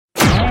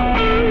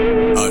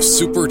a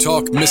Super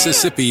Talk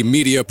Mississippi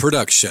media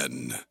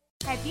production.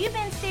 Have you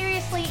been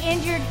seriously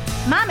injured?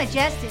 Mama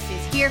Justice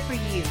is here for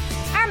you.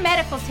 Our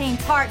medical team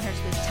partners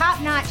with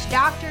top-notch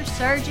doctors,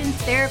 surgeons,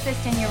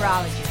 therapists, and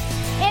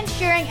urologists,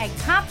 ensuring a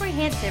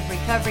comprehensive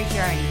recovery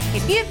journey.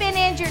 If you've been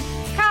injured,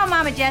 call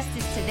Mama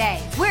Justice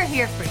today. We're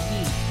here for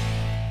you.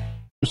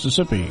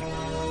 Mississippi. Keep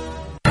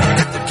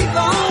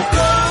on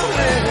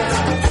going.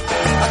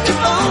 Keep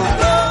on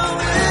going.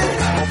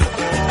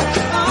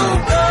 Keep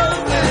on going.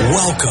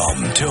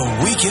 Welcome to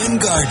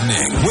Weekend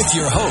Gardening with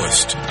your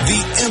host,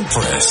 the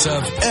Empress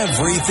of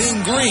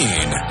Everything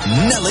Green,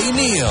 Nellie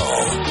Neal.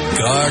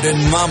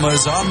 Garden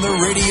Mama's on the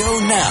radio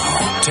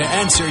now to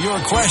answer your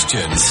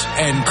questions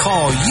and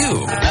call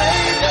you.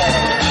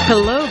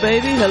 Hello,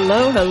 baby.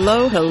 Hello,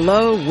 hello,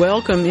 hello.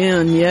 Welcome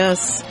in.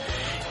 Yes,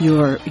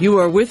 you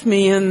are with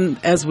me in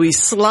as we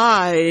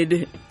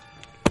slide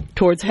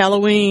towards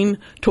Halloween,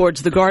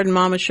 towards the Garden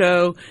Mama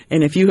show.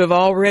 And if you have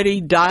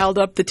already dialed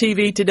up the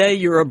TV today,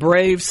 you're a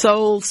brave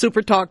soul.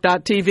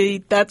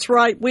 Supertalk.tv. That's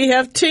right. We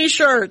have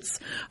T-shirts.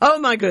 Oh,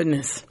 my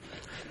goodness.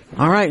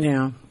 All right,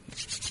 now.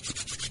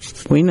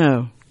 We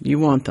know you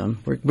want them.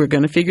 We're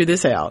going to figure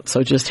this out.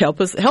 So just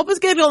help us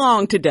get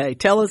along today.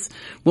 Tell us.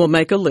 We'll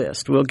make a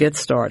list. We'll get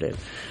started.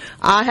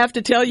 I have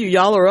to tell you,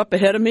 y'all are up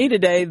ahead of me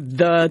today.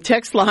 The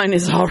text line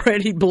is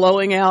already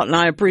blowing out, and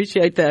I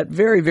appreciate that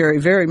very, very,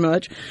 very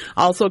much.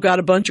 Also got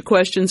a bunch of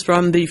questions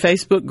from the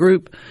Facebook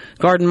group,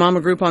 Garden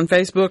Mama group on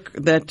Facebook,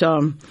 that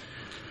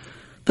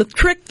the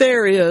trick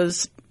there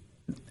is,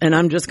 and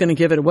I'm just going to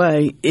give it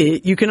away,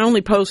 you can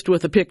only post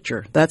with a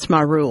picture. That's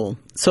my rule.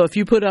 So if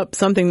you put up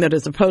something that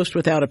is a post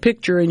without a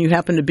picture and you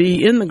happen to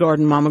be in the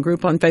Garden Mama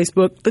group on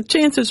Facebook, the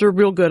chances are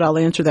real good I'll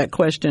answer that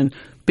question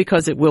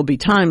because it will be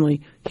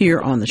timely here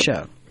on the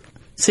show.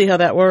 See how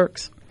that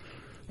works?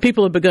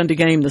 People have begun to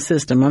game the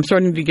system. I'm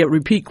starting to get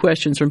repeat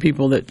questions from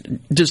people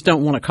that just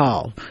don't want to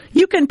call.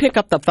 You can pick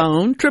up the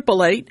phone.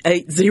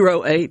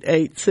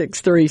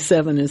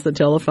 888-808-8637 is the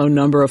telephone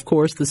number. Of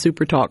course, the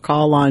Super Talk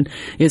call line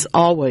is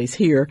always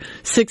here.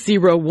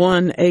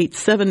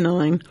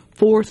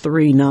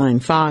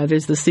 601-879-4395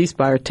 is the C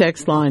Spire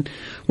text line.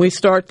 We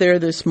start there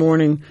this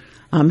morning.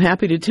 I'm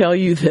happy to tell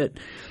you that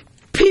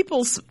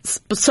people's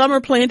summer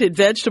planted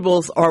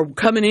vegetables are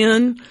coming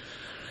in.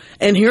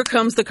 And here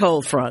comes the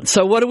cold front.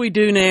 So what do we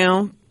do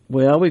now?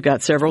 Well, we've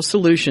got several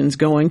solutions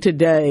going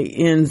today.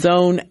 In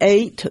Zone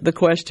 8, the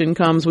question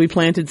comes, we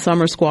planted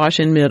summer squash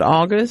in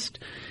mid-August.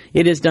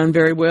 It has done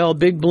very well.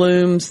 Big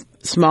blooms,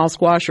 small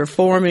squash are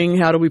forming.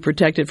 How do we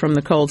protect it from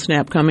the cold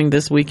snap coming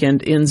this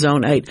weekend in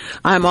Zone 8?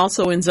 I'm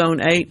also in Zone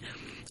 8.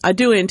 I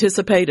do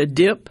anticipate a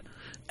dip.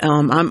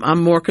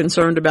 I'm more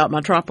concerned about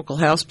my tropical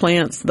house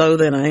plants, though,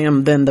 than I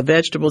am than the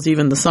vegetables,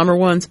 even the summer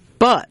ones.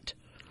 But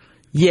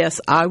yes,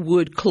 I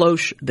would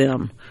cloche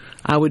them.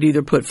 I would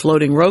either put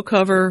floating row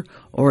cover,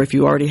 or if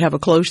you already have a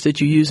cloche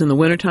that you use in the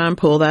wintertime,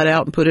 pull that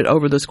out and put it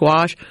over the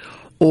squash,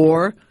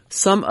 or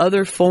some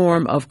other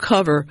form of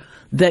cover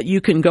that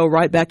you can go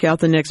right back out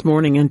the next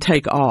morning and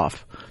take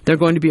off. There are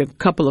going to be a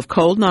couple of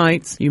cold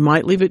nights. You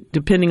might leave it,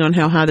 depending on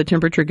how high the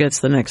temperature gets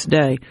the next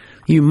day,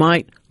 you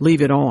might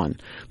leave it on.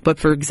 But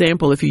for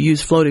example, if you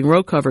use floating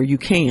row cover, you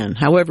can.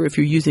 However, if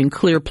you're using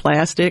clear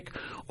plastic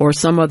or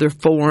some other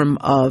form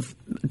of,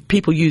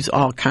 people use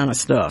all kind of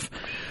stuff.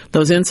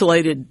 Those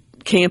insulated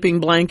camping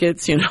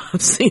blankets,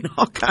 I've seen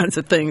all kinds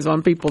of things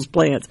on people's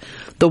plants.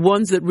 The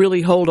ones that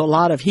really hold a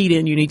lot of heat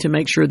in, you need to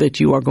make sure that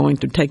you are going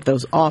to take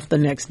those off the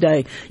next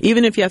day,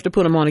 even if you have to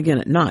put them on again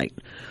at night.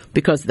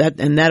 Because that,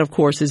 of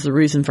course, is the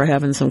reason for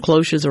having some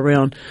cloches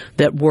around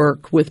that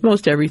work with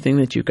most everything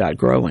that you've got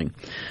growing.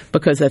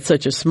 Because that's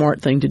such a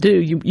smart thing to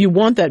do. You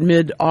want that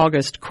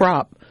mid-August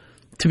crop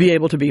to be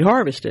able to be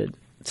harvested.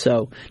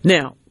 So,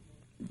 now,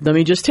 let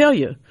me just tell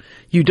you,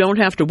 you don't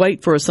have to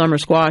wait for a summer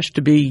squash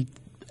to be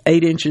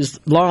 8 inches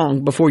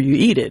long before you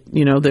eat it.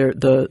 They're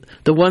the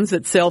ones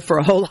that sell for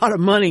a whole lot of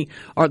money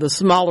are the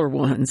smaller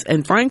ones.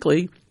 And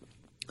frankly,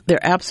 they're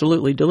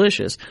absolutely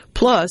delicious.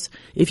 Plus,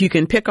 if you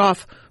can pick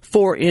off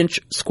 4-inch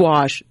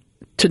squash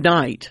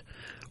tonight,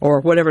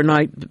 or whatever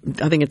night,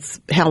 I think it's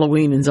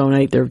Halloween in Zone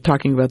 8, they're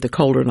talking about the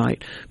colder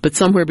night, but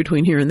somewhere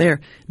between here and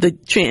there,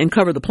 and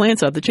cover the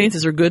plants up, the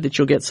chances are good that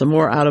you'll get some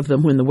more out of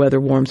them when the weather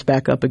warms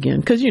back up again,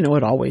 because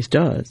it always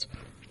does.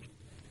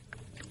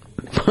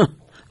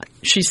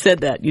 She said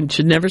that. You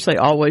should never say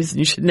always, and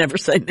you should never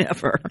say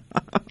never.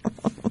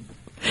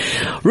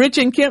 Rich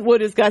in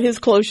Kentwood has got his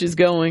cloches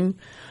going,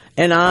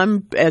 and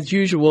I'm, as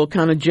usual,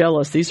 kind of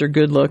jealous. These are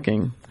good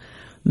looking.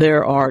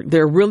 There are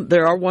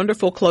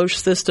wonderful cloche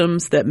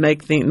systems that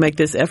make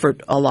this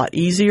effort a lot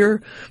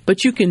easier,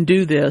 but you can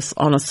do this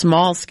on a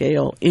small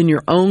scale in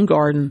your own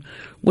garden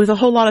with a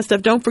whole lot of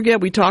stuff. Don't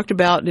forget, we talked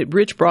about it.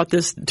 Rich brought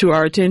this to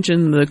our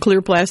attention, the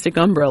clear plastic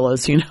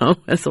umbrellas,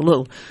 as a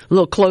little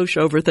cloche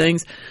over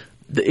things.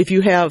 If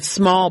you have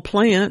small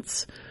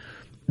plants,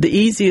 the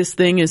easiest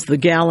thing is the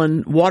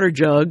gallon water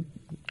jug.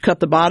 Cut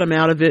the bottom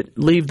out of it,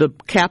 leave the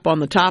cap on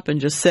the top,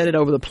 and just set it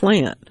over the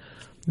plant.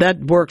 That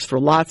works for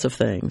lots of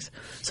things.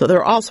 So there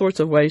are all sorts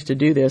of ways to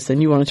do this,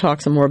 and you want to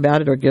talk some more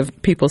about it or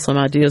give people some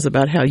ideas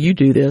about how you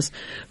do this,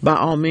 by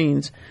all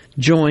means,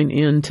 join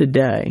in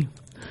today.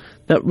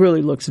 That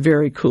really looks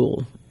very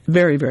cool.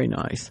 Very, very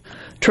nice.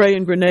 Trey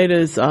in Grenada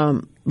is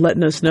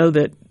letting us know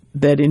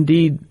that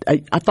indeed,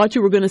 I thought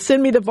you were going to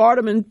send me the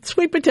Vardaman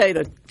sweet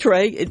potato,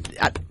 Trey.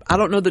 I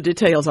don't know the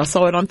details. I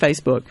saw it on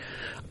Facebook.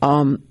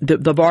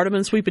 The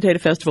Vardaman Sweet Potato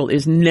Festival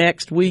is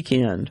next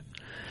weekend.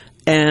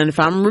 And if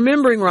I'm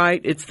remembering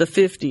right, it's the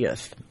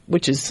 50th,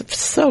 which is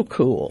so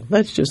cool.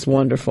 That's just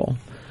wonderful.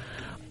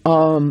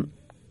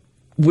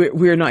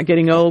 We're not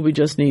getting old. We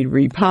just need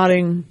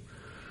repotting.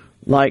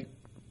 Like,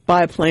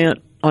 buy a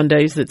plant on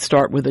days that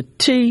start with a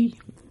T.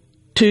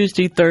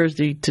 Tuesday,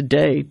 Thursday,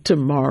 today,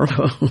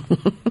 tomorrow.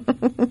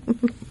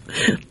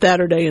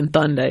 Saturday and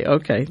Sunday.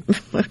 Okay.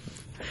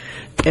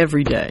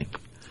 Every day.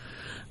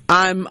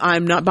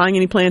 I'm not buying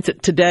any plants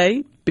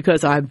today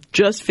because I've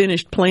just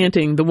finished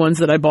planting the ones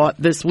that I bought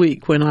this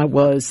week when I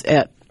was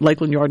at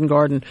Lakeland Yard and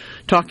Garden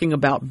talking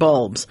about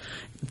bulbs.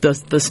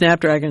 The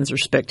snapdragons are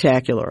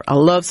spectacular. I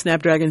love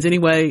snapdragons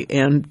anyway,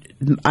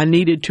 and I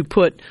needed to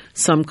put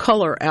some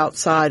color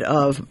outside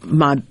of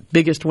my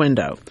biggest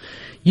window.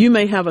 You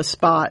may have a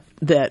spot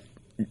that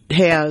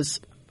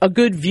has a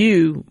good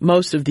view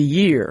most of the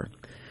year,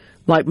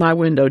 like my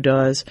window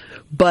does,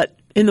 but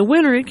in the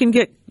winter it can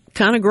get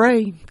kind of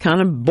gray,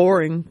 kind of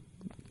boring,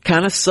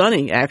 kind of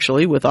sunny,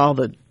 actually, with all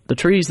the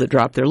trees that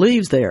drop their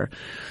leaves there.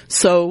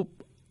 So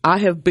I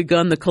have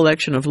begun the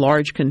collection of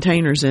large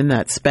containers in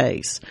that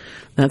space.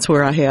 That's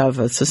where I have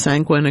a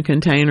sasanqua in a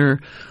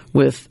container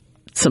with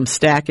some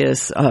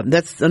stachys.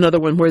 That's another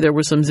one where there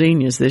were some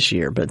zinnias this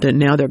year, but then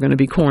now they're going to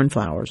be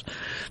cornflowers.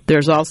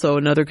 There's also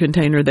another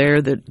container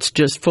there that's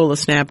just full of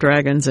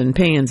snapdragons and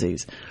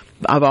pansies.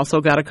 I've also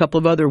got a couple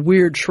of other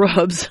weird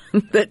shrubs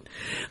that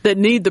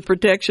need the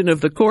protection of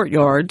the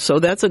courtyard, so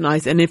that's a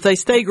nice. And if they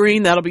stay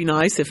green, that'll be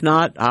nice. If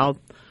not, I'll,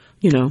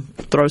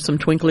 throw some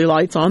twinkly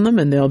lights on them,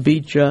 and they'll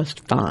be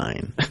just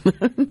fine.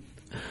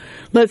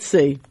 Let's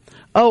see.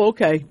 Oh,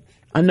 okay.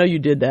 I know you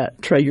did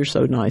that. Trey, you're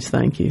so nice.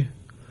 Thank you.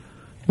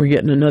 We're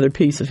getting another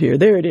piece of here.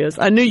 There it is.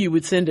 I knew you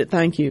would send it.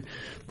 Thank you.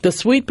 The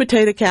sweet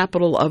potato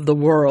capital of the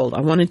world.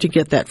 I wanted to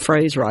get that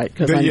phrase right.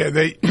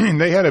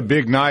 They had a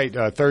big night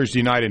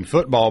Thursday night in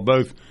football.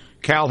 Both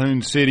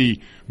Calhoun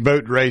City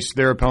boat raced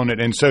their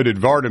opponent, and so did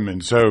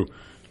Vardaman. So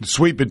the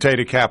sweet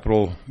potato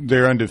capital,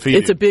 they're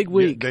undefeated. It's a big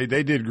week.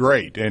 They did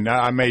great, and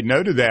I made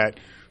note of that.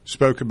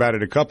 Spoke about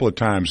it a couple of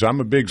times. I'm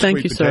a big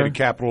sweet potato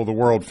capital of the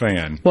world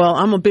fan. Well,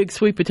 I'm a big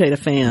sweet potato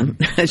fan,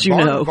 as you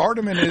know.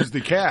 Vardaman is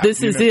the cat.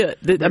 This is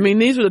it. I mean,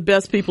 these are the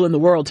best people in the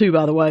world, too,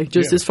 by the way,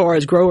 just as far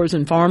as growers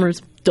and farmers.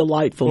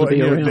 Delightful to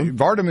be around.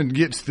 Vardaman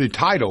gets the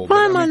title.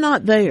 Why am I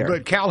not there?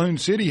 But Calhoun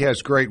City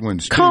has great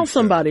ones, too. Call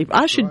somebody.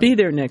 I should be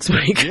there next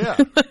week. Yeah.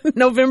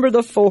 November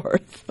the 4th.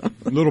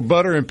 A little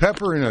butter and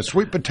pepper and a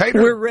sweet potato.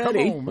 We're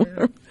ready. Come on,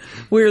 man.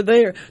 We're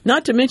there.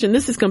 Not to mention,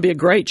 this is going to be a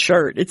great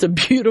shirt. It's a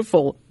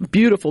beautiful,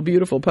 beautiful,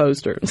 beautiful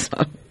poster.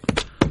 So,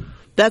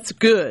 that's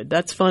good.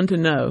 That's fun to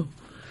know.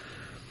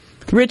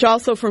 Rich,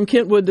 also from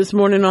Kentwood this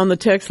morning on the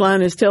text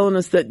line, is telling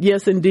us that,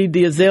 yes, indeed,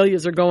 the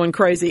azaleas are going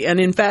crazy. And,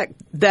 in fact,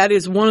 that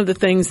is one of the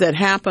things that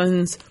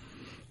happens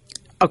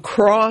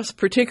across,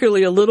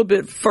 particularly a little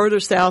bit further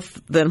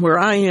south than where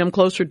I am,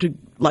 closer to,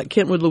 like,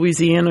 Kentwood,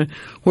 Louisiana,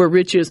 where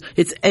Rich is.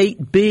 It's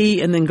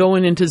 8B and then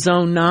going into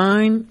Zone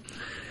 9.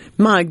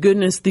 My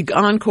goodness, the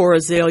Encore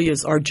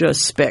azaleas are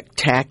just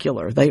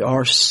spectacular. They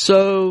are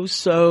so,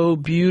 so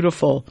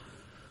beautiful.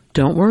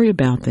 Don't worry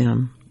about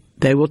them.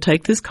 They will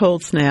take this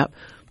cold snap.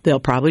 They'll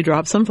probably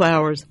drop some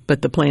flowers,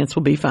 but the plants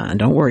will be fine.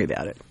 Don't worry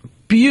about it.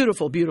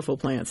 Beautiful, beautiful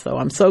plants, though.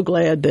 I'm so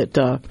glad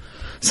that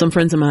some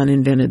friends of mine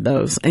invented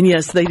those. And,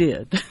 yes, they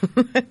did.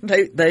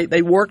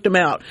 They worked them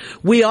out.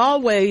 We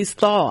always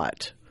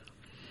thought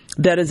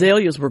that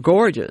azaleas were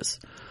gorgeous,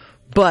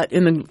 but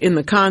in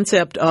the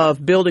concept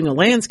of building a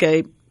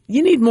landscape,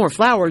 you need more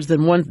flowers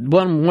than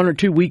one or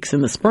 2 weeks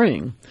in the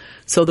spring.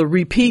 So the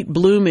repeat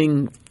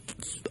blooming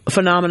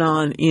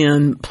phenomenon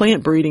in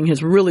plant breeding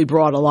has really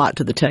brought a lot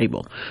to the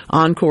table.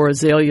 Encore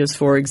azaleas,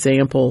 for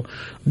example,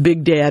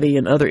 Big Daddy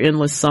and other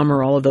Endless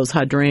Summer, all of those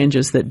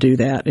hydrangeas that do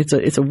that.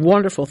 It's a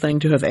wonderful thing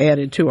to have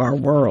added to our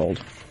world.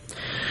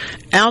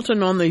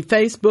 Alton on the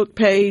Facebook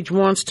page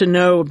wants to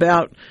know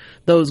about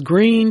those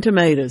green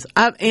tomatoes.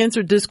 I've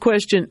answered this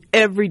question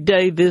every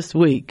day this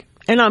week.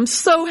 And I'm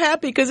so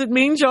happy because it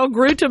means y'all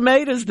grew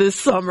tomatoes this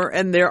summer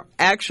and they're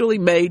actually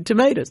made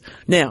tomatoes.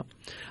 Now,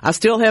 I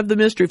still have the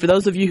mystery for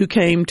those of you who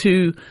came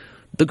to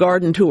the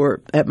garden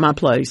tour at my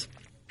place.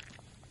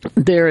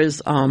 There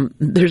is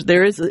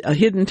a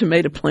hidden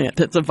tomato plant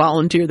that's a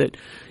volunteer that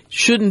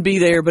shouldn't be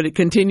there, but it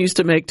continues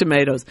to make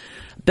tomatoes.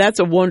 That's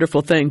a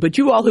wonderful thing. But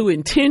you all who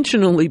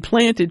intentionally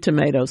planted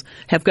tomatoes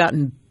have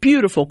gotten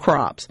beautiful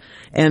crops.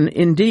 And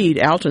indeed,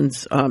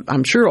 Alton's,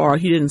 I'm sure,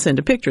 he didn't send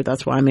a picture.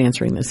 That's why I'm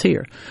answering this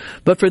here.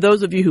 But for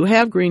those of you who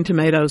have green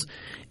tomatoes,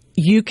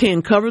 you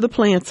can cover the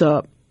plants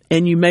up,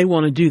 and you may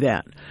want to do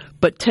that.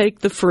 But take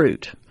the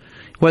fruit,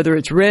 whether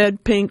it's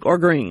red, pink, or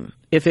green,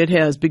 If it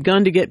has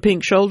begun to get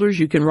pink shoulders,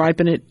 you can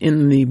ripen it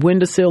in the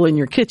windowsill in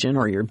your kitchen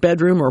or your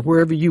bedroom or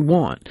wherever you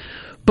want.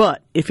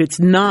 But if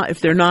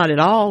they're not at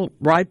all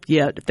ripe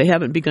yet, if they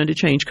haven't begun to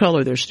change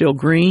color, they're still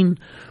green,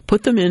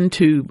 put them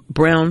into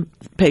brown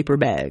paper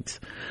bags.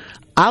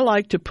 I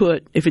like to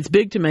put, if it's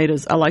big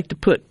tomatoes, I like to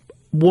put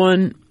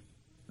one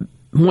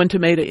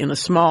tomato in a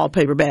small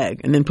paper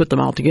bag and then put them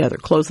all together.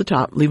 Close the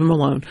top, leave them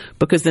alone,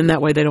 because then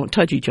that way they don't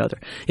touch each other.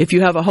 If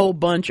you have a whole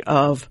bunch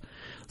of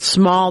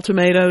small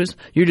tomatoes,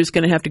 you're just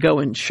going to have to go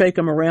and shake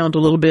them around a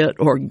little bit,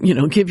 or,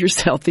 give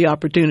yourself the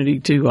opportunity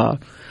to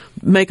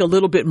make a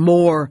little bit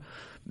more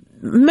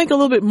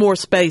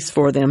space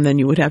for them than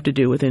you would have to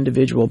do with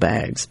individual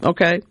bags.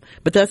 Okay?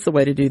 But that's the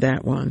way to do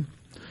that one.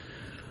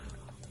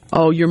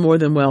 Oh, you're more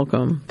than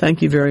welcome.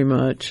 Thank you very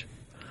much.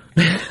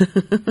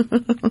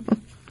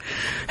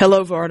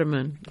 Hello,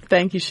 Vardaman.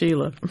 Thank you,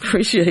 Sheila.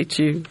 Appreciate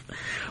you.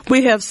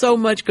 We have so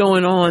much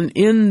going on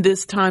in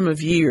this time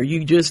of year.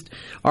 You just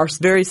are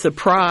very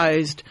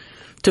surprised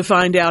to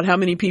find out how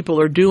many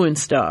people are doing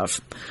stuff.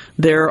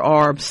 There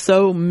are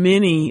so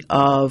many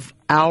of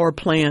our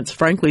plants,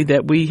 frankly,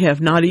 that we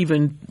have not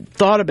even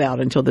thought about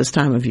until this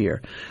time of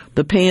year.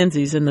 The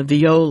pansies and the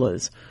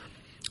violas.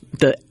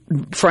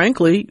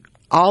 Frankly,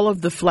 all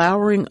of the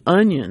flowering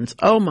onions.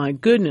 Oh my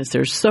goodness,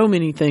 there's so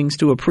many things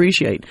to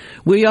appreciate.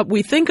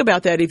 We think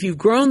about that. If you've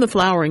grown the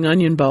flowering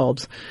onion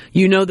bulbs,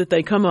 you know that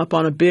they come up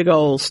on a big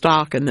old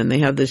stalk and then they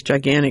have this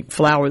gigantic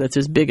flower that's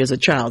as big as a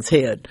child's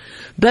head.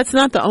 That's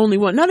not the only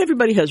one. Not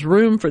everybody has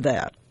room for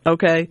that,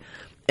 okay?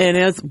 And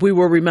as we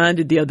were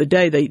reminded the other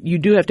day, you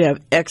do have to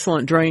have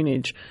excellent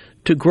drainage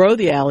to grow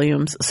the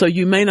alliums, so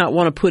you may not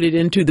want to put it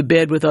into the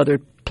bed with other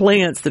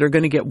plants that are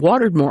going to get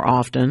watered more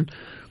often.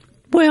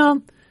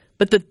 Well,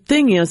 but the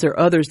thing is, there are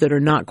others that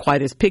are not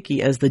quite as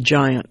picky as the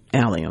giant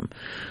allium.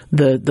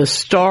 The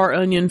star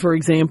onion, for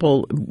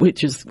example,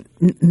 which is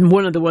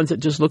one of the ones that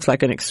just looks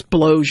like an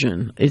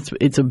explosion.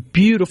 It's a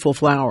beautiful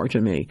flower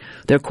to me.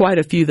 There are quite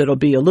a few that'll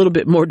be a little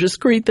bit more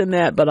discreet than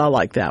that, but I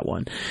like that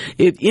one.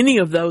 If any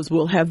of those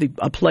will have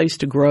a place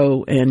to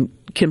grow and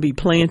can be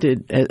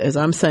planted, as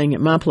I'm saying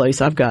at my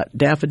place, I've got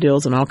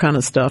daffodils and all kind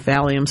of stuff,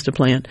 alliums to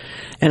plant,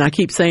 and I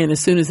keep saying as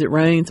soon as it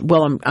rains,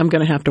 well, I'm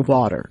going to have to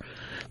water.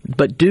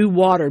 But do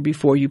water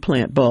before you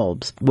plant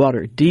bulbs.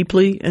 Water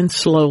deeply and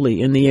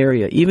slowly in the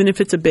area, even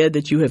if it's a bed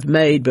that you have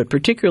made, but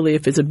particularly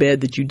if it's a bed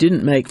that you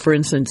didn't make. For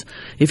instance,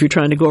 if you're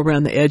trying to go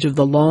around the edge of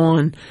the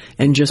lawn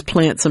and just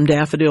plant some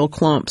daffodil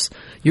clumps,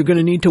 you're going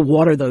to need to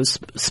water those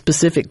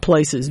specific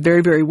places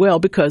very, very well,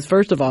 because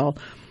first of all,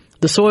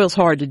 the soil's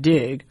hard to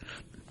dig,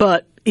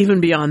 but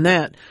even beyond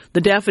that,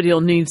 the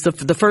daffodil needs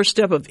the first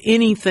step of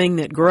anything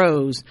that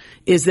grows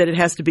is that it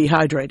has to be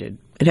hydrated.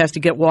 It has to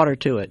get water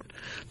to it.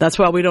 That's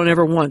why we don't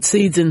ever want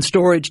seeds in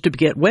storage to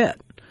get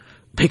wet,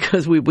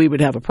 because we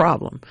would have a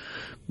problem.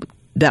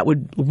 That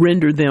would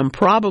render them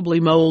probably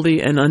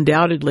moldy and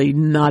undoubtedly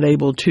not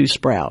able to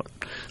sprout.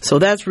 So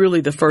that's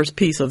really the first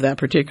piece of that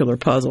particular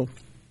puzzle.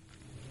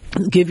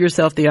 Give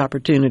yourself the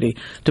opportunity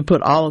to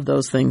put all of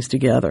those things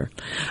together.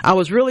 I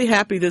was really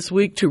happy this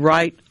week to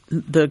write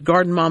the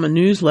Garden Mama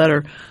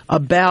newsletter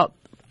about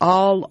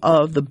all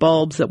of the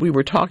bulbs that we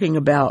were talking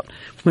about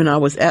when I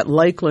was at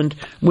Lakeland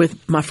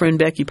with my friend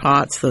Becky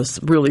Potts,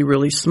 this really,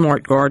 really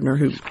smart gardener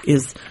who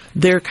is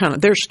their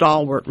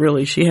stalwart,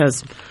 really. She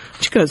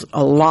goes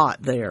a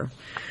lot there.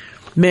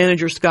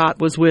 Manager Scott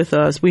was with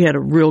us. We had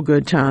a real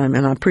good time,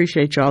 and I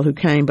appreciate y'all who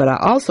came. But I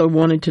also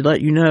wanted to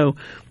let you know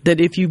that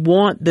if you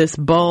want this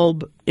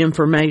bulb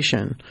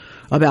information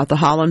about the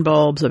Holland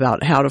bulbs,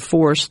 about how to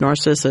force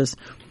narcissus,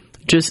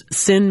 just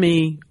send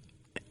me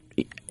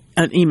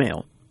an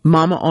email,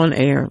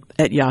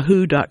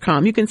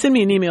 mamaonair@yahoo.com. You can send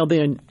me an email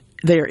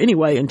there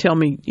anyway and tell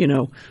me,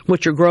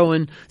 what you're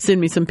growing,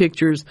 send me some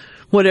pictures,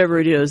 whatever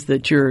it is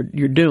that you're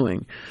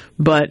doing.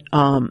 But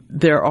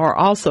there are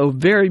also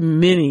very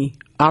many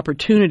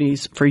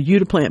opportunities for you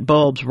to plant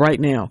bulbs right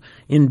now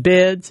in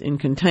beds, in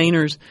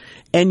containers.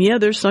 And yeah,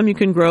 there's some you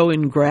can grow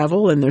in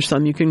gravel, and there's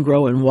some you can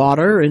grow in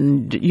water.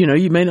 And,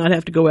 you may not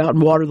have to go out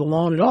and water the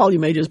lawn at all. You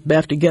may just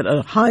have to get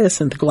a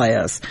hyacinth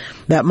glass.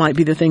 That might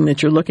be the thing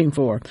that you're looking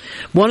for.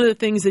 One of the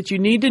things that you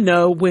need to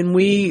know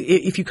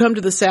if you come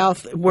to the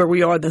south, where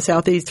we are, the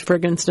southeast, for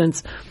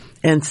instance,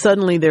 and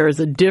suddenly there is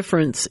a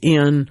difference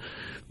in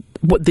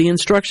what the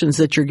instructions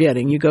that you're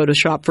getting. You go to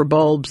Shop for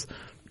Bulbs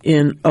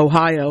in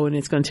Ohio, and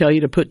it's going to tell you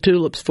to put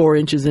tulips 4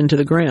 inches into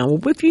the ground.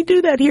 Well, if you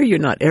do that here, you're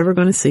not ever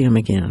going to see them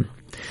again.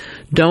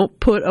 Don't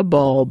put a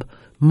bulb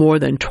more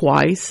than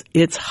twice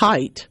its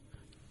height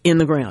in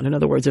the ground. In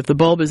other words, if the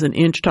bulb is 1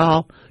 inch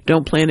tall,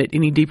 don't plant it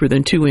any deeper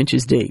than 2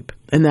 inches deep.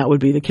 And that would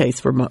be the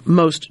case for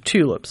most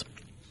tulips.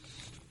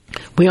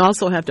 We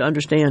also have to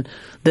understand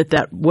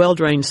that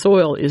well-drained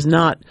soil is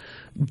not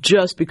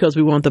just because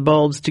we want the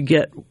bulbs to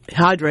get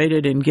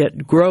hydrated and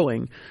get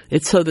growing.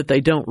 It's so that they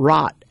don't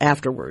rot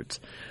afterwards.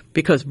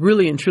 Because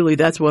really and truly,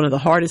 that's one of the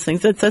hardest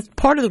things. That's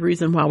part of the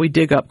reason why we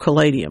dig up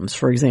caladiums,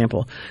 for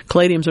example.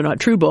 Caladiums are not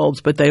true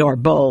bulbs, but they are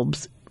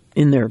bulbs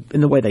in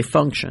the way they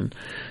function.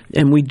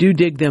 And we do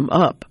dig them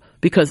up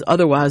because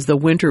otherwise the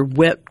winter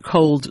wet,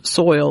 cold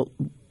soil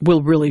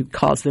will really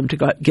cause them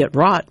to get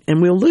rot,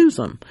 and we'll lose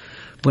them.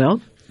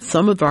 Well,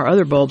 some of our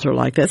other bulbs are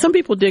like that. Some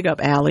people dig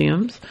up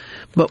alliums,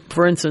 but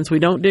for instance, we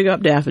don't dig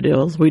up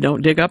daffodils, we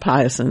don't dig up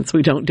hyacinths,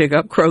 we don't dig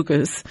up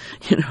crocus.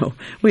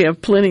 We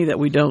have plenty that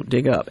we don't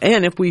dig up.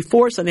 And if we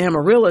force an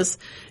amaryllis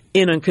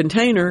in a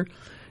container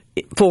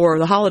for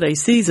the holiday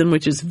season,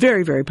 which is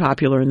very, very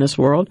popular in this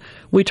world,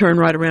 we turn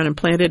right around and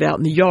plant it out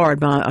in the yard.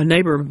 A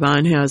neighbor of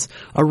mine has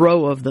a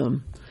row of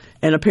them,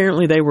 and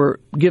apparently they were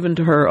given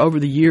to her over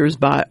the years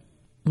by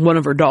one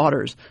of her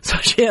daughters. So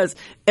she has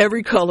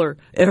every color,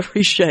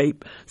 every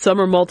shape.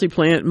 Some are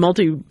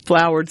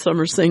multi-flowered,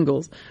 some are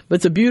singles. But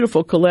it's a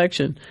beautiful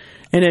collection.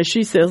 And as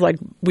she says, like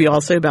we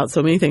all say about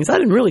so many things, I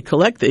didn't really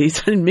collect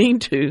these. I didn't mean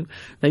to.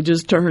 They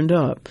just turned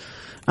up.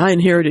 I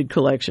inherited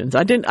collections.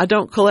 I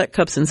don't collect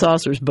cups and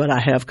saucers, but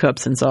I have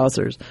cups and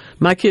saucers.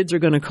 My kids are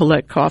going to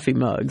collect coffee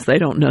mugs. They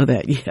don't know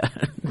that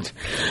yet.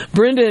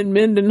 Brenda in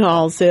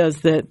Mendenhall says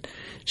that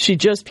she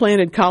just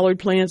planted collard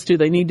plants. Do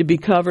they need to be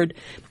covered?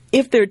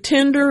 If they're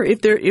tender,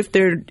 if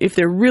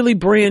they're really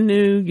brand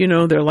new,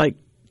 they're like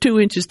 2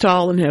 inches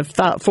tall and have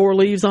 4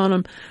 leaves on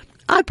them,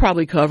 I'd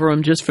probably cover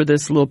them just for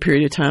this little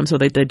period of time so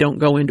that they don't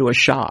go into a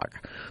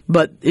shock.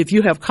 But if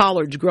you have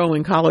collards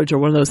growing, collards are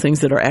one of those things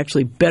that are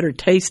actually better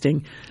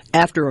tasting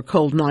after a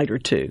cold night or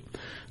two.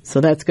 So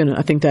I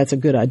think that's a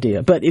good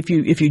idea. But if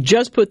you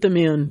just put them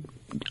in,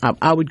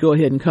 I would go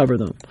ahead and cover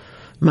them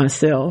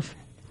myself.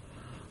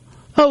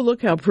 Oh,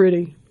 look how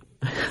pretty.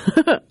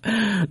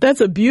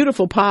 That's a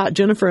beautiful pot.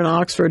 Jennifer in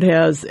Oxford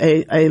has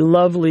a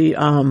lovely,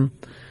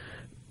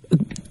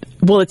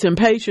 it's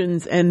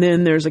impatiens, and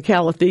then there's a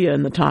calathea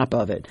in the top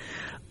of it.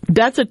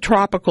 That's a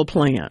tropical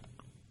plant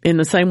in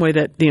the same way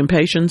that the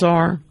impatiens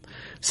are.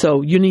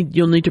 So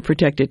you'll need to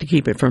protect it to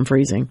keep it from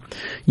freezing.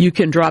 You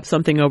can drop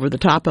something over the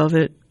top of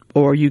it,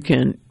 or you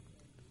can,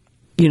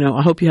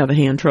 I hope you have a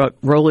hand truck,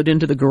 roll it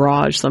into the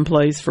garage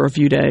someplace for a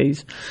few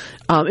days.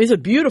 It's a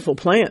beautiful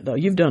plant, though.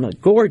 You've done a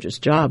gorgeous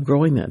job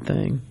growing that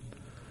thing.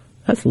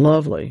 That's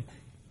lovely.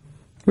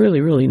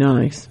 Really, really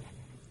nice.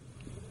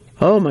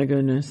 Oh, my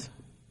goodness.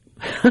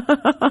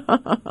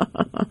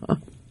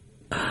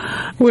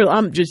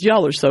 Well,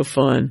 y'all are so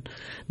fun.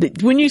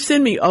 When you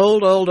send me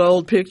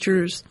old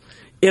pictures,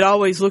 it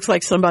always looks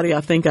like somebody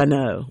I think I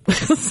know.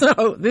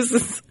 So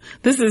this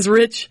is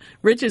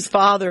Rich's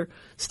father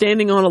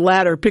standing on a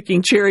ladder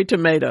picking cherry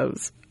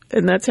tomatoes.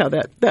 And that's how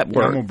that works. I'm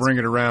going to bring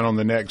it around on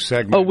the next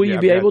segment. Oh, will you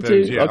be able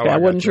to? Yeah, okay, I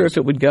wasn't sure if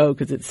it would go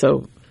because it's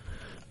so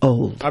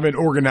old. I've been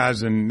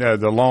organizing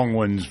the long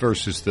ones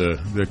versus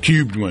the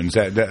cubed ones.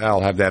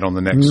 I'll have that on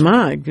the next.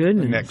 My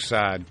goodness. The next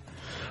side.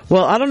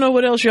 Well, I don't know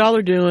what else y'all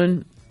are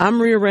doing.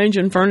 I'm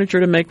rearranging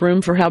furniture to make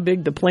room for how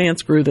big the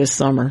plants grew this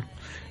summer.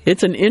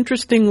 It's an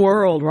interesting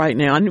world right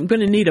now. I'm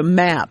going to need a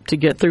map to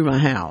get through my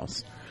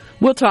house.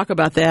 We'll talk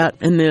about that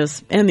and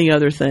this and the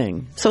other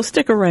thing. So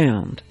stick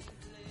around.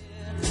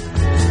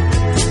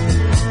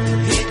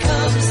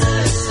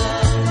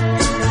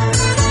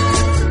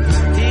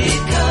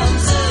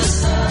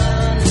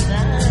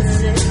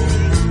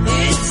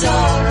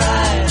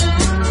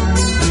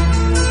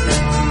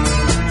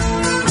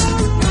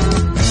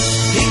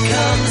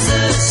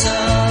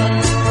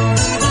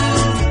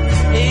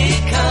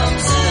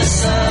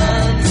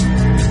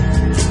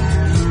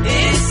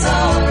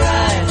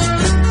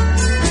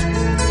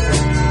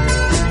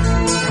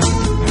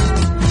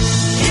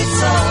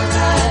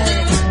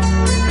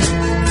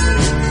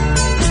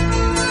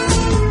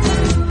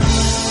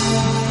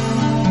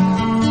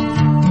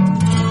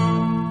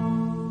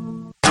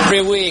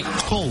 Every week.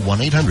 Call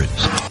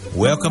 1-800.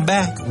 Welcome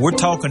back. We're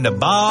talking to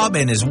Bob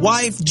and his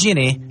wife,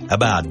 Jenny,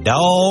 about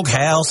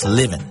doghouse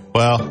living.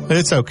 Well,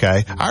 it's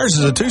okay. Ours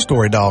is a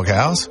 2-story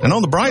doghouse, and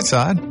on the bright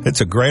side,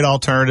 it's a great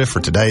alternative for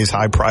today's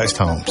high-priced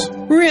homes.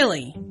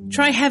 Really?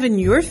 Try having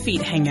your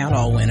feet hang out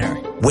all winter.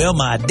 Well,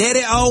 my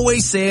daddy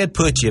always said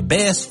put your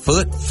best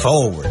foot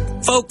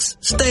forward. Folks,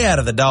 stay out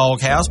of the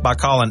doghouse by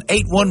calling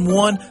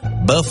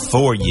 811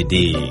 before you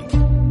dig.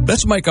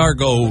 Let's make our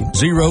goal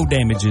 0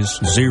 damages,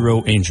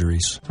 0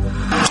 injuries.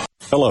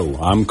 Hello,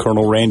 I'm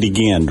Colonel Randy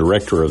Ginn,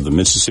 Director of the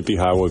Mississippi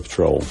Highway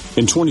Patrol.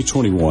 In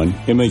 2021,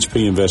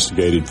 MHP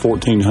investigated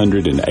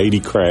 1,480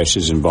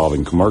 crashes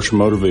involving commercial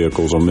motor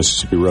vehicles on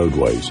Mississippi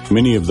roadways.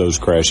 Many of those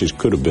crashes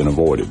could have been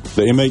avoided.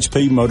 The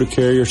MHP Motor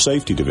Carrier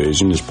Safety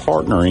Division is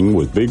partnering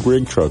with big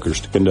rig truckers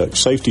to conduct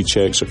safety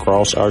checks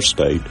across our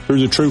state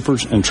through the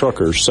Troopers and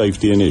Truckers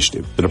Safety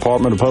Initiative. The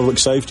Department of Public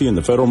Safety and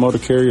the Federal Motor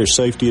Carrier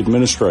Safety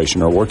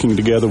Administration are working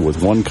together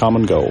with one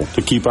common goal: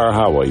 to keep our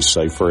highways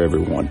safe for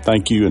everyone.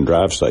 Thank you and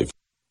drive safe.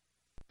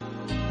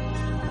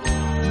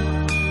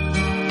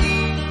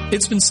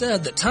 It's been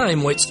said that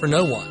time waits for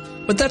no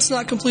one, but that's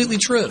not completely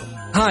true.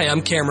 Hi,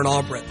 I'm Cameron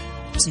Albritton.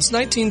 Since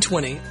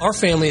 1920, our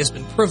family has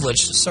been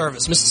privileged to serve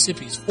as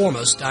Mississippi's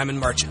foremost diamond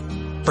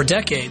merchant. For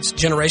decades,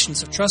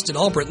 generations have trusted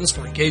Albrittons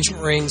for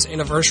engagement rings,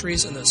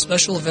 anniversaries, and those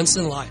special events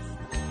in life.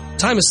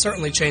 Time has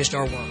certainly changed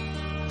our world.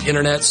 The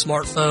internet,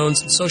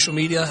 smartphones, and social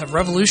media have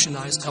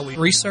revolutionized how we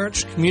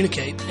research,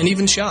 communicate, and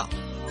even shop.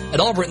 At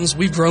Albrittons,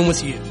 we've grown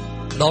with you.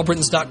 At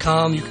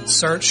allbritons.com, you can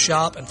search,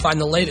 shop, and find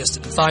the latest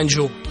in fine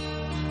jewelry.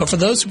 But for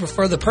those who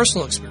prefer the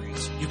personal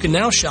experience, you can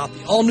now shop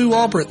the all-new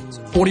Allbritons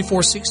at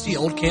 4460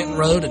 Old Canton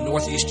Road in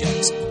Northeast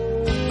Jackson.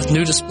 With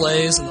new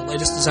displays and the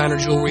latest designer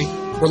jewelry,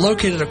 we're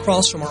located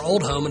across from our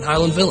old home in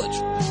Highland Village.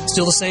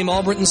 Still the same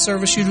Allbritons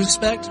service you'd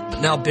expect,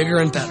 but now bigger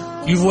and better.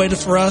 You've waited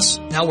for us,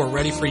 now we're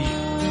ready for you.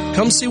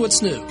 Come see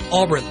what's new.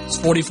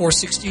 Allbritons,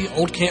 4460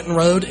 Old Canton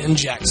Road in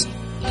Jackson.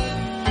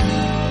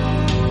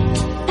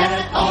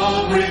 At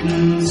All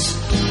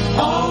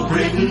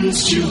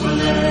Britons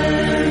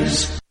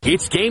Jewelers.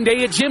 It's game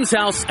day at Jim's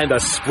house, and the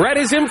spread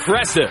is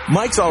impressive.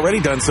 Mike's already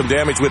done some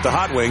damage with the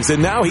hot wings,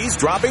 and now he's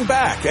dropping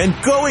back and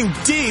going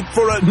deep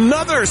for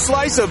another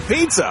slice of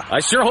pizza. I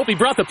sure hope he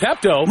brought the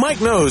Pepto.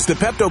 Mike knows the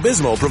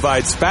Pepto-Bismol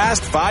provides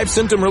fast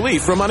 5-symptom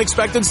relief from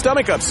unexpected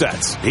stomach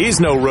upsets. He's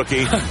no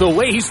rookie. The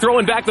way he's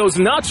throwing back those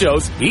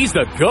nachos, he's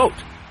the GOAT.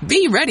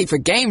 Be ready for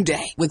game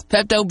day with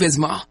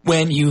Pepto-Bismol.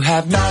 When you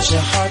have nausea,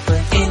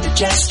 heartburn,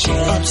 indigestion,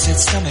 upset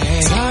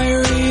stomach,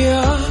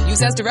 diarrhea.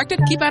 Use as directed.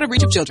 Keep out of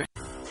reach of children.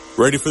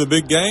 Ready for the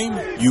big game?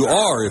 You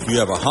are if you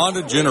have a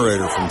Honda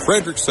generator from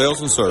Frederick Sales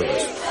and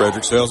Service.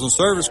 Frederick Sales and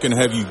Service can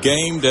have you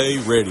game day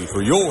ready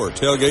for your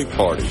tailgate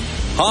party.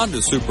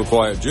 Honda super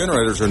quiet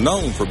generators are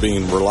known for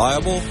being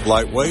reliable,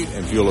 lightweight,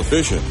 and fuel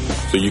efficient,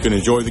 so you can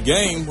enjoy the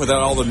game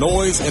without all the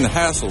noise and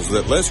hassles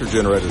that lesser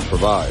generators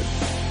provide.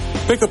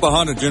 Pick up a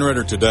Honda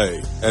generator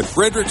today at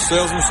Frederick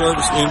Sales and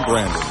Service in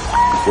Brandon,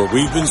 where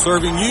we've been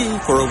serving you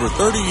for over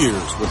 30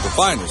 years with the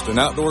finest in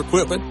outdoor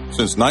equipment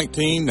since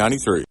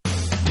 1993.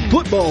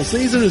 Football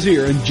season is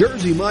here, and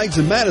Jersey Mike's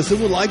in Madison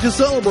would like to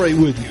celebrate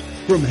with you.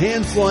 From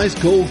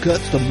hand-sliced cold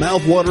cuts to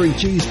mouth-watering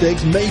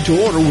cheesesteaks made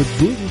to order with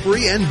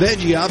gluten-free and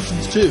veggie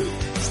options, too.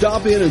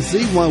 Stop in and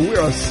see why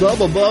we're a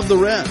sub above the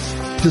rest.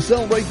 To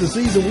celebrate the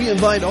season, we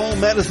invite all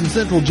Madison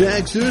Central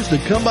Jag Sooners to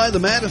come by the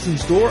Madison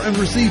store and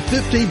receive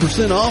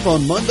 15% off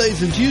on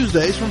Mondays and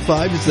Tuesdays from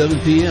 5 to 7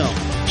 p.m.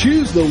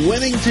 Choose the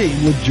winning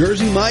team with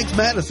Jersey Mike's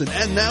Madison,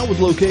 and now with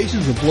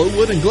locations in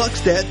Flowood and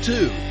Gluckstadt,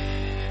 too.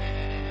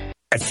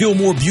 At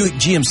Fillmore Buick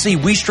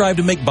GMC, we strive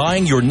to make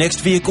buying your next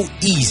vehicle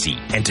easy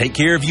and take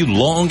care of you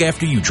long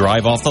after you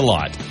drive off the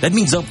lot. That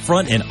means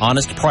upfront and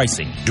honest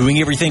pricing, doing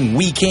everything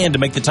we can to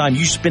make the time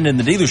you spend in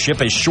the dealership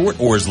as short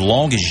or as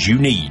long as you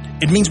need.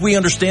 It means we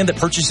understand that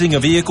purchasing a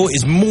vehicle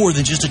is more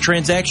than just a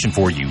transaction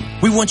for you.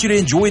 We want you to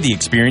enjoy the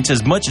experience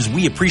as much as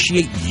we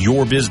appreciate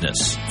your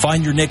business.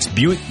 Find your next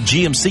Buick,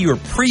 GMC, or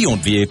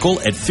pre-owned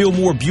vehicle at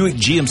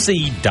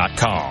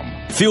FillmoreBuickGMC.com.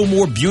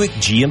 Fillmore Buick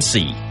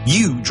GMC.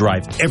 You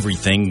drive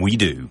everything we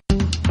do.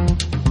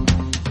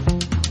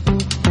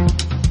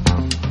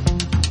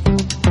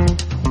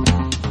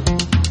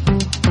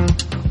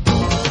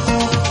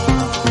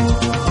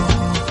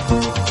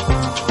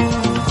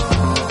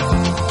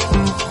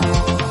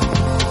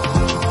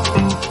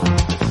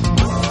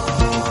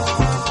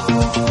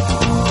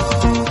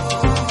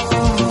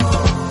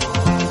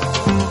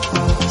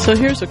 So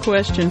here's a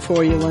question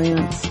for you,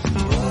 Lance.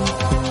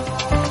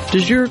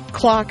 Does your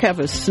clock have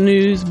a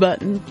snooze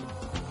button?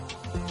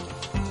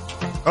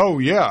 Oh,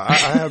 yeah. I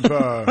have,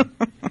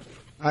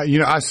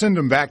 I send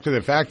them back to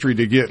the factory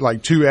to get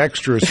like 2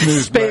 extra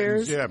snooze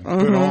spares. buttons. Yeah,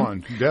 put on.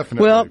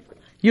 Definitely. Well,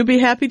 you'll be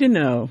happy to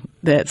know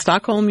that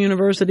Stockholm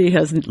University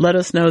has let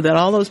us know that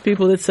all those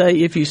people that say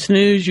if you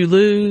snooze, you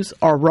lose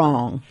are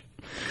wrong.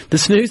 The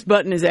snooze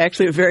button is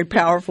actually a very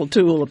powerful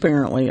tool,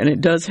 apparently, and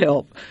it does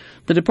help.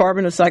 The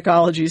Department of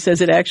Psychology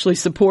says it actually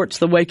supports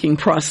the waking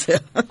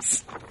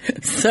process.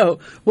 So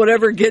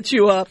whatever gets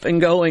you up and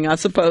going, I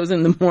suppose,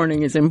 in the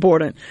morning is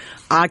important.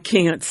 I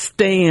can't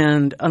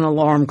stand an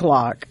alarm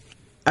clock.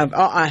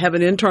 I have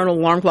an internal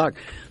alarm clock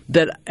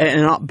but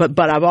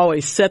I've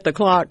always set the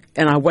clock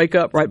and I wake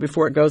up right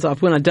before it goes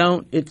off. When I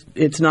don't,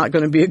 it's not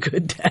going to be a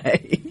good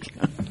day.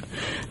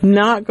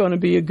 Not going to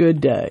be a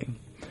good day.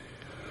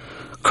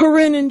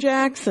 Corinne and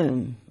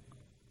Jackson.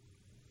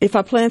 If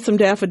I plant some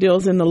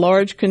daffodils in the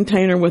large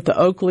container with the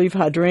oak leaf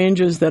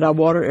hydrangeas that I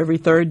water every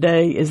 3rd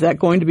day, is that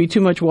going to be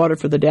too much water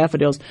for the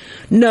daffodils?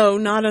 No,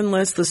 not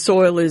unless the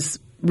soil is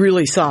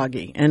really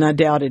soggy, and I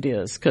doubt it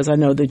is, because I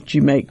know that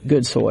you make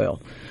good soil.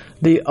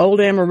 The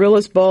old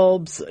amaryllis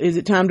bulbs, is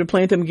it time to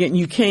plant them again?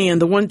 You can.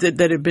 The ones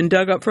that have been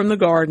dug up from the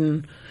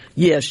garden,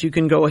 yes, you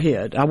can go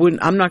ahead.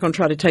 I'm not going to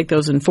try to take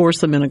those and force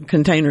them in a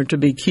container to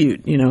be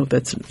cute. You know,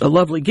 that's a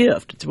lovely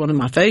gift. It's one of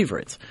my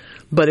favorites.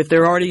 But if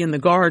they're already in the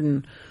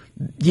garden,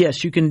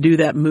 yes, you can do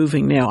that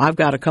moving now. I've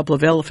got a couple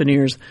of elephant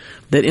ears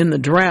that in the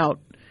drought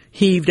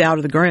heaved out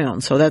of the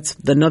ground. So that's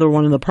another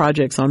one of the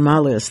projects on my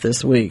list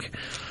this week.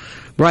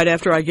 Right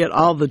after I get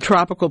all the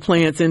tropical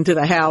plants into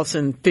the house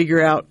and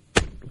figure out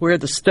where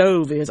the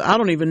stove is. I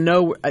don't even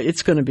know.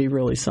 It's going to be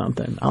really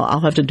something. I'll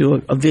have to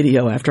do a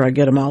video after I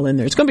get them all in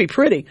there. It's going to be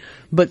pretty,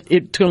 but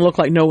it's going to look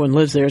like no one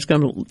lives there. It's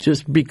going to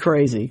just be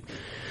crazy.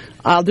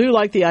 I do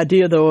like the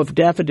idea, though, of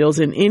daffodils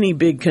in any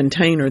big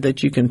container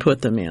that you can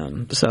put them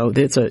in. So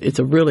it's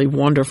a really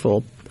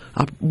wonderful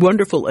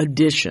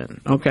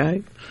addition,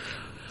 okay?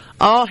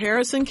 Oh,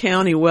 Harrison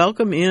County,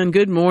 welcome in.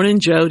 Good morning,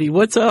 Jody.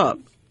 What's up?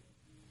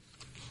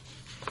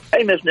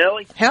 Hey, Miss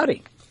Nellie.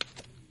 Howdy.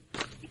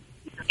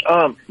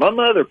 My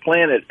mother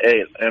planted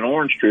an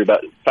orange tree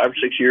about 5 or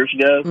 6 years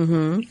ago.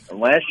 Mm-hmm. And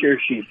last year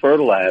she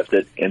fertilized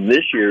it, and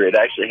this year it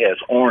actually has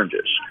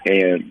oranges.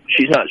 And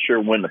she's not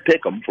sure when to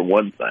pick them, for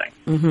one thing.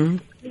 Mm-hmm.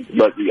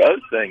 But the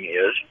other thing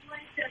is,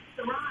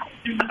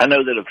 I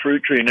know that a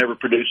fruit tree never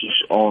produces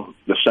on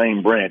the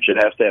same branch. It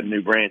has to have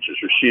new branches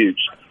or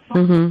shoots.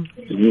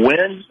 Mm-hmm.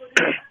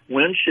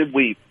 When should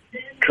we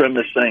trim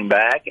this thing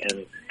back,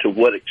 and to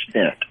what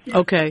extent?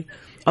 Okay.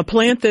 A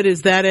plant that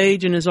is that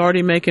age and is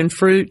already making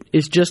fruit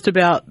is just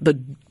about the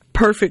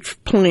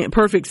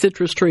perfect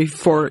citrus tree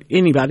for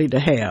anybody to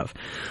have.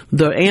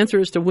 The answer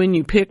as to when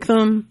you pick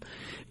them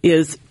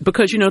is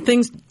because,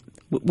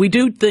 we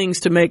do things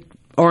to make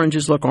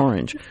oranges look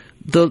orange.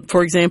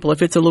 For example,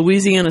 if it's a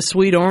Louisiana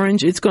sweet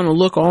orange, it's going to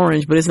look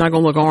orange, but it's not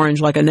going to look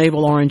orange like a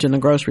navel orange in the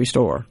grocery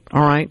store.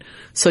 All right?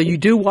 So you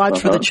do watch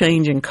for the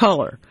change in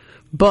color.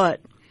 But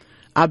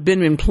I've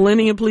been in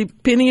plenty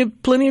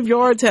of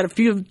yards, had a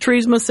few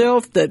trees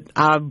myself that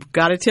I've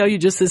got to tell you,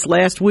 just this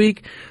last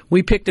week,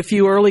 we picked a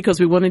few early because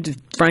we wanted to,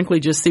 frankly,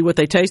 just see what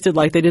they tasted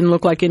like. They didn't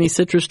look like any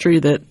citrus tree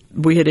that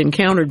we had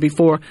encountered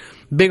before.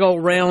 Big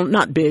old round,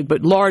 not big,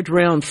 but large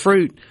round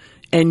fruit,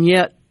 and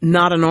yet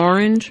not an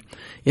orange.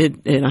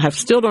 And I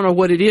still don't know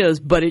what it is,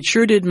 but it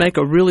sure did make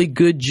a really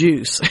good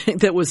juice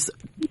that was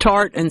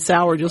tart and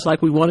sour just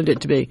like we wanted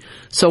it to be.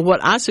 So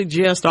what I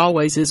suggest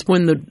always is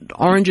when the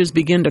oranges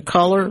begin to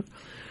color,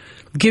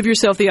 give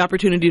yourself the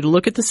opportunity to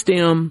look at the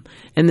stem,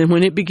 and then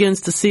when it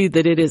begins to see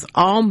that it is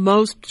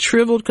almost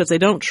shriveled, because they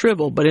don't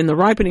shrivel, but in the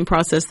ripening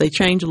process they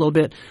change a little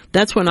bit,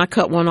 that's when I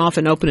cut one off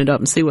and open it up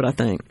and see what I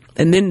think.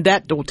 And then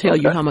that will tell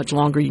you how much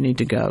longer you need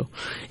to go.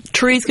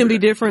 Trees can be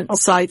different,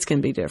 sites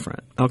can be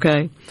different,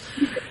 okay?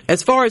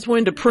 As far as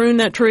when to prune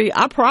that tree,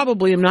 I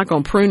probably am not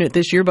going to prune it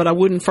this year, but I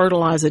wouldn't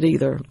fertilize it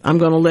either. I'm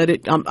going to let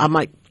it, I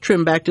might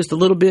trim back just a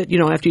little bit,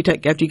 after you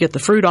get the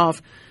fruit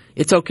off.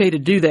 It's okay to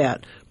do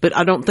that, but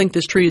I don't think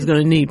this tree is going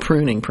to need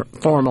pruning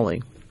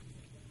formally.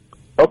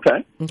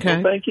 Okay. Well,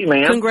 thank you,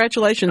 ma'am.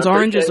 Congratulations.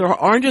 Oranges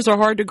are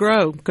hard to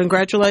grow.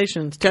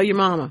 Congratulations. Tell your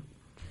mama.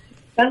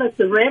 Well, it's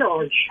a red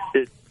orange.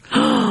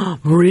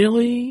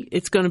 Really?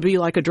 It's going to be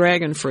like a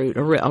dragon fruit,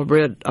 a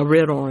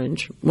red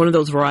orange, one of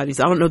those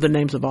varieties. I don't know the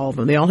names of all of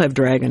them. They all have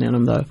dragon in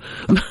them, though.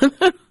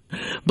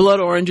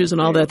 Blood oranges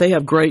and all that. They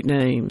have great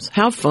names.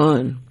 How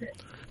fun.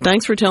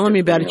 Thanks for telling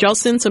me about it. Y'all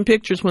send some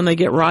pictures when they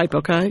get ripe,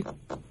 okay?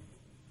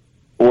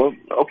 Well,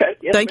 okay.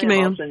 Yes, thank you,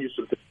 ma'am. I'll send you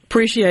some pictures. All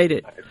Appreciate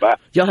it. right, bye.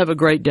 Y'all have a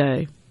great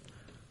day.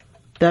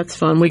 That's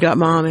fun. We got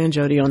Mom and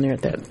Jody on there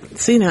at that.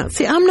 See,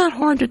 I'm not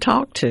hard to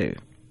talk to.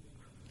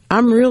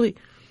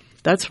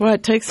 That's why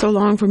it takes so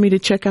long for me to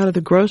check out of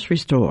the grocery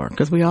store,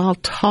 because we all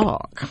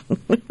talk.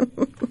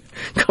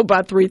 Go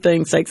buy 3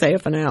 things, takes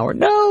half an hour.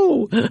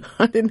 No,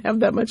 I didn't have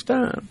that much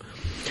time.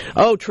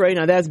 Oh, Trey,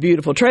 now that's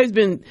beautiful. Trey's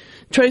been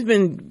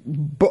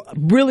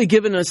really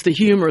giving us the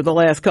humor the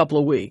last couple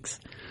of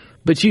weeks.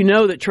 But you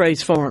know that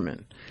Trey's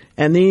farming.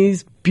 And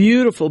these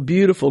beautiful,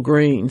 beautiful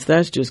greens,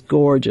 that's just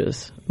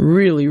gorgeous.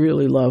 Really,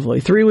 really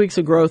lovely. 3 weeks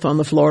of growth on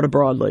the Florida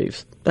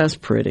broadleaves. That's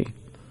pretty.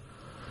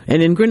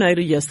 And in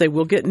Grenada, yes, they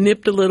will get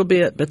nipped a little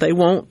bit, but they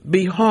won't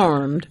be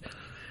harmed.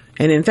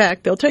 And in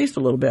fact, they'll taste a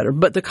little better.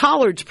 But the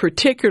collards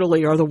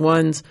particularly are the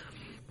ones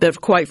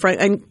that, quite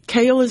frankly, and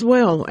kale as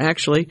well,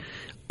 actually,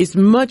 is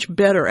much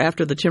better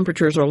after the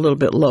temperatures are a little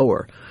bit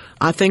lower.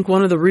 I think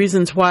one of the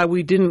reasons why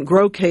we didn't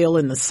grow kale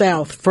in the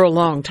South for a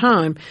long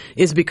time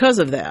is because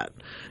of that.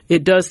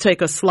 It does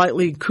take a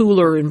slightly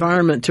cooler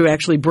environment to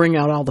actually bring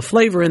out all the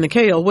flavor in the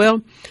kale.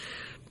 Well,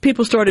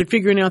 people started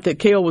figuring out that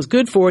kale was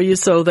good for you,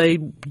 so they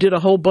did a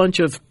whole bunch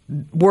of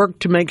work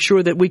to make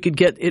sure that we could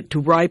get it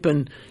to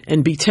ripen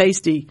and be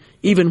tasty,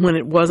 even when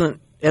it wasn't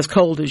as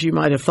cold as you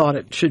might have thought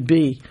it should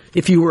be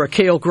if you were a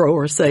kale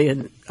grower, say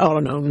in,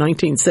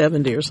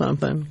 1970 or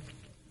something.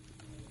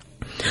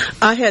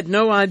 I had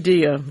no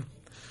idea.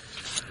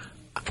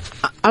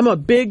 I'm a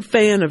big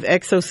fan of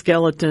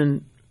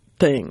exoskeleton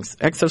things.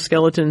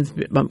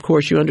 Exoskeletons, of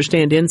course, you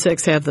understand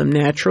insects have them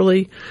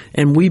naturally,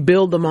 and we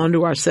build them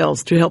onto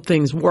ourselves to help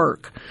things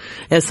work.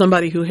 As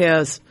somebody who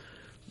has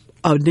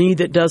a knee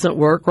that doesn't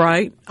work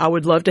right, I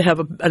would love to have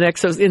an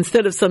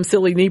instead of some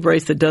silly knee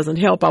brace that doesn't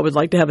help, I would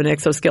like to have an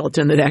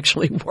exoskeleton that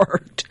actually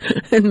worked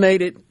and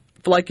made it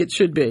like it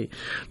should be.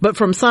 But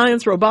from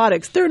science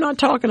robotics, they're not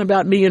talking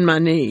about me and my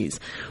knees.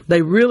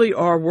 They really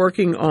are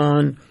working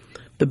on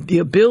the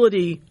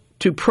ability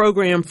to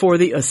program for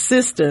the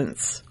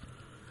assistants,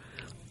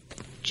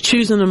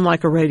 choosing them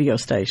like a radio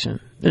station.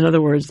 In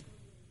other words,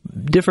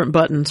 different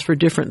buttons for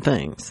different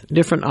things,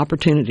 different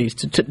opportunities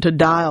to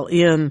dial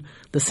in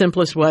the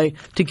simplest way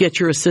to get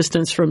your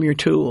assistance from your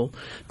tool.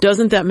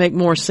 Doesn't that make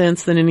more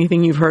sense than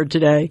anything you've heard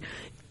today?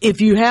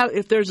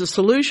 If there's a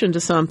solution to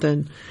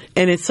something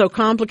and it's so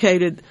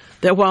complicated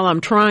that while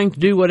I'm trying to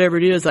do whatever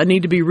it is, I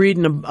need to be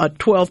reading a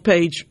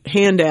 12-page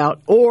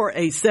handout or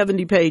a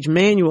 70-page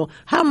manual,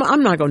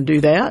 I'm not going to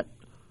do that.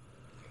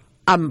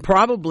 I'm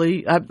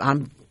probably going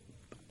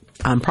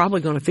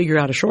to figure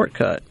out a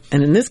shortcut.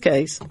 And in this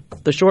case,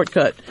 the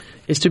shortcut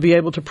is to be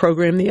able to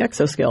program the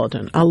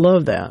exoskeleton. I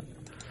love that.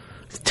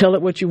 Tell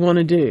it what you want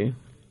to do.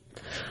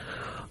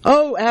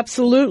 Oh,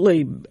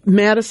 absolutely.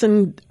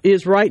 Madison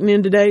is writing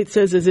in today. It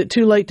says, is it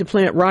too late to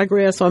plant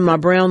ryegrass on my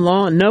brown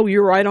lawn? No,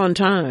 you're right on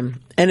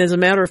time. And as a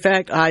matter of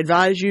fact, I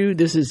advise you,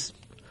 this is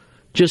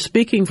just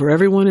speaking for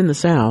everyone in the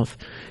South.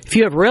 If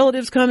you have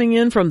relatives coming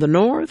in from the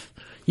North,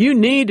 you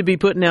need to be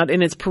putting out,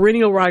 and it's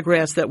perennial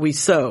ryegrass that we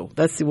sow.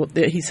 That's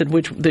she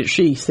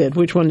said,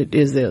 which one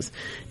is this?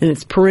 And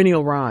it's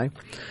perennial rye,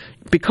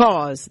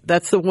 because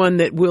that's the one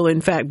that will, in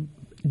fact,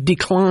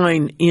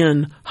 decline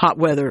in hot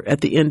weather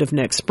at the end of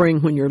next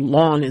spring when your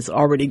lawn is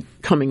already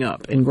coming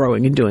up and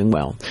growing and doing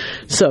well.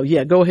 So,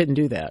 yeah, go ahead and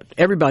do that.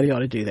 Everybody ought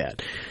to do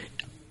that.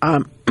 I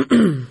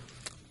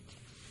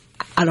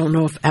don't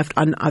know if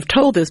I've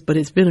told this, but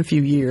it's been a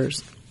few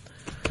years.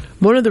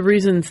 One of the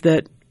reasons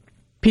that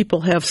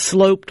people have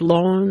sloped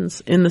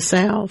lawns in the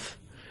South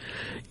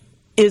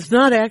is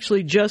not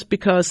actually just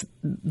because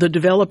the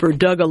developer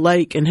dug a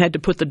lake and had to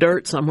put the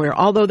dirt somewhere,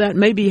 although that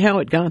may be how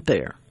it got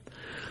there.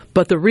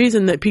 But the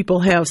reason that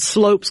people have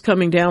slopes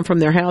coming down from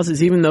their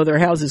houses, even though their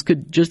houses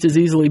could just as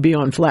easily be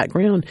on flat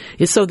ground,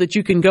 is so that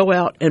you can go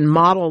out and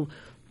model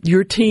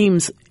your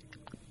team's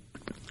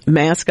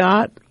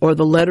mascot or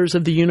the letters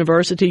of the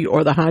university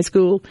or the high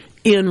school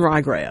in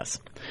ryegrass.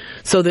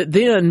 So that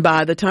then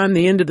by the time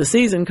the end of the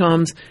season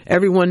comes,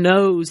 everyone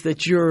knows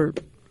that you're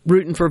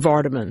rooting for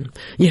Vardaman,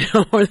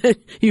 or that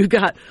you've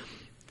got,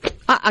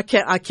 I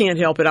can't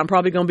help it. I'm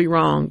probably going to be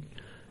wrong.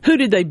 Who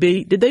did they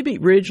beat? Did they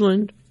beat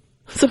Ridgeland?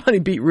 Somebody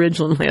beat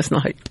Ridgeland last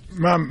night.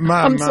 My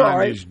I'm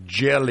sorry. is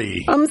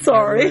jelly. I'm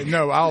sorry.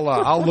 No,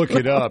 I'll look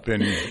it up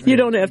and. You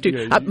don't have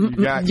to.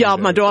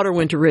 My daughter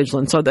went to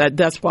Ridgeland, so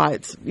that's why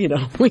it's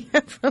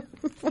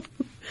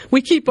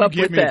we keep up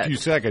with that. Give me a few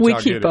seconds. We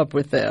keep up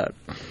with that.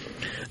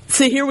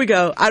 See, here we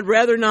go. I'd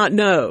rather not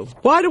know.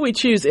 Why do we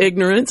choose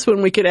ignorance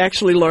when we could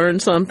actually learn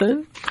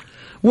something?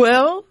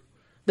 Well,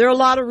 there are a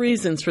lot of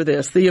reasons for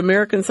this. The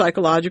American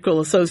Psychological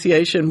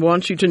Association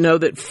wants you to know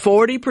that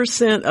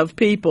 40% of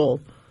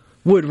people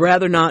would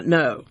rather not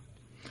know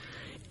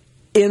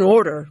in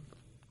order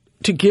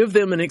to give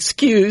them an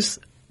excuse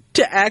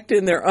to act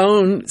in their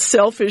own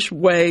selfish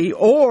way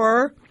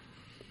or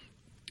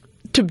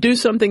to do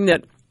something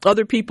that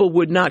other people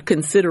would not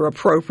consider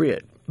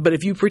appropriate. But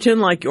if you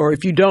pretend or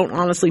if you don't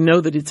honestly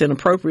know that it's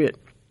inappropriate,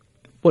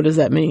 what does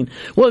that mean?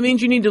 Well, it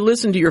means you need to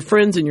listen to your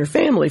friends and your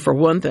family, for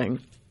one thing.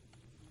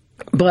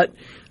 But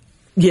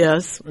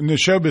yes. And the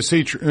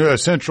Neshoba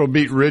Central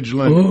beat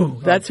Ridgeland.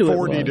 Ooh, that's who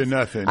 40 it was. to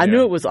nothing. I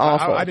knew it was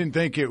awful. I didn't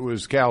think it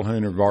was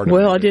Calhoun or Vardaman.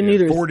 Well, I didn't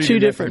either. It's two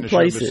different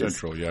places.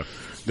 Central, yeah.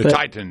 The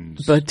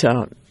Titans. But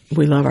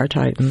we love our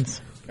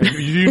Titans.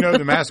 Do you know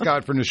the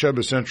mascot for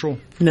Neshoba Central?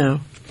 No.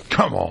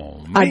 Come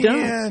on, man. I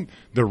don't.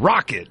 The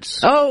Rockets.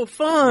 Oh,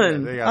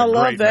 fun. Yeah, they got I a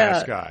love great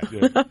that.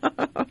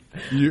 Mascot.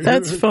 Yeah.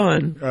 That's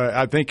fun.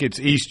 I think it's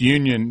East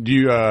Union.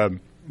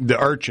 The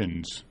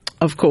Urchins.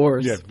 Of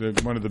course. Yeah, they're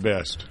one of the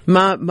best.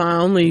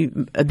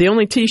 The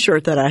only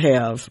T-shirt that I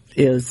have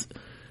is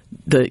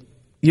the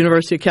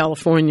University of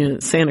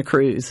California, Santa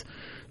Cruz.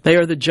 They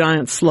are the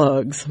giant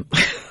slugs.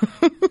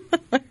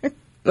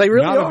 They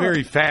really not are. A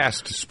very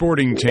fast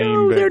sporting team.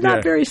 No, but they're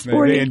not very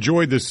sporty. They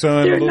enjoy the sun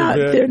a little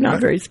bit. They're not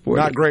very sporty.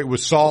 Not great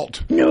with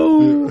salt.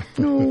 No.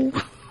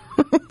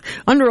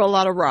 Under a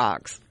lot of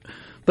rocks.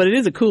 But it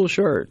is a cool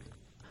shirt.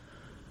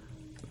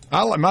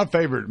 My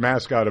favorite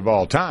mascot of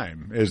all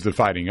time is the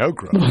Fighting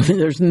Okra.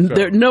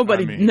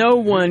 No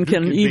one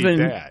can even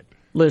beat that.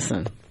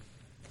 Listen.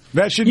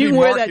 That should be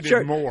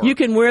marketed more. You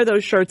can wear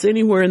those shirts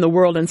anywhere in the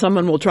world, and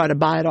someone will try to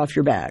buy it off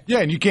your back. Yeah,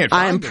 and you can't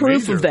find I am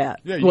proof either. of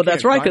that. Yeah, well,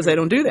 that's right, because they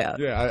don't do that.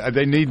 Yeah,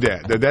 they need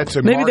that. That's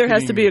a Maybe there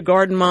has to be a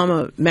Garden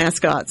Mama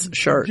mascot's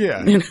shirt.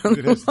 Yeah, it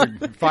has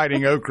the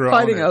Fighting Okra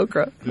Fighting on it.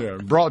 Okra. Yeah,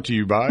 brought to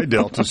you by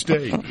Delta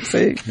State.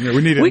 See? Yeah,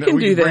 we can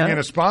bring in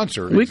a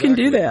sponsor. We can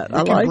do that.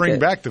 We can bring it.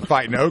 back the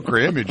Fighting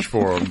Okra image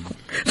for them.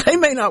 They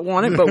may not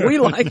want it, but we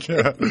like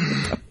it.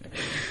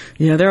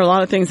 Yeah, there are a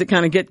lot of things that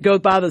kind of go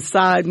by the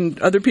side, and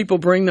other people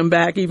bring them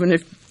back even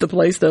if the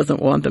place doesn't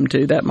want them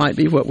to. That might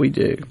be what we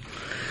do.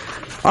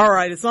 All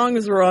right, as long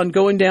as we're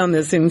going down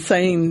this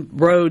insane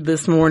road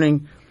this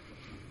morning,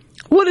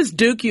 what does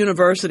Duke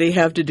University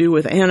have to do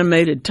with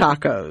animated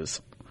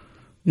tacos?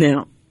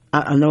 Now,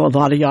 I know a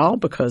lot of y'all,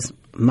 because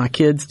my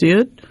kids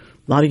did.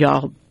 A lot of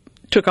y'all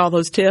took all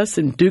those tests,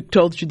 and Duke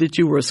told you that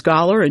you were a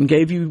scholar and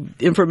gave you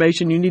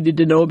information you needed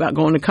to know about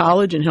going to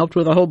college and helped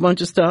with a whole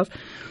bunch of stuff.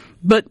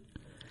 But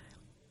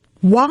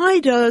why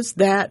does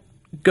that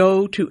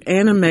go to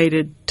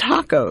animated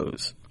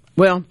tacos?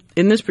 Well,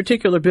 in this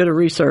particular bit of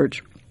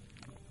research,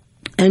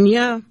 and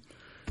yeah,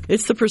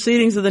 it's the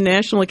proceedings of the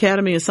National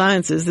Academy of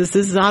Sciences. This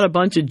is not a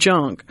bunch of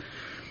junk.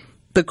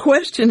 The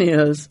question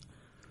is,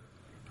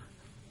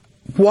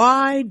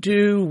 why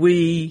do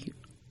we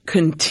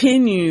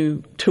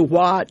continue to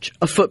watch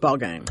a football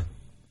game?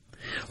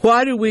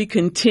 Why do we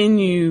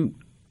continue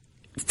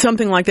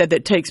something like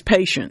that takes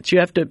patience? You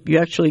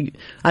actually,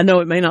 I know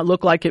it may not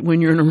look like it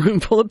when you're in a room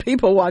full of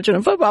people watching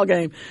a football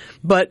game,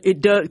 but it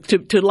does,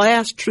 to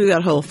last through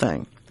that whole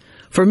thing.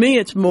 For me,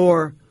 it's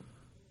more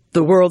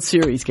the World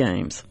Series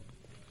games.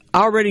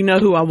 I already know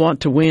who I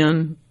want to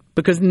win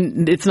because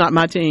it's not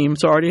my team,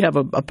 so I already have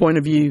a point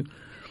of view.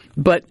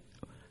 But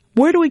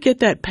where do we get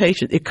that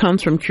patience? It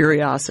comes from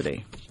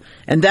curiosity.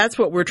 And that's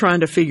what we're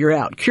trying to figure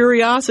out.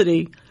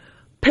 Curiosity,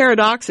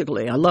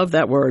 paradoxically, I love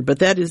that word, but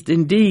that is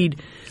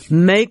indeed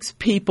makes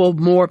people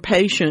more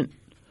patient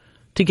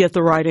to get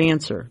the right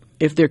answer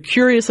if they're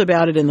curious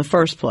about it in the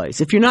first place.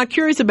 If you're not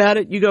curious about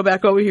it, you go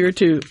back over here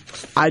to,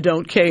 I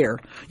don't care.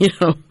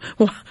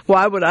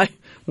 Why would I?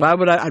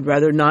 I'd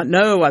rather not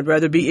know. I'd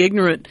rather be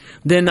ignorant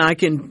than I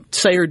can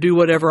say or do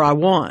whatever I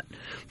want.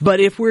 But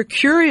if we're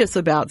curious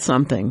about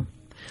something,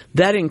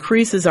 that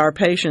increases our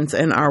patience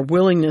and our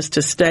willingness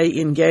to stay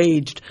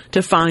engaged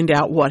to find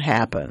out what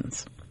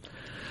happens.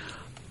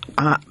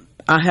 I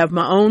have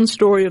my own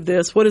story of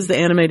this. What does the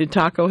animated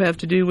taco have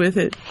to do with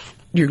it?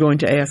 You're going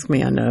to ask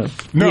me, I know.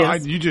 No,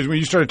 yes. When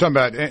you started talking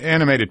about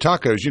animated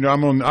tacos,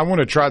 I want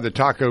to try the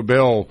Taco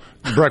Bell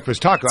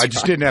breakfast taco. I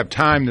just didn't have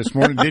time this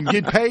morning. Didn't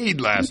get paid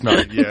last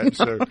night yet.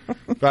 So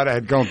if I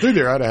had gone through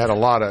there, I'd have had a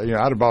lot of, I'd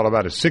have bought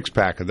about a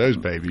 6-pack of those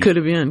babies. Could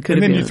have been. And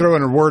then you throw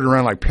in a word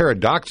around like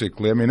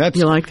paradoxically. I mean,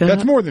 you like that?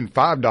 That's more than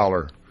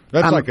 $5.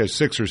 That's like a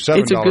 $6 or $7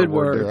 it's a good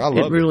word there. I love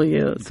it. It really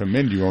is. I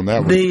commend you on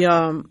that one.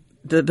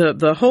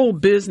 The whole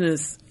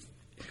business,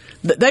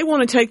 they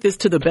want to take this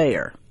to the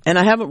Bear. And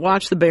I haven't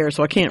watched The Bear,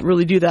 so I can't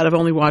really do that. I've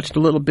only watched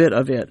a little bit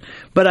of it.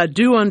 But I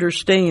do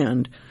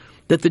understand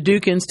that the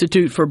Duke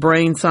Institute for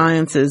Brain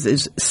Sciences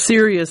is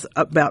serious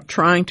about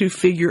trying to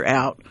figure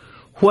out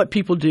what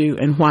people do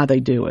and why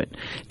they do it.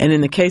 And in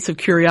the case of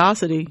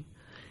curiosity,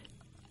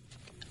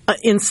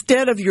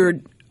 instead of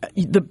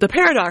the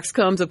paradox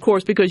comes, of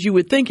course, because you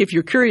would think if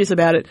you're curious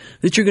about it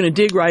that you're going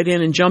to dig right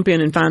in and jump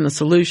in and find the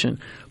solution.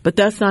 But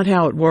that's not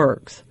how it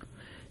works.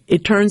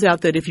 It turns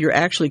out that if you're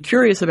actually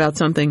curious about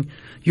something,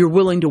 you're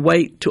willing to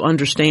wait to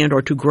understand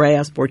or to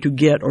grasp or to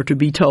get or to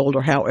be told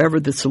or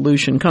however the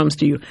solution comes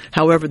to you,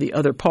 however the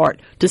other part,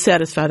 to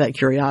satisfy that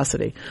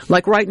curiosity.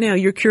 Like right now,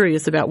 you're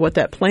curious about what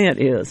that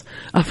plant is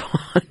up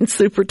on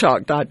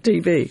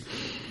supertalk.tv.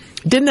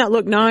 Didn't that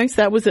look nice?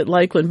 That was at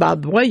Lakeland. By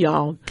the way,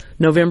 y'all,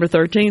 November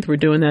 13th, we're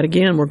doing that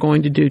again. We're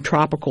going to do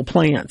tropical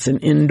plants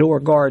and indoor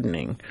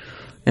gardening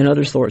and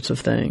other sorts of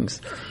things.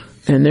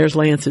 And there's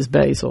Lance's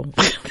basil.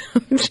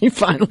 She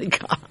finally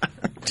got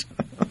it.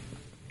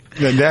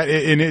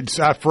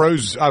 I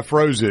froze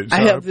it.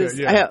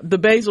 So the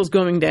basil's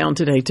going down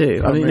today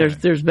too. I mean,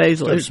 there's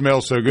basil. It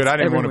smells so good. I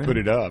didn't want to put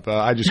it up.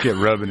 I just kept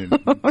rubbing it.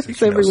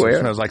 It's everywhere.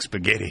 It smells like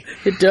spaghetti.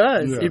 It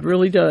does. Yeah. It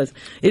really does.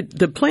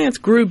 The plants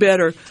grew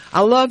better.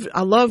 I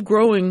love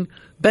growing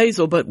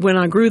basil, but when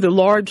I grew the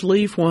large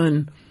leaf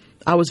one,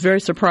 I was very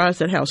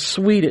surprised at how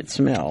sweet it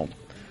smelled.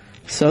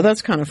 So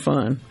that's kind of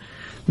fun.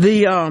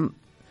 The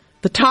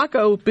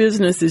taco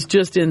business is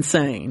just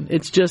insane.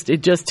 It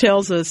just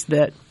tells us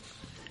that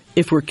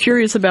if we're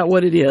curious about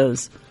what it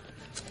is,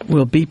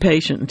 we'll be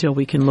patient until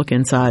we can look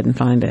inside and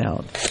find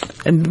out.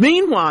 And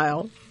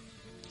meanwhile,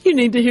 you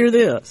need to hear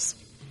this.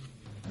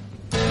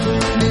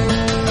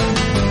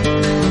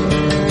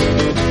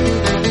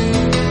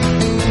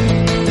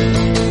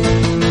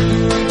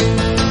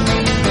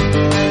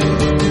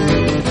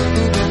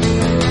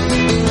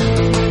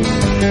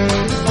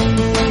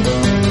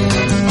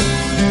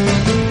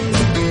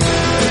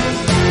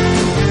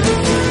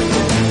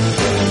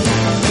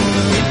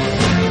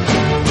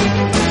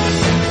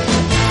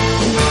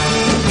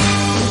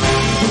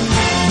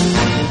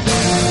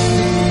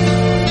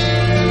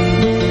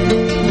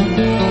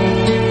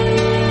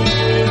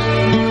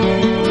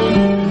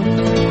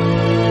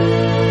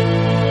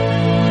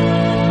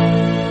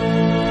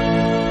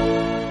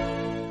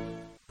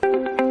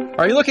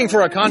 Are you looking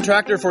for a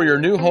contractor for your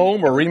new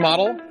home or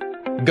remodel?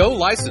 Go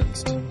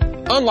licensed.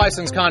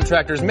 Unlicensed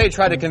contractors may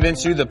try to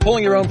convince you that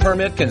pulling your own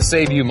permit can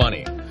save you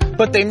money,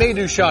 but they may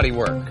do shoddy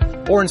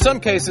work, or in some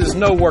cases,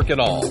 no work at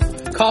all,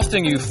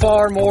 costing you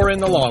far more in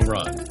the long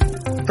run.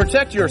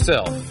 Protect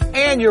yourself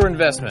and your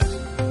investment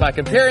by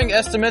comparing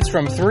estimates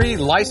from 3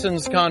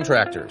 licensed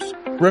contractors.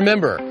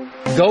 Remember,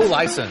 go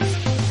licensed.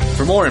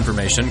 For more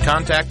information,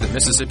 contact the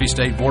Mississippi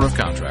State Board of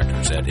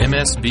Contractors at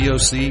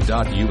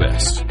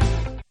msboc.us.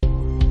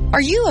 Are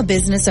you a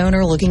business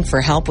owner looking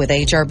for help with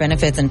HR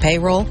benefits and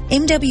payroll?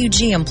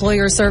 MWG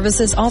Employer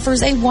Services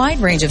offers a wide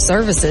range of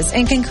services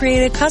and can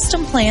create a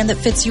custom plan that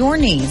fits your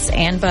needs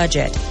and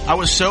budget. I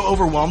was so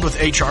overwhelmed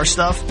with HR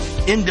stuff.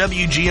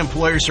 MWG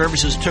Employer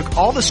Services took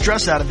all the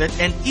stress out of it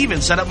and even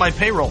set up my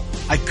payroll.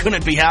 I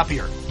couldn't be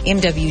happier.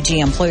 MWG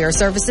Employer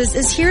Services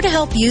is here to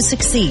help you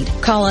succeed.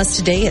 Call us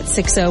today at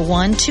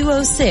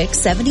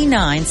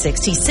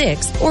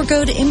 601-206-7966 or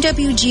go to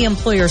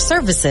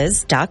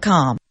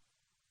MWGEmployerServices.com.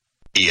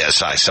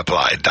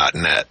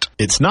 ESISupply.net.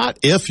 It's not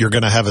if you're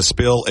going to have a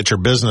spill at your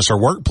business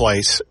or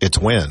workplace, it's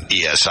when.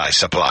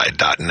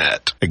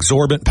 ESISupply.net.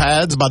 Exorbitant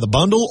pads by the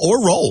bundle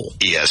or roll.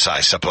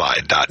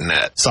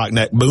 ESISupply.net.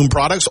 Sockneck boom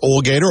products, oil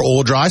gator,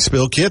 oil dry,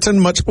 spill kits,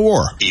 and much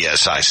more.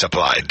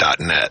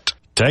 ESISupply.net.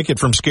 Take it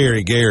from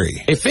Scary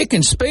Gary. If it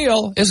can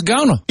spill, it's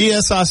gonna.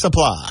 ESI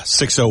Supply,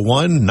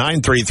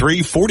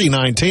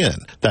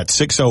 601-933-4910. That's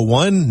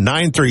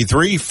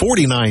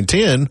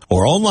 601-933-4910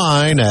 or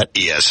online at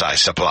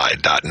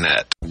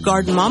esisupply.net.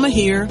 Garden Mama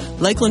here.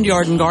 Lakeland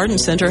Yard and Garden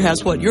Center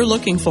has what you're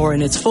looking for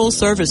in its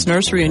full-service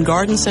nursery and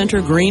garden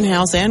center,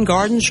 greenhouse, and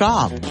garden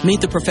shop.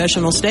 Meet the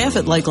professional staff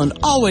at Lakeland,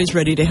 always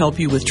ready to help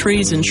you with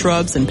trees and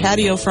shrubs and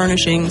patio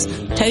furnishings,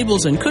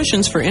 tables and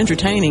cushions for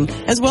entertaining,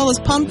 as well as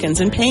pumpkins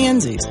and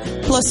pansies,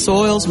 plus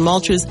soils,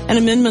 mulches, and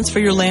amendments for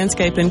your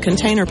landscape and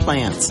container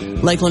plants.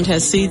 Lakeland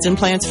has seeds and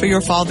plants for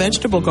your fall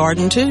vegetable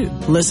garden, too.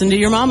 Listen to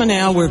your mama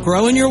now. We're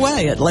growing your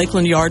way at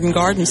Lakeland Yard and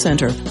Garden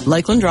Center,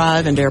 Lakeland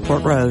Drive and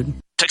Airport Road.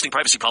 Texting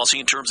privacy policy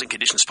and terms and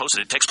conditions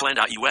posted at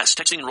textplan.us.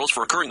 Texting enrolls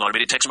for recurring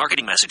automated text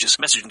marketing messages.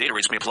 Message and data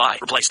rates may apply.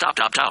 Reply stop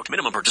to opt out.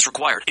 Minimum purchase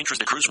required. Interest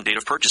accrues from date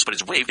of purchase but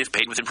is waived if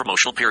paid within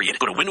promotional period.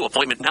 Go to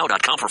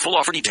windowappointmentnow.com for full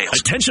offer details.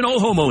 Attention all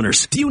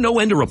homeowners. Do you know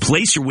when to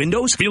replace your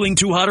windows? Feeling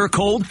too hot or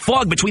cold?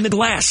 Fog between the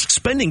glass?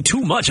 Spending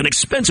too much on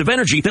expensive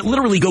energy that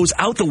literally goes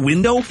out the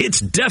window? It's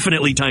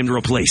definitely time to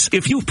replace.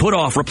 If you've put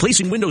off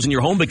replacing windows in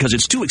your home because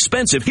it's too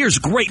expensive, here's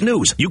great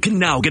news. You can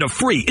now get a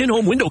free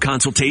in-home window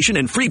consultation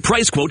and free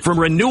price quote from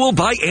Renewal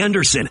by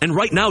Andersen. And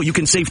right now, you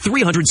can save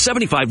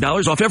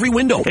 $375 off every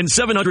window and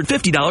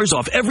 $750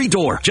 off every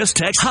door. Just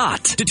text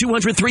HOT to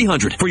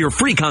 200-300 for your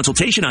free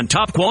consultation on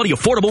top quality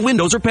affordable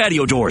windows or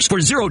patio doors for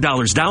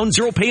 $0 down,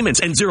 0 payments,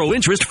 and 0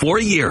 interest for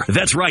a year.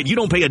 That's right. You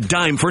don't pay a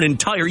dime for an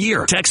entire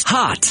year. Text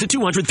HOT to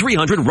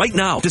 200-300 right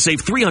now to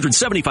save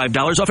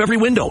 $375 off every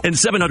window and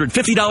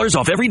 $750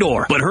 off every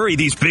door. But hurry,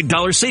 these big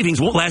dollar savings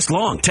won't last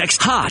long.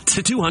 Text HOT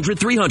to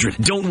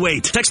 200-300. Don't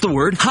wait. Text the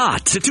word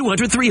HOT to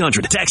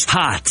 200-300. Text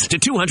HOT to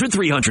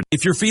 200-300.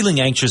 If you're feeling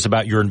anxious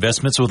about your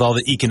investments with all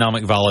the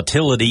economic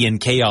volatility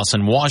and chaos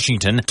in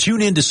Washington,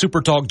 tune in to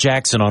Super Talk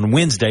Jackson on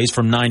Wednesdays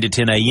from 9 to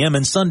 10 a.m.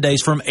 and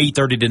Sundays from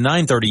 8:30 to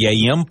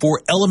 9:30 a.m.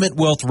 for Element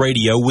Wealth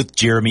Radio with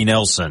Jeremy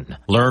Nelson.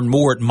 Learn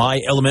more at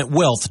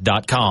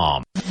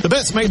myelementwealth.com. The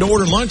best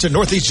made-to-order lunch in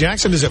Northeast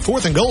Jackson is at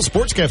 4th and Gold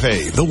Sports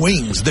Cafe. The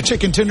wings, the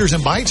chicken tenders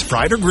and bites,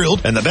 fried or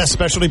grilled, and the best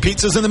specialty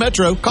pizzas in the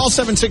metro. Call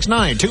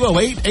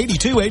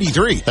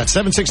 769-208-8283. That's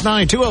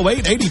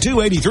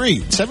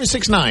 769-208-8283.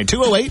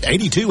 769-208-8283.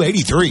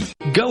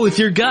 Go with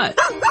your gut.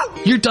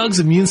 Your dog's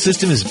immune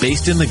system is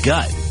based in the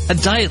gut. A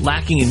diet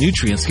lacking in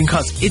nutrients can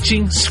cause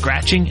itching,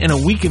 scratching, and a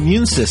weak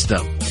immune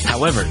system.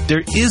 However,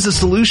 there is a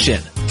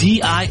solution.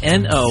 DINOVITE.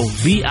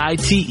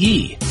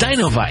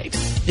 Dinovite.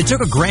 It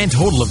took a grand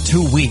total of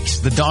 2 weeks.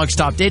 The dog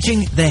stopped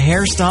itching, the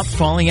hair stopped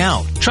falling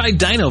out. Try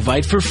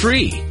Dinovite for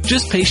free.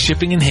 Just pay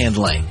shipping and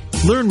handling.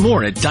 Learn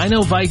more at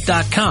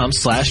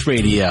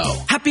dinovite.com/radio.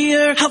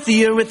 Happier,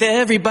 healthier with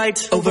every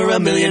bite. Over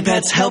 1 million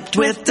pets helped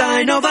with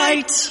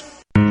Dinovite.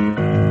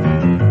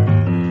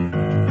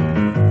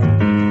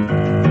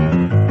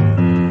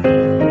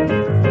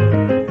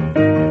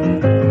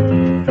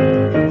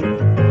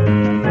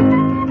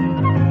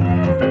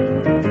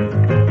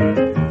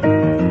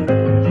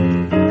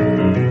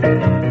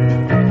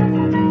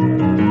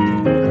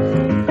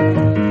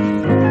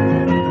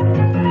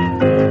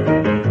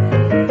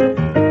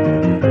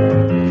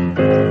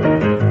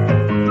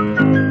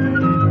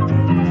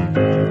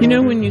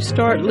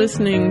 Start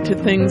listening to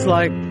things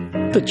like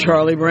the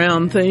Charlie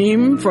Brown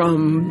theme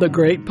from The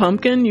Great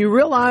Pumpkin, you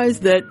realize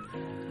that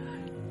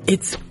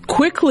it's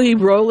quickly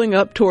rolling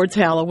up towards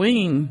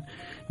Halloween.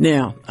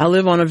 Now, I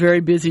live on a very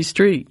busy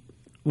street.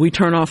 We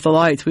turn off the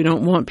lights. We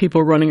don't want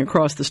people running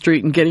across the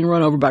street and getting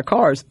run over by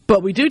cars.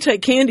 But we do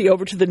take candy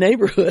over to the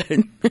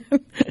neighborhood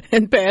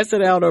and pass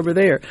it out over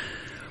there.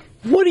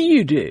 What do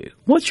you do?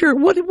 What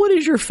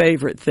is your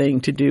favorite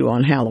thing to do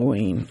on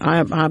Halloween?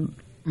 I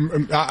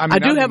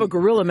do have a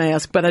gorilla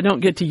mask, but I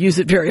don't get to use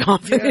it very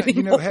often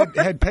anymore.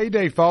 Had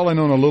payday fallen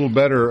on a little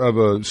better of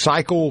a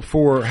cycle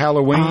for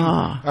Halloween,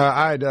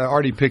 I'd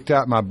already picked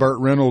out my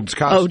Burt Reynolds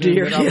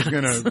costume that I was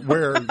going to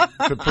wear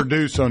to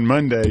produce on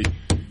Monday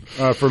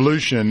for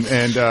Lucian,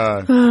 and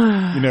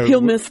he'll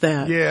miss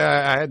that.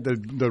 Yeah, I had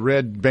the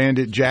red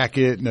bandit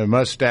jacket and the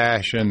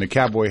mustache and the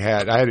cowboy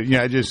hat.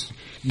 I just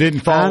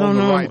didn't fall on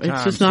the right time.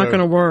 It's just not going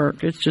to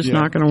work. It's just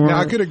not going to work. Now,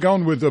 I could have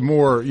gone with a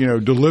more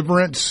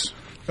Deliverance.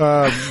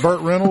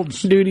 Burt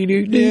Reynolds. I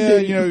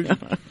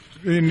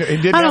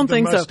don't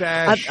think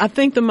mustache. so. I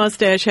think the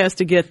mustache has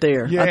to get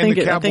there. Yeah, I think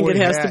it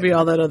has to be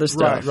all that other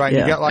stuff. Right. Yeah,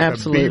 you got like a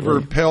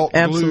beaver pelt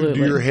glued to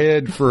your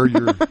head for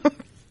your.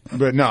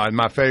 But no,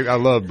 my favorite. I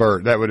love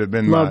Burt. That would have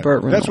been Burt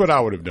Reynolds. That's what I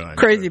would have done.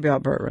 Crazy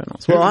about Burt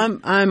Reynolds. Well,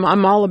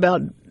 I'm all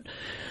about.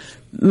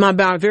 My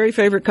very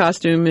favorite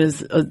costume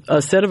is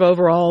a set of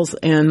overalls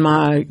and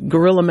my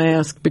gorilla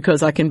mask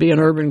because I can be an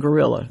urban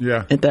gorilla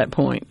at that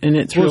point. And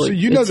it's really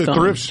the fun.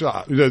 Thrift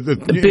shop.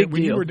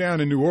 When you were down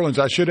in New Orleans,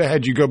 I should have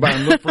had you go by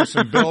and look for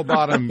some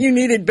bell-bottom. You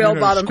needed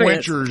bell-bottom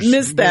pants.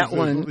 Missed that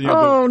one.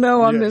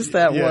 I missed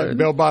that one.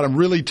 Bell-bottom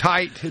really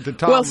tight at the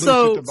top. Well,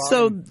 so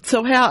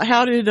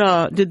how did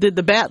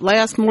the bat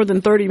last more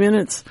than 30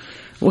 minutes?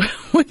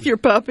 With your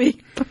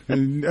puppy?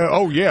 And,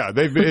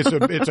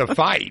 it's a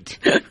fight.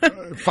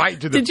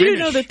 Fight to the finish. Did you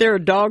know that there are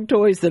dog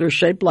toys that are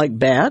shaped like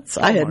bats?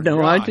 I had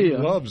no idea.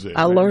 He loves it.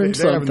 I learned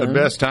They're something. having the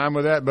best time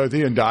with that, both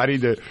he and Dottie.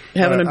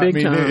 Having a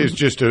big time. It's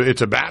just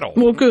it's a battle.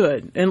 Well,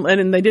 good.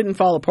 And they didn't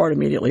fall apart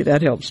immediately.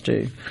 That helps,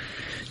 too.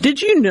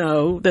 Did you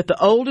know that the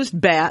oldest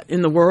bat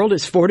in the world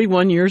is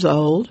 41 years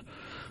old?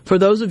 For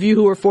those of you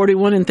who are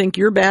 41 and think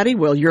you're batty,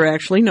 well, you're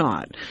actually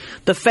not.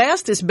 The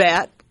fastest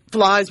bat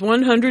flies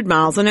 100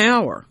 miles an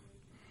hour.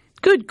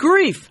 Good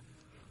grief.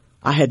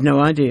 I had no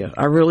idea.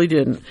 I really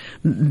didn't.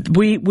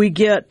 We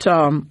get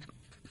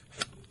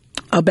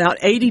about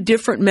 80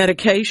 different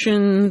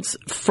medications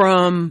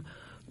from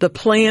the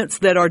plants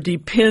that are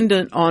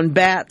dependent on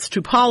bats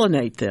to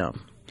pollinate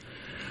them.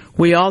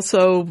 We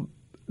also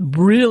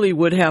really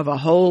would have a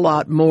whole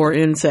lot more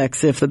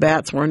insects if the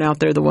bats weren't out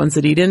there, the ones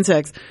that eat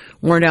insects,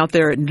 weren't out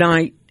there at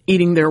night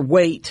eating their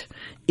weight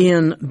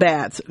in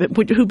bats,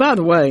 who, by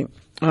the way,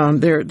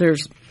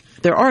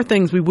 there are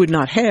things we would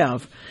not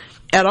have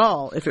at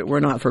all if it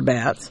were not for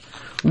bats.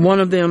 One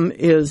of them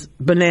is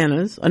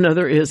bananas,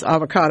 another is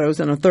avocados,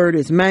 and a third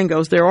is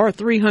mangoes. There are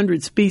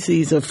 300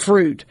 species of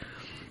fruit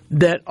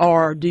that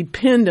are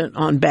dependent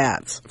on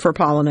bats for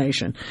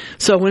pollination.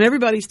 So when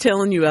everybody's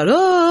telling you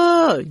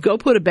about, go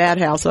put a bat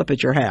house up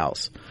at your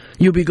house,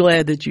 you'll be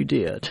glad that you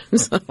did.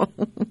 So,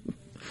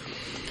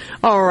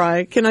 all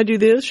right. Can I do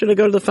this? Should I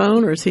go to the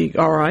phone, or is he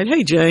all right?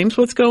 Hey, James,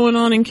 what's going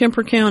on in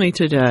Kemper County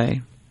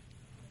today?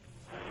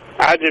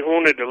 I just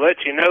wanted to let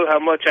you know how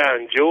much I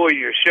enjoy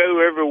your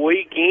show every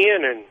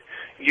weekend, and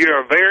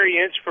you're a very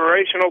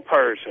inspirational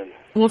person.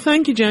 Well,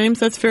 thank you, James.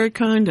 That's very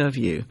kind of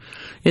you.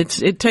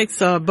 It takes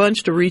a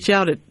bunch to reach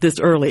out at this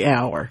early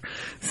hour,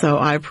 so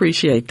I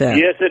appreciate that.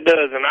 Yes, it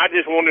does, and I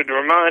just wanted to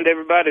remind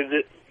everybody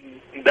that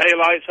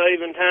daylight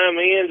saving time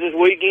ends this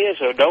weekend,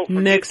 so don't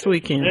forget next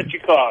weekend. Set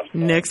your clock.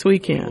 Next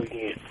weekend.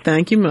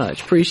 Thank you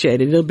much.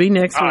 Appreciate it. It'll be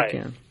next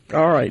weekend.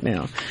 All right,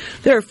 now.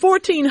 There are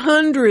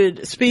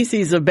 1,400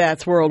 species of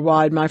bats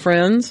worldwide, my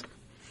friends.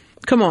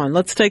 Come on,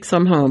 let's take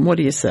some home. What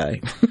do you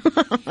say?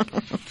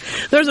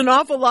 There's an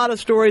awful lot of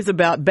stories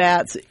about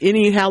bats.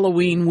 Any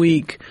Halloween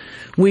week,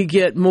 we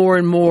get more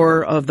and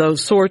more of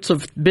those sorts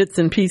of bits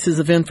and pieces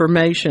of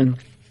information.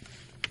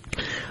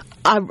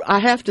 I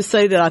have to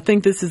say that I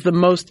think this is the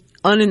most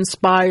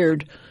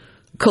uninspired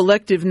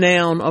collective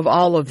noun of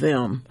all of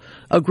them.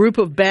 A group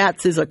of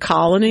bats is a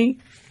colony.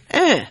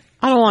 I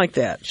don't like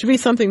that. Should be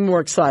something more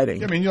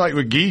exciting. I mean, like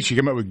with geese, you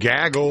come up with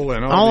gaggle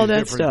and all these of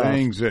that different stuff.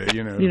 Things.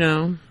 You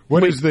know.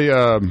 What is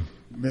the?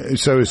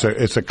 So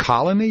it's a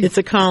colony. It's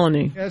a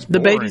colony. The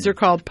babies are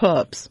called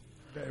pups.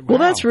 Wow. Well,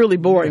 that's really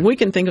boring. Yeah. We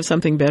can think of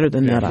something better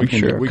than that. I'm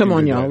sure. Come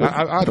on, y'all.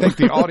 I think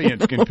the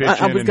audience can pitch in.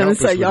 I was going to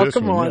say, y'all,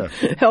 come on,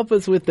 help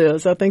us with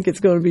this. I think it's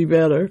going to be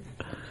better.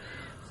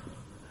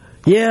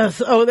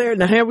 Yes. Oh, there.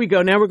 Now here we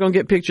go. Now we're going to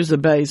get pictures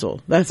of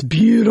basil. That's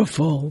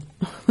beautiful.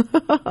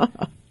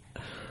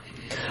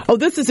 Oh,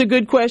 this is a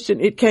good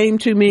question. It came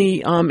to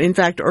me, in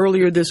fact,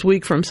 earlier this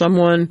week from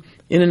someone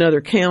in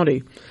another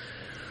county.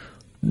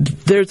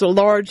 There's a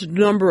large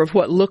number of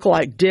what look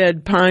like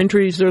dead pine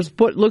trees. There's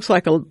what looks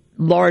like a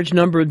large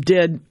number of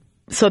dead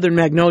southern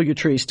magnolia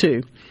trees,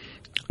 too.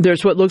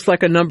 There's what looks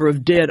like a number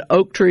of dead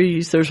oak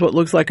trees. There's what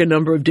looks like a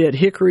number of dead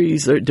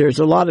hickories. There's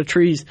a lot of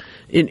trees.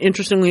 And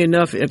interestingly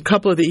enough, a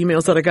couple of the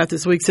emails that I got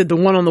this week said the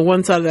one on the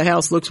one side of the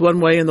house looks one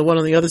way and the one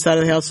on the other side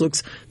of the house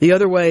looks the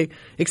other way,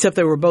 except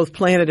they were both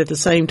planted at the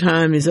same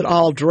time. Is it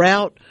all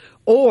drought?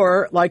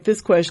 Or, like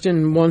this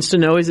question wants to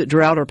know, is it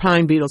drought or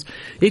pine beetles?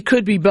 It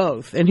could be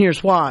both, and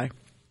here's why.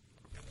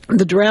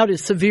 The drought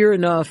is severe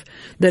enough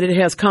that it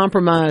has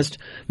compromised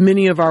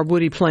many of our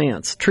woody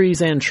plants,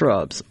 trees and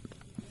shrubs.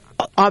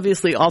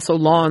 Obviously, also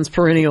lawns,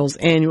 perennials,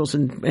 annuals,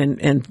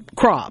 and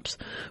crops.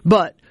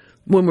 But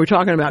when we're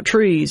talking about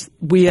trees,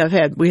 we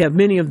have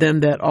many of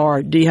them that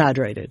are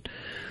dehydrated.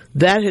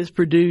 That has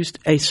produced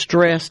a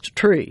stressed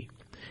tree.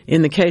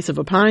 In the case of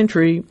a pine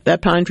tree,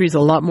 that pine tree is a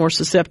lot more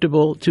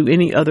susceptible to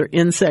any other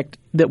insect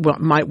that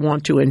might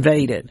want to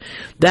invade it.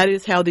 That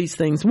is how these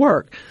things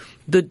work.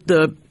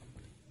 The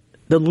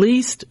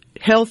least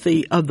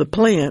healthy of the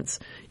plants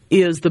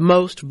is the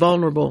most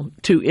vulnerable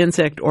to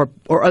insect or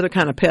other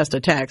kind of pest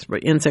attacks,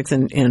 but insects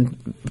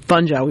and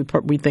fungi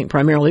we think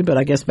primarily, but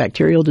I guess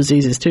bacterial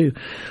diseases too.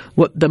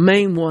 What the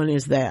main one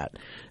is that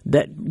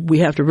we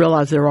have to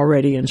realize they're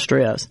already in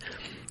stress.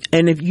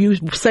 And if you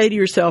say to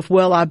yourself,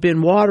 well, I've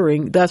been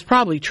watering, that's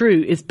probably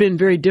true. It's been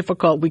very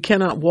difficult. We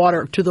cannot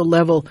water to the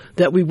level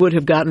that we would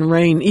have gotten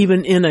rain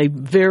even in a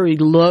very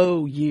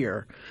low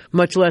year,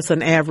 much less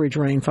an average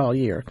rainfall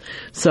year.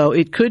 So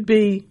it could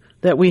be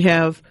that we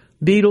have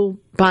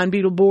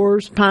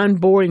pine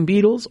boring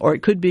beetles, or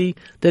it could be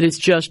that it's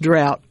just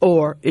drought,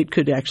 or it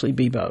could actually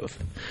be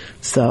both.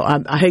 So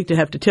I hate to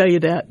have to tell you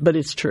that, but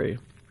it's true.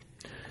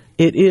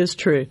 It is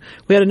true.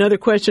 We had another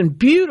question.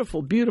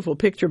 Beautiful, beautiful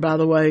picture, by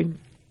the way.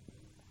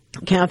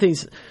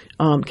 Kathy's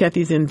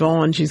in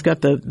Vaughan. She's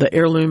got the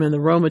heirloom and the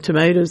Roma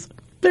tomatoes.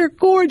 They're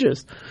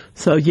gorgeous.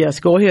 So yes,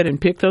 go ahead and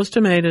pick those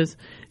tomatoes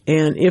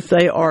And if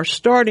they are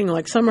starting,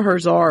 like some of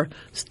hers are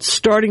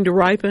starting to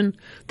ripen,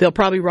 they'll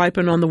probably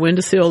ripen on the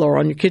windowsill or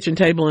on your kitchen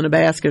table in a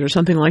basket or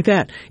something like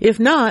that. If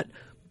not,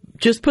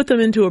 just put them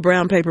into a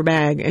brown paper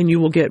bag and you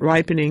will get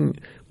ripening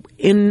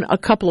in a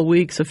couple of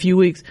weeks, a few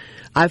weeks.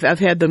 I've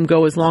had them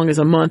go as long as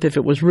a month. If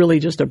it was really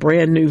just a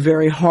brand new,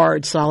 very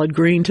hard, solid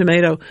green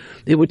tomato,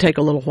 it would take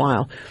a little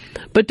while.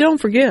 But don't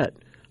forget,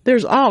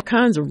 there's all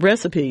kinds of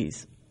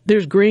recipes.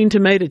 There's green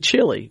tomato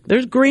chili.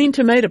 There's green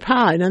tomato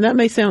pie. Now, that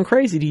may sound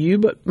crazy to you,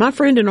 but my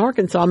friend in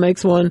Arkansas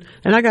makes one,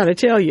 and I got to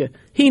tell you,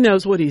 he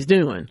knows what he's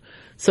doing.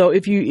 So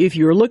if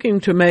you're looking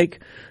to make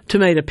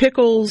tomato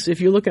pickles, if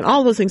you're looking at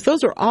all those things,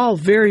 those are all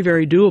very,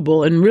 very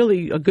doable and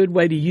really a good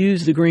way to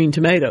use the green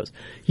tomatoes.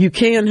 You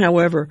can,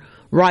 however,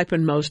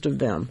 ripen most of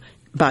them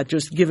by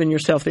just giving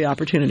yourself the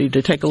opportunity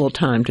to take a little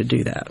time to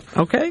do that.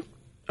 Okay?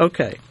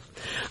 Okay.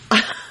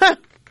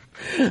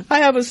 I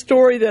have a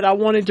story that I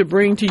wanted to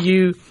bring to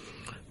you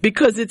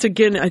because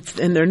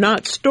and they're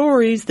not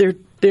stories,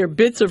 they're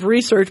bits of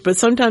research, but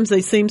sometimes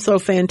they seem so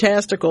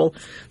fantastical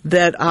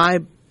that I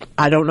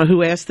don't know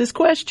who asked this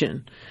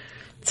question.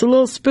 It's a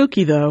little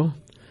spooky, though.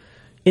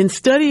 In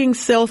studying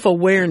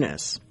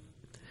self-awareness,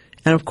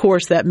 and of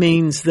course that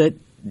means that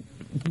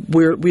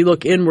we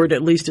look inward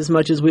at least as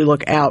much as we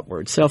look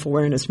outward.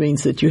 Self-awareness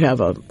means that you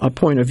have a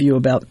point of view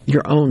about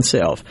your own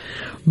self.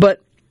 But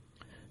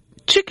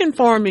chicken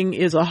farming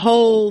is a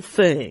whole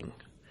thing,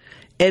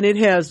 and it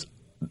has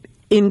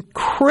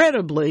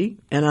incredibly,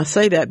 and I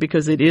say that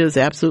because it is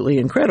absolutely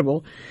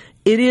incredible,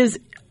 it is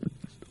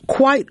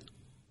quite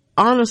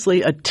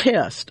honestly a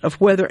test of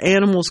whether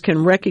animals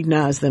can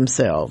recognize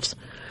themselves.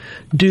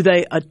 Do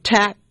they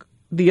attack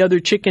the other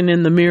chicken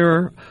in the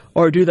mirror,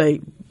 or do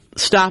they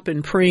stop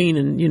and preen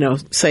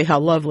and, say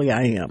how lovely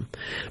I am?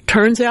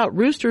 Turns out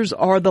roosters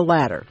are the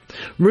latter.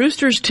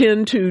 Roosters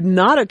tend to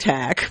not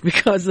attack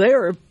because they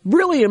are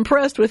really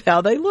impressed with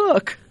how they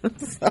look.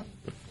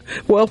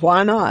 Well,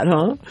 why not,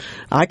 huh?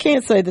 I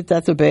can't say that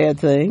that's a bad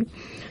thing.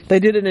 They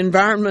did an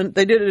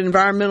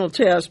environmental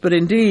test, but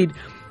indeed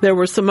there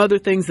were some other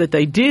things that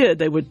they did.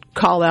 They would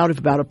call out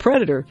about a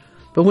predator,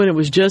 but when it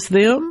was just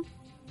them,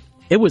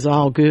 it was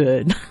all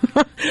good.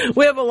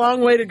 We have a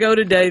long way to go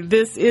today.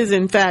 This is,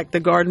 in fact, the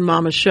Garden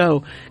Mama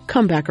Show.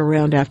 Come back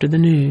around after the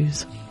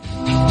news.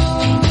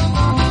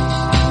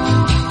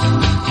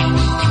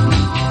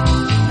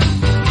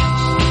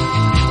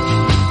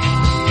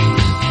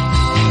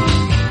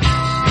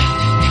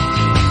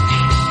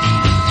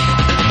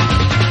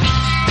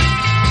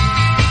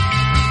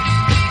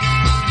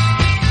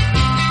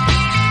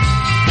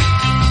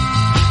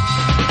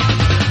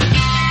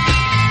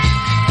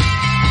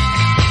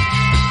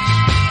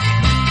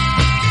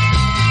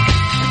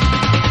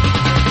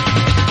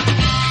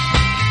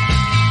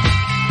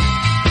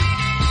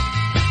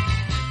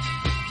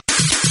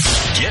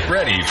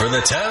 For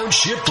the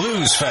Township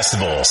Blues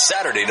Festival,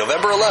 Saturday,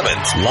 November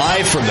 11th,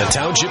 live from the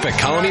Township at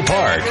Colony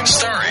Park,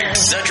 starring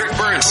Cedric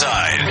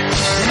Burnside.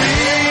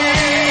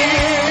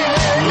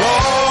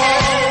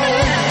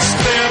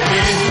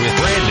 With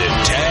Brandon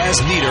Taz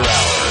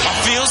Niederauer. I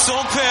feel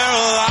so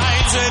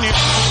paralyzed and you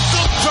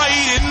look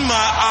right in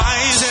my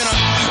eyes and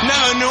I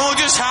never know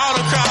just how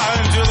to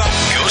cry until I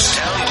Ghost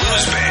Town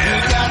Blues Band.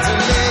 You got to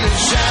let it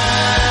shine.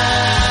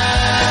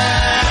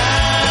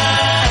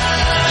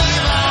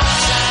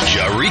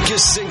 Eureka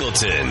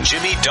Singleton,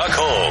 Jimmy Duck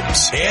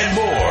Holmes, and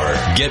more.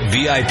 Get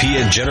VIP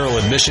and general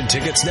admission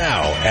tickets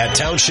now at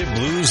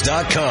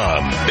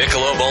townshipblues.com.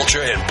 Michelob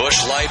Ultra and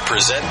Busch Light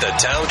present the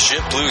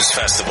Township Blues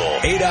Festival.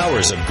 8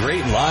 hours of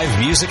great live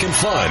music and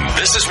fun.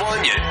 This is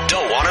one you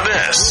don't want to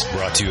miss.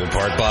 Brought to you in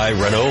part by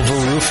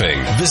Renover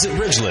Roofing. Visit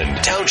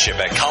Ridgeland, Township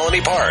at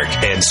Colony Park,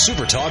 and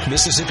Super Talk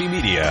Mississippi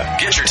Media.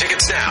 Get your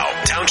tickets now.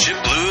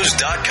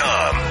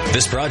 townshipblues.com.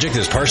 This project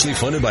is partially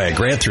funded by a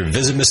grant through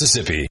Visit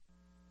Mississippi.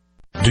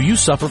 Do you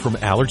suffer from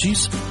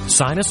allergies,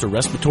 sinus, or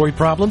respiratory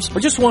problems, or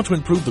just want to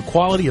improve the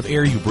quality of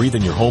air you breathe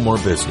in your home or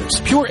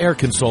business? Pure Air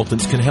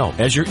Consultants can help.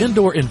 As your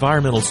indoor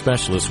environmental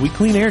specialists, we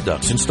clean air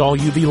ducts, install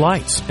UV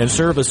lights, and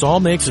service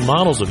all makes and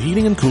models of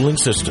heating and cooling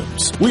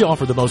systems. We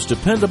offer the most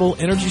dependable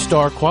Energy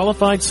Star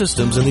qualified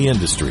systems in the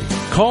industry.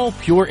 Call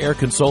Pure Air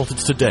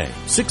Consultants today,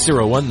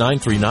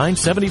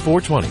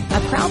 601-939-7420. A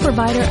proud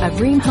provider of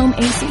Ream Home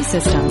AC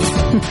systems.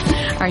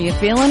 Are you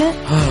feeling it?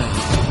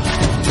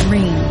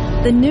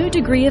 Ream, the new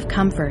degree of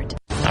comfort.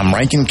 I'm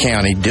Rankin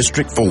County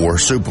District 4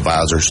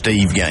 Supervisor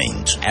Steve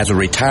Gaines. As a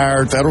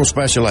retired federal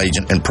special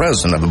agent and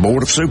president of the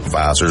Board of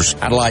Supervisors,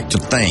 I'd like to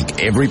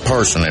thank every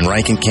person in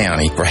Rankin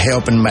County for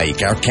helping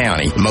make our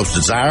county the most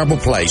desirable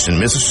place in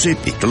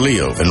Mississippi to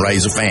live and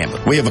raise a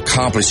family. We have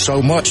accomplished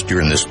so much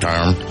during this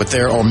term, but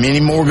there are many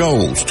more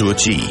goals to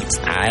achieve.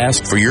 I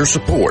asked for your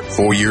support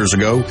 4 years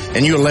ago,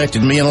 and you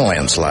elected me in a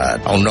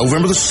landslide. On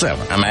November the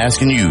 7th, I'm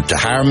asking you to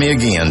hire me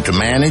again to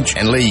manage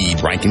and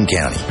lead Rankin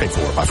County. Paid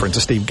for by friends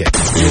of Steve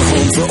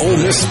Gaines. For Ole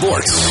Miss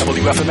Sports,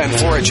 WFMN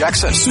Flora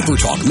Jackson, Super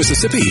Talk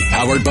Mississippi,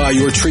 powered by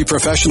your tree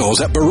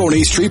professionals at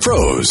Barone's Tree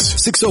Pros,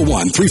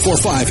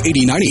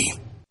 601-345-8090.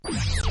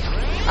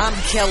 I'm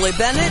Kelly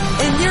Bennett,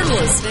 and you're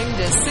listening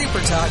to Super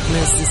Talk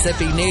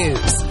Mississippi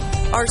News.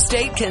 Our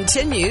state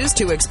continues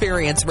to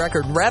experience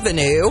record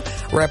revenue.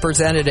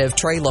 Representative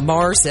Trey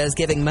Lamar says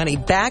giving money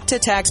back to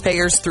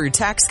taxpayers through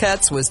tax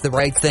cuts was the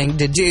right thing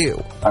to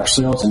do. Our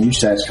sales and use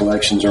tax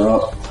collections are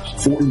up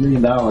 $40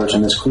 million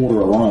in this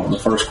quarter alone, the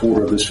first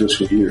quarter of this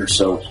fiscal year.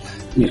 So,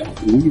 we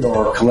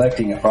are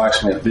collecting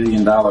approximately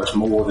 $1 billion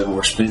more than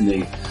we're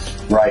spending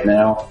right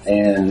now,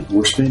 and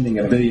we're spending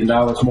 $1 billion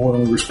more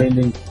than we were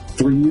spending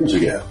 3 years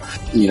ago.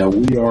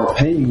 We are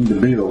paying the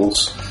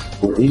bills.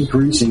 We're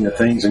increasing the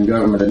things in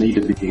government that need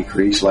to be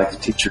increased, like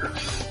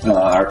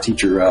our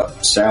teacher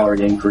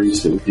salary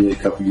increase that we did a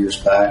couple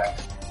years back.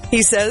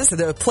 He says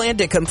the plan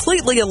to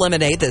completely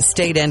eliminate the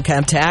state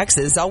income tax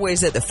is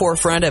always at the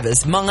forefront of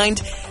his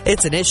mind.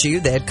 It's an issue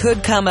that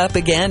could come up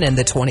again in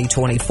the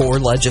 2024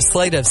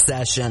 legislative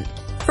session.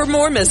 For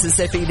more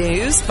Mississippi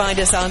news, find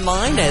us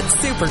online at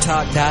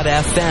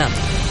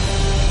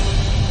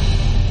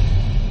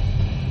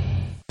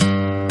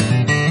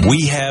supertalk.fm.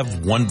 We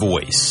have one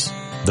voice,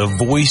 the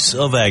voice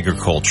of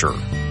agriculture.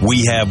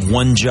 We have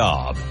one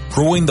job,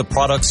 growing the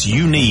products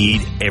you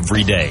need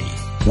every day.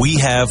 We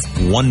have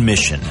one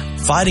mission,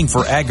 fighting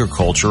for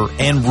agriculture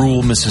and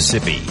rural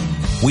Mississippi.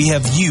 We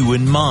have you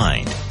in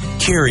mind,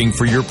 caring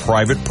for your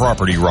private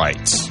property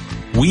rights.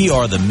 We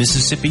are the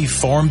Mississippi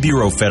Farm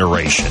Bureau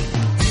Federation.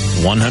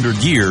 100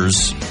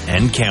 years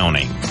and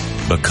counting.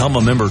 Become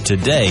a member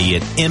today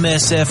at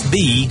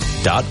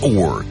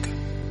msfb.org.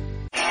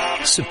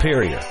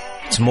 Superior.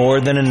 It's more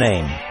than a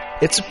name.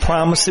 It's a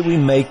promise that we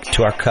make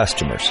to our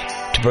customers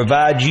to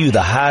provide you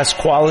the highest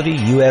quality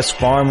U.S.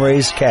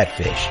 farm-raised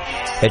catfish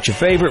at your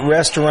favorite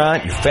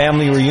restaurant, your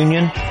family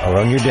reunion, or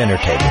on your dinner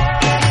table.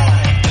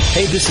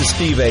 Hey, this is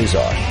Steve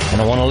Azar,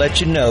 and I want to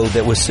let you know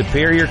that with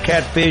Superior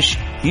Catfish,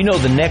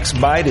 the next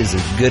bite is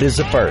as good as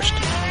the first,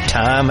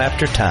 time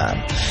after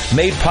time.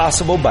 Made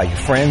possible by your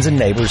friends and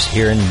neighbors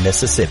here in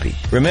Mississippi.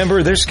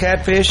 Remember, there's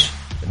catfish,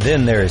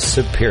 then there is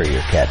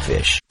Superior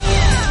Catfish.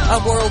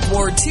 A World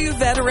War II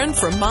veteran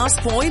from Moss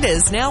Point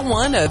is now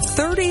one of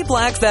 30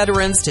 black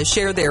veterans to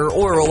share their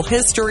oral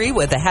history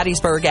with the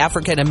Hattiesburg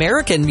African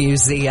American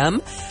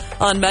Museum.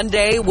 On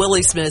Monday,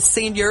 Willie Smith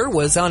Sr.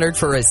 was honored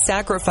for his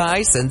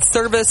sacrifice and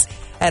service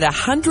at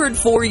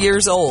 104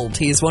 years old.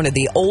 He's one of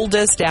the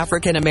oldest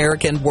African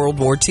American World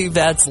War II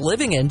vets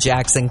living in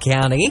Jackson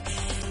County.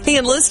 He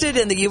enlisted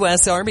in the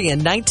U.S. Army in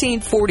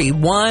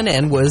 1941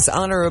 and was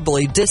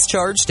honorably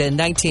discharged in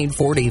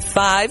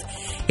 1945.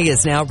 He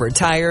is now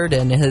retired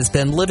and has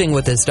been living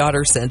with his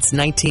daughter since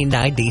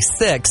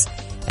 1996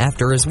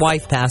 after his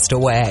wife passed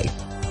away.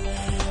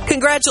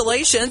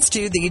 Congratulations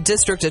to the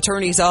District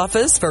Attorney's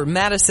Office for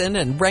Madison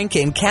and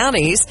Rankin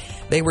counties.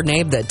 They were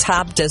named the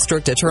top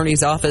District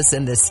Attorney's Office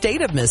in the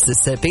state of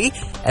Mississippi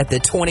at the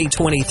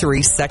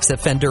 2023 Sex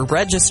Offender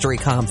Registry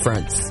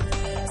Conference.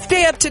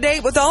 Stay up to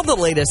date with all the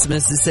latest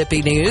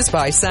Mississippi news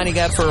by signing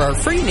up for our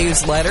free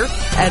newsletter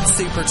at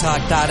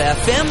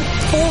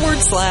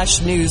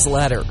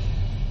supertalk.fm/newsletter.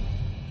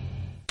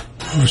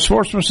 For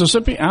Sports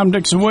Mississippi, I'm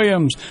Dixon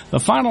Williams. The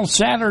final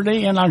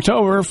Saturday in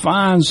October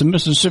finds the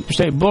Mississippi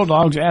State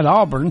Bulldogs at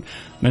Auburn.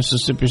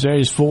 Mississippi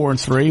State is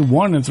 4-3,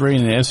 1-3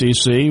 in the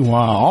SEC,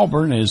 while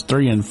Auburn is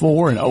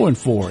 3-4 and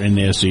 0-4 in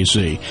the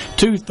SEC.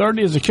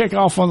 2:30 is the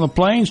kickoff on the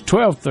Plains.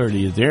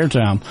 12:30 is the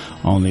airtime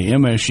on the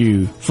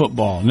MSU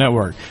Football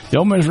Network. The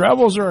Ole Miss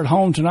Rebels are at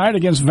home tonight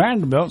against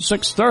Vanderbilt.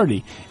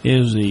 6:30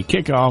 is the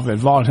kickoff at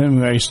Vaught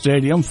Hemingway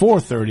Stadium.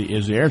 4:30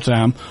 is the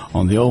airtime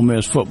on the Ole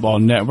Miss Football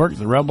Network.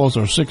 The Rebels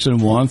are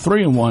 6-1,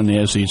 3-1 in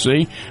the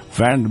SEC.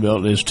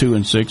 Vanderbilt is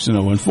 2-6 and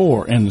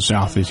 0-4 in the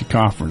Southeast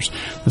Conference.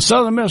 The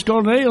Southern Miss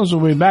Golden Eagles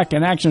will be back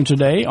in action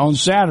today. On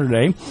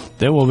Saturday,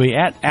 they will be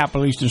at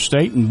Appalachian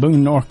State in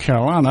Boone, North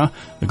Carolina.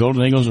 The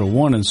Golden Eagles are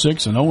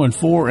 1-6 and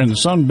 0-4 in the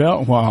Sun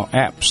Belt, while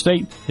App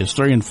State is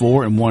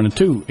 3-4 and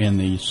 1-2 in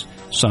the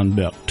Sun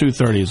Belt.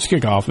 2:30 is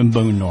kickoff in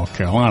Boone, North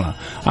Carolina.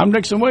 I'm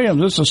Dixon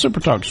Williams. This is Super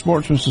Talk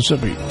Sports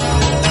Mississippi.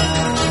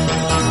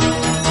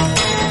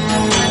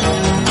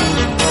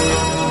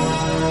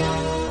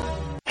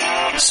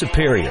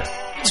 Superior.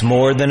 It's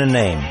more than a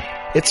name.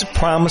 It's a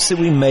promise that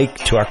we make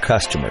to our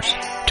customers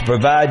to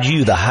provide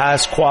you the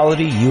highest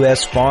quality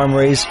U.S.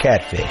 farm-raised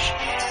catfish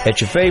at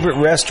your favorite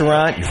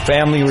restaurant, your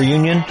family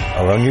reunion,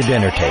 or on your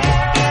dinner table.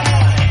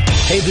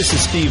 Hey, this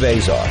is Steve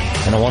Azar,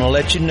 and I want to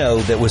let you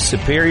know that with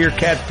Superior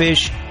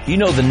Catfish,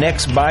 the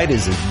next bite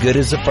is as good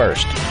as the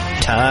first,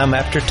 time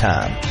after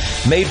time.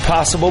 Made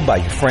possible by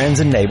your friends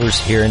and neighbors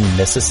here in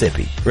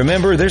Mississippi.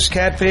 Remember, there's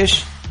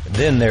catfish,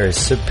 then there is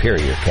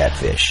Superior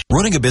Catfish.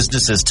 Running a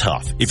business is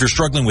tough. If you're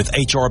struggling with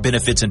HR,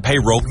 benefits, and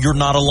payroll, you're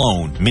not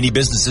alone. Many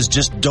businesses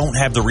just don't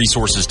have the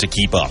resources to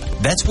keep up.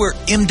 That's where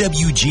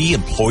MWG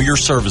Employer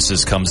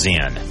Services comes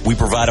in. We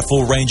provide a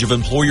full range of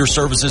employer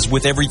services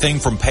with everything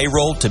from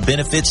payroll to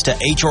benefits to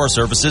HR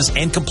services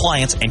and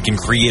compliance, and can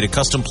create a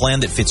custom plan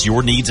that fits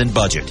your needs and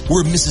budget.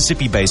 We're a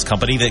Mississippi-based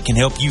company that can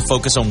help you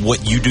focus on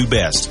what you do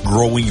best,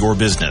 growing your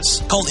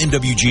business. Call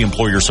MWG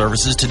Employer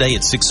Services today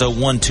at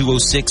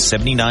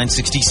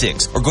 601-206-7966.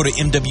 888-848-8286 or go to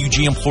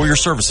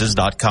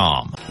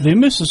mwgemployerservices.com. The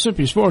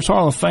Mississippi Sports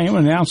Hall of Fame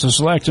announced the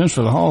selections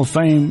for the Hall of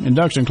Fame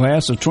induction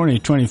class of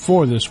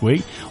 2024 this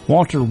week.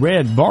 Walter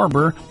Red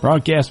Barber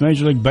broadcast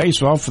Major League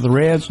Baseball for the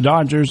Reds,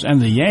 Dodgers,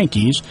 and the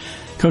Yankees.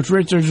 Coach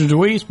Richard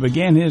Deweese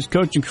began his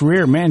coaching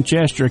career at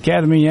Manchester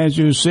Academy,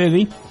 Yazoo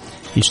City.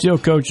 He still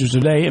coaches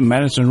today at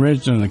Madison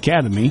Ridgeland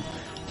Academy.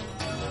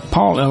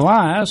 Paul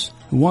Elias,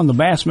 who won the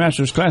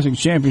Bassmasters Classic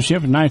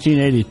Championship in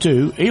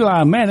 1982.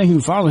 Eli Manning,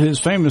 who followed his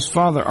famous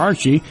father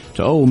Archie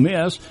to Ole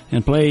Miss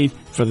and played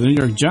for the New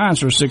York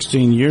Giants for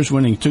 16 years,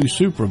 winning 2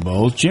 Super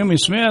Bowls. Jimmy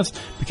Smith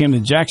became the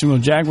Jacksonville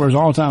Jaguars'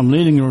 all-time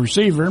leading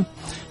receiver.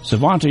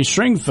 Savante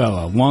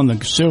Stringfellow won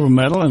the silver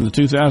medal in the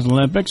 2000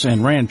 Olympics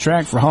and ran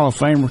track for Hall of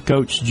Famer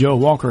Coach Joe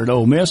Walker at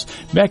Ole Miss.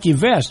 Becky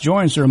Vest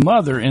joins her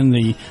mother in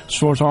the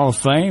Sports Hall of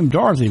Fame,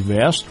 Dorothy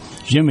Vest.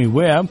 Jimmy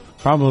Webb,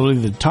 probably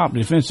the top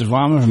defensive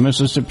lineman from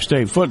Mississippi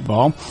State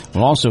football,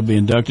 will also be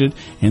inducted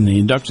in the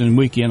induction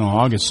weekend on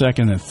August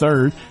 2nd and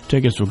 3rd.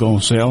 Tickets will go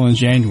on sale in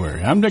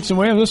January. I'm Dixon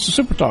Webb. This is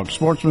Super Talk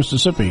Sports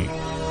Mississippi.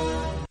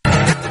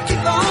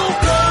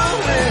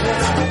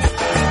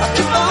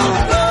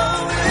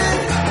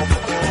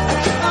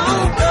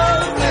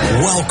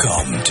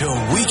 Welcome to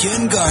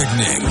Weekend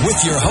Gardening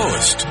with your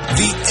host,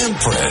 the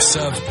Empress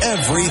of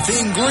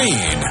Everything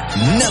Green,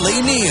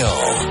 Nellie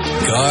Neal.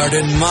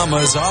 Garden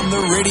Mama's on the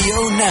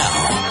radio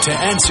now to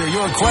answer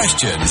your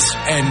questions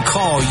and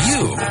call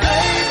you.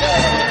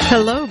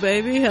 Hello,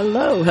 baby.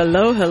 Hello,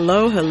 hello,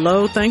 hello,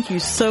 hello. Thank you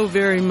so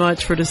very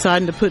much for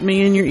deciding to put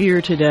me in your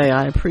ear today.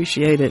 I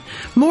appreciate it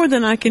more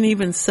than I can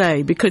even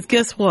say, because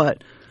guess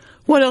what?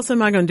 What else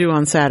am I going to do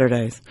on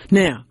Saturdays?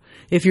 Now,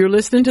 if you're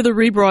listening to the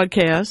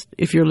rebroadcast,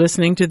 if you're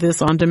listening to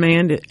this on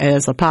demand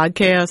as a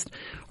podcast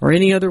or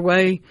any other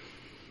way,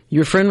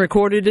 your friend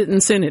recorded it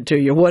and sent it to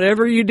you.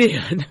 Whatever you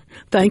did,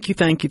 thank you,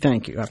 thank you,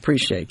 thank you. I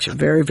appreciate you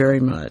very, very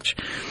much.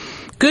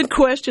 Good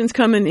questions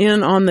coming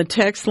in on the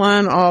text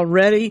line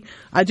already.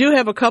 I do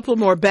have a couple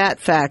more bat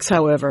facts,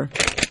 however.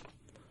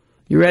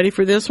 You ready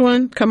for this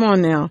one? Come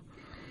on now.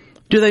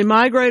 Do they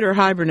migrate or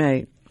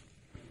hibernate?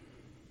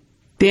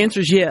 The answer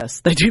is yes,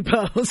 they do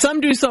both. Some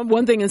do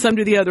one thing and some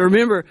do the other.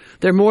 Remember,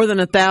 there are more than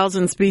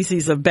 1,000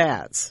 species of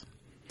bats.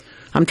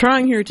 I'm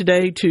trying here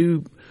today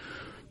to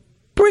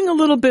bring a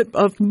little bit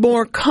of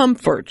more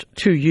comfort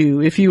to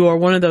you if you are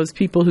one of those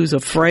people who's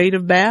afraid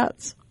of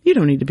bats. You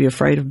don't need to be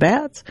afraid of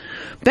bats.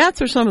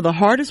 Bats are some of the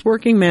hardest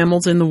working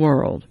mammals in the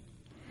world.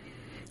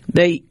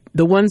 The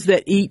ones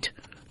that eat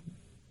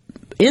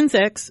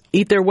insects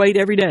eat their weight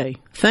every day.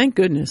 Thank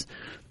goodness.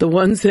 The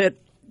ones that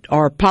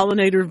are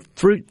pollinator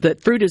fruit,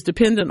 that fruit is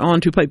dependent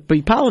on to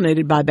be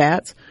pollinated by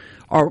bats,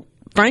 are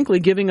frankly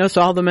giving us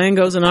all the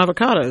mangoes and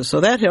avocados. So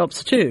that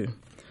helps too.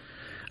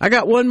 I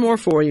got one more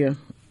for you.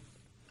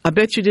 I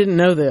bet you didn't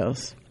know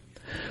this.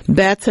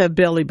 Bats have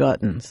belly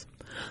buttons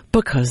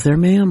because they're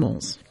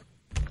mammals.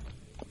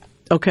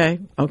 Okay.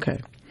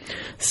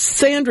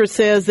 Sandra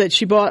says that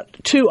she bought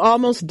 2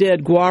 almost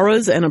dead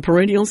guaras and a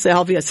perennial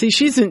salvia. See,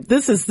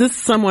 this is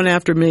someone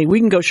after me. We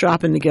can go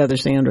shopping together,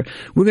 Sandra.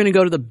 We're going to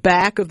go to the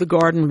back of the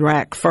garden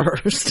rack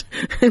first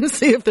and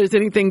see if there's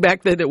anything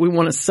back there that we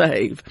want to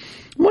save.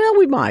 Well,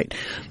 we might.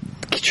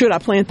 Should I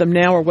plant them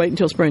now or wait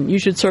until spring? You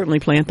should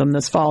certainly plant them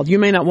this fall. You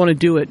may not want to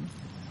do it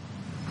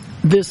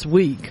this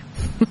week.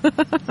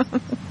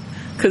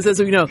 Because as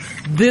we know,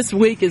 this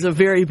week is a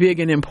very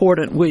big and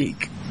important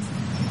week.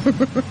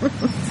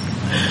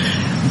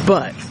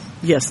 But,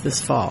 yes,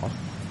 this fall.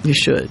 You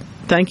should.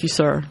 Thank you,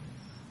 sir.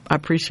 I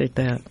appreciate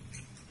that.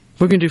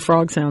 We're going to do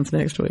frog sounds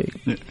next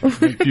week.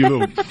 Make you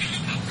little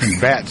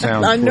bat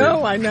sounds. I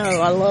know. I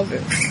love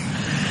it.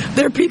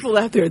 There are people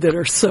out there that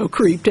are so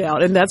creeped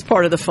out, and that's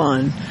part of the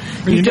fun.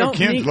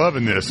 Ken's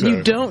loving this.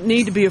 You don't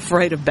need to be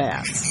afraid of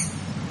bats.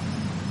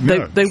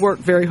 No. They work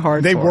very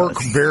hard for us. They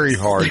work very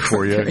hard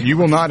for you. You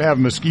will not have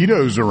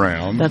mosquitoes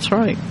around. That's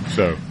right.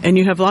 And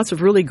you have lots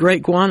of really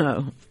great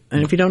guano.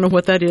 And if you don't know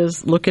what that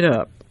is, look it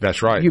up.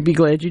 That's right. You'd be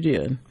glad you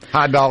did.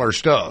 High dollar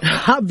stuff.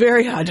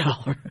 Very high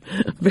dollar.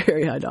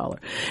 Very high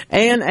dollar.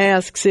 Anne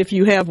asks, if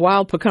you have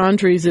wild pecan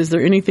trees, is there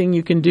anything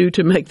you can do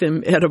to make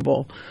them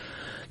edible?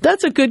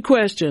 That's a good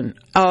question.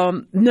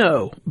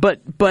 No,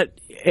 but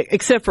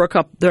except for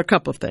there are a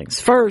couple of things.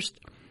 First,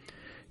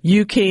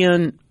 you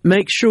can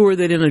make sure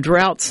that in a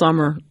drought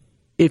summer,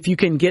 if you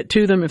can get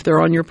to them, if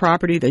they're on your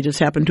property, they just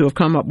happen to have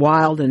come up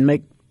wild and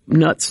make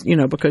nuts,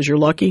 because you're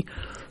lucky,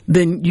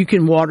 then you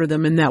can water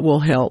them and that will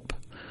help.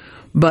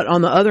 But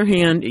on the other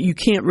hand, you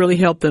can't really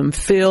help them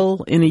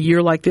fill in a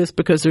year like this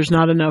because there's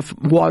not enough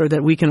water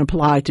that we can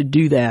apply to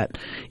do that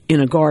in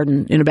a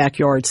garden, in a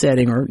backyard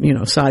setting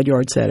or, side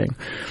yard setting.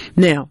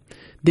 Now,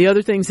 the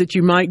other things that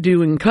you might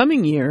do in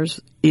coming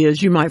years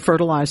is you might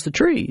fertilize the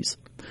trees.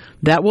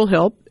 That will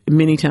help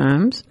many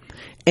times.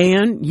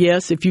 And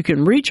yes, if you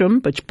can reach them,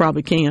 but you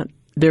probably can't,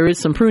 there is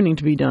some pruning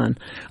to be done.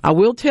 I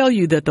will tell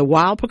you that the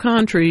wild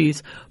pecan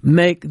trees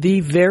make the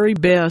very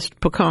best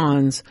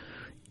pecans,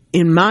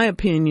 in my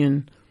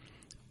opinion,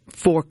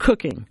 for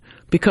cooking,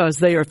 because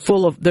they're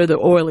the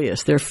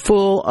oiliest. They're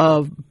full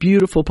of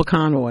beautiful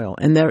pecan oil,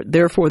 and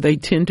therefore they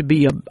tend to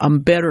be a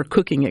better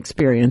cooking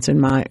experience in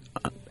my.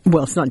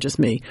 Well, it's not just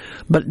me,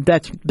 but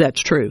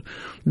that's true.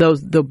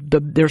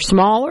 They're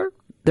smaller,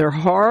 they're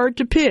hard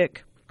to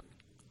pick,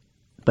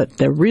 but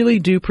they really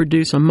do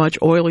produce a much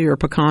oilier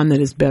pecan that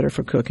is better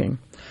for cooking.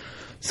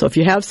 So if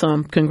you have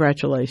some,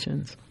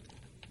 congratulations.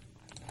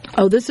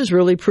 Oh, this is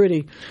really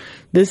pretty.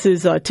 This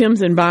is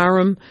Tim's and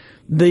Byram.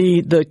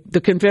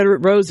 The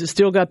Confederate rose has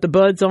still got the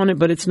buds on it,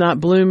 but it's not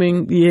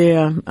blooming.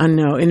 Yeah, I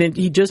know. And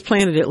he just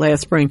planted it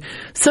last spring.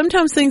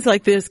 Sometimes things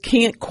like this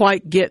can't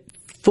quite get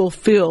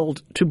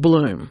fulfilled to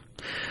bloom.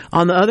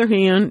 On the other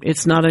hand,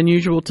 it's not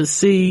unusual to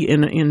see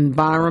in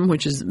Byram,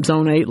 which is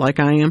zone 8 like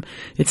I am,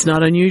 it's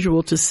not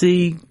unusual to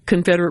see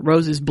Confederate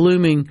roses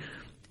blooming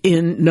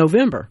in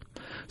November.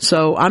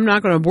 So I'm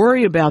not going to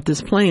worry about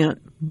this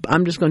plant.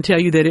 I'm just going to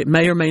tell you that it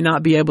may or may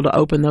not be able to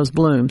open those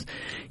blooms.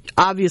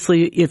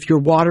 Obviously, if you're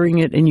watering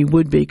it, and you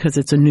would be because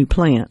it's a new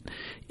plant,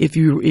 if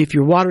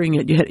you're watering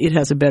it, it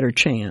has a better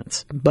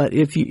chance. But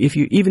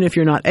even if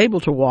you're not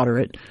able to water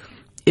it,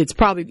 it's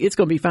going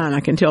to be fine. I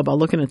can tell by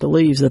looking at the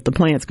leaves that the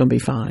plant's going to be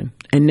fine.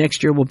 And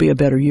next year will be a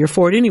better year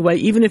for it anyway.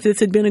 Even if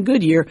this had been a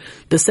good year,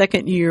 the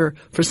second year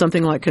for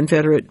something like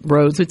Confederate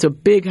rose, it's a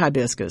big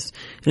hibiscus.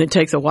 And it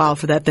takes a while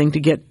for that thing to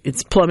get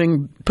its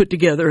plumbing put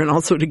together and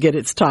also to get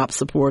its top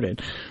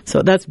supported.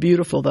 So that's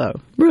beautiful though.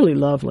 Really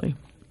lovely.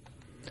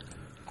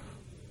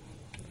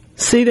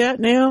 See that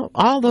now?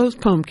 All those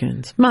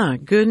pumpkins. My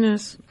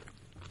goodness.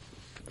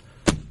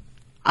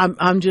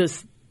 I'm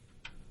just...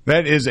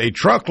 That is a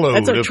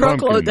truckload of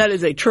pumpkins. That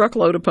is a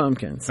truckload of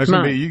pumpkins. That's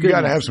gonna be, you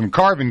got to have some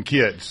carving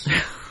kits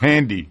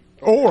handy.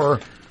 Or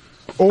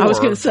I was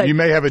gonna say, you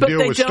may have a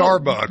deal with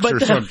Starbucks or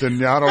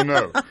something. I don't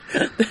know.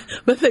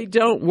 But they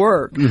don't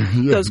work.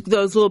 Yeah.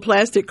 Those little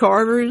plastic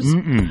carvers.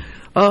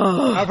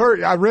 Oh.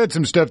 I read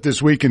some stuff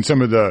this week in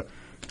some of the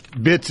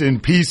bits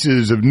and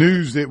pieces of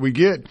news that we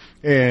get,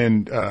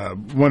 and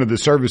one of the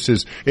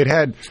services, it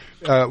had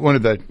one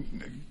of the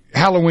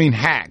Halloween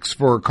hacks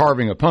for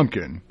carving a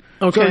pumpkin.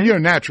 Okay. So,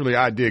 naturally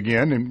I dig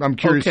in, and I'm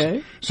curious.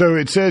 Okay. So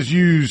it says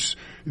use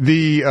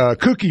the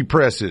cookie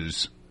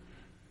presses,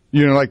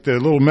 like the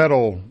little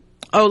metal.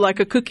 Oh, like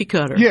a cookie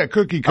cutter. Yeah,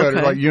 cookie cutter.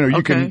 Okay. Like,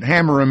 you can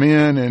hammer them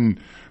in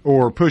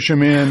or push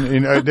them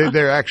in, and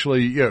they're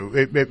actually,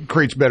 it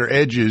creates better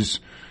edges.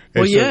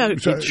 Well,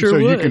 it sure so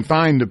would. You can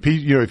find the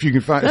piece, if you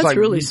can find. That's it's like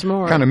really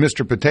smart. Kind of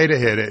Mr. Potato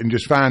Head it and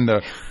just find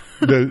the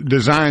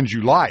designs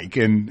you like,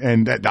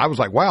 and that, I was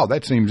like, wow,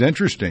 that seems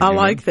interesting. I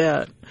like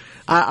that.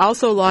 I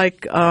also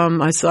like,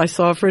 I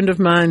saw a friend of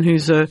mine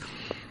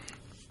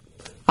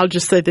I'll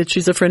just say that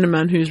she's a friend of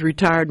mine who's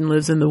retired and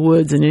lives in the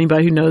woods, and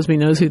anybody who knows me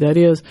knows who that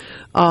is.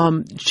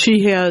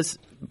 She has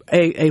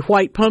a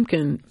white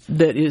pumpkin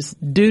that is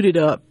duded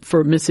up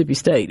for Mississippi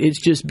State. It's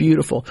just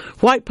beautiful.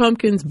 White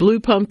pumpkins, blue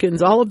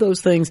pumpkins, all of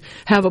those things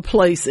have a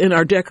place in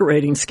our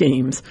decorating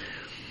schemes.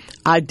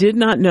 I did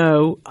not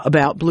know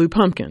about blue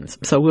pumpkins,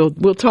 so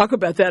we'll talk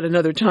about that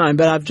another time.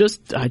 But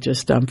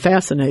I'm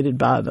fascinated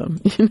by them.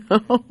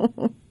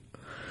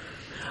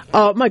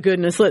 Oh my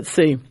goodness, let's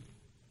see.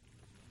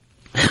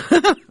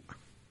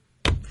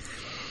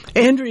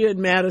 Andrea and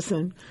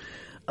Madison.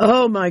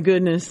 Oh my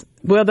goodness.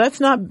 Well, that's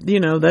not,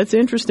 that's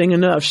interesting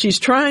enough. She's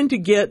trying to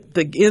get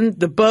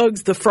the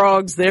bugs, the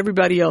frogs,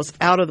 everybody else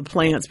out of the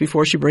plants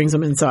before she brings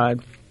them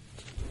inside.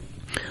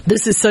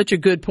 This is such a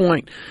good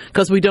point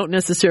because we don't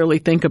necessarily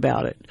think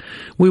about it.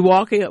 We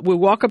walk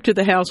up to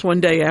the house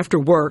one day after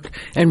work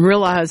and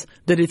realize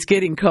that it's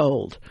getting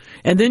cold.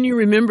 And then you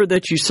remember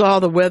that you saw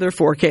the weather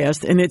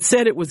forecast and it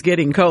said it was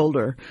getting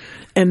colder.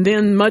 And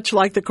then much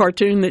like the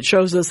cartoon that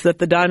shows us that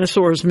the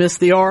dinosaurs missed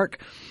the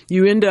ark,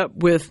 you end up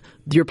with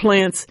your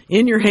plants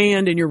in your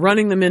hand and you're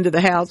running them into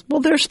the house.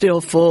 Well, they're still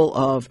full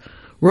of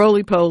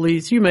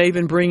roly-polies. You may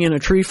even bring in a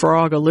tree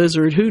frog, a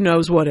lizard, who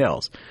knows what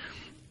else.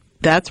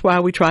 That's why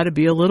we try to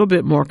be a little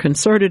bit more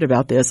concerted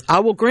about this.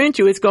 I will grant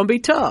you it's going to be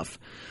tough.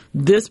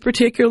 This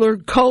particular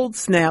cold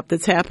snap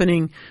that's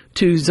happening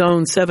to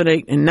zone 7,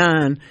 8, and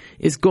 9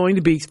 is going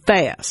to be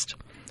fast.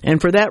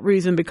 And for that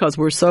reason, because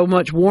we're so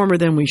much warmer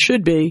than we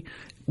should be,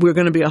 we're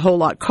going to be a whole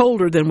lot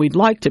colder than we'd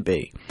like to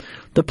be.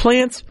 The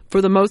plants,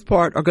 for the most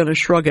part, are going to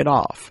shrug it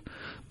off.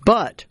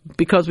 But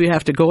because we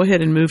have to go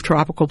ahead and move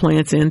tropical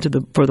plants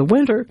for the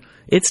winter,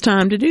 it's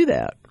time to do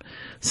that.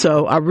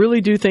 So I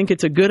really do think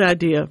it's a good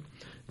idea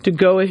to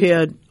go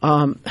ahead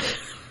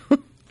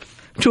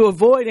to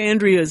avoid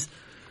Andrea's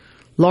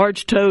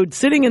large toad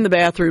sitting in the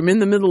bathroom in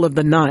the middle of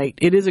the night.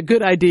 It is a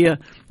good idea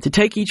to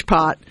take each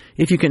pot.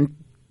 If you can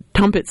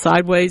tump it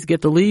sideways,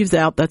 get the leaves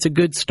out, that's a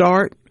good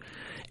start.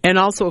 And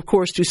also, of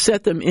course, to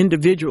set them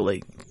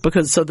individually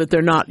so that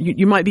they're not,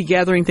 you might be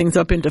gathering things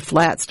up into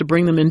flats to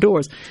bring them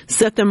indoors.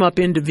 Set them up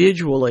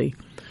individually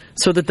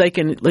so that they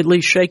can at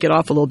least shake it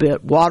off a little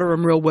bit, water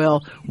them real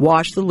well,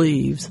 wash the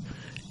leaves,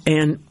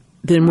 and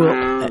then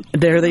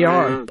there they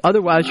are.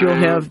 Otherwise, you'll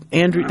have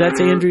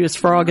that's Andrea's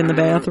frog in the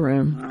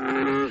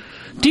bathroom.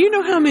 Do you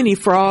know how many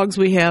frogs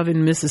we have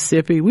in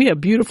Mississippi? We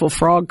have beautiful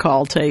frog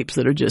call tapes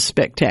that are just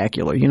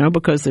spectacular,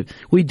 because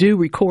we do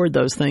record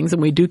those things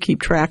and we do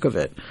keep track of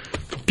it.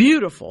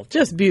 Beautiful.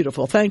 Just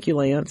beautiful. Thank you,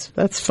 Lance.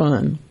 That's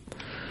fun.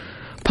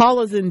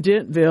 Paula's in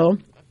Dentville.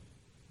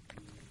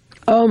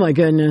 Oh, my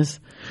goodness.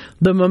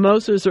 The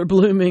mimosas are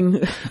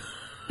blooming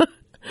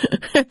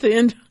at the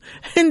end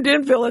in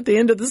Denville at the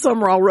end of the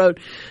Summerall Road.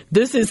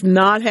 This is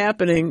not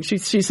happening. She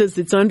says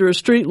it's under a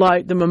street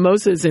light. The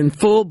mimosa is in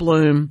full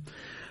bloom.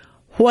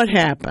 What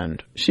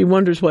happened? She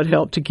wonders what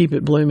helped to keep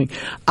it blooming.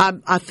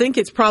 I think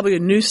it's probably a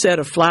new set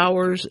of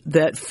flowers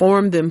that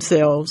form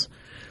themselves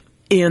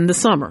in the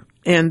summer.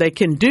 And they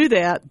can do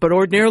that, but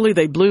ordinarily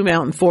they bloom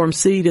out and form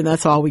seed, and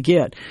that's all we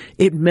get.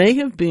 It may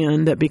have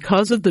been that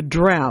because of the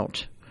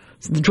drought,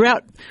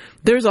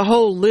 there's a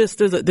whole list,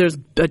 there's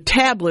a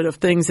tablet of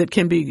things that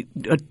can be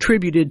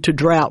attributed to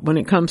drought when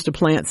it comes to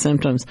plant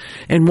symptoms.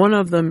 And one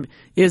of them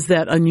is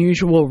that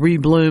unusual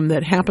rebloom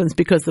that happens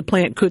because the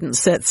plant couldn't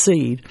set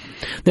seed.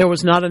 There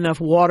was not enough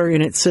water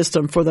in its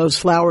system for those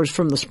flowers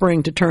from the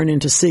spring to turn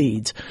into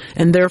seeds.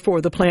 And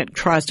therefore the plant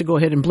tries to go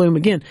ahead and bloom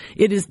again.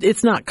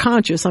 It's not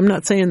conscious. I'm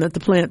not saying that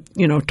the plant,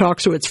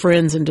 talks to its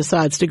friends and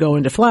decides to go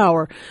into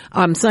flower.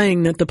 I'm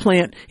saying that the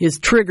plant is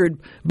triggered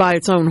by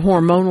its own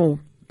hormonal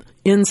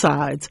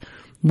insides.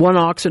 One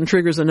auxin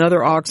triggers another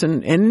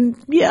auxin, and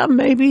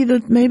maybe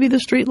the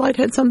street light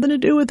had something to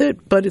do with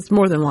it, but it's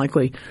more than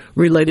likely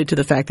related to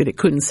the fact that it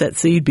couldn't set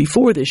seed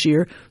before this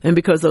year, and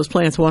because those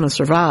plants want to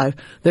survive,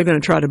 they're going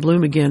to try to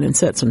bloom again and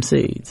set some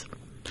seeds.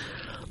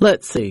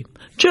 Let's see.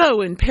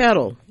 Joe in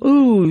Petal.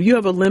 Ooh, you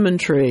have a lemon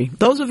tree.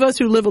 Those of us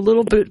who live a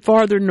little bit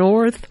farther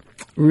north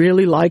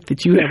really like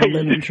that you have a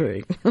lemon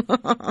tree.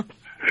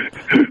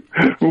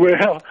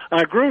 Well,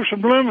 I grew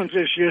some lemons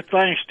this year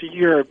thanks to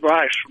your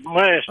advice from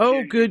last year.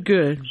 Oh, good.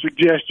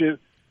 Suggested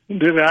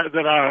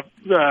that I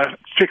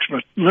fix my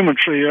lemon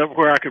tree up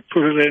where I could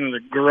put it in the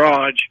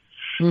garage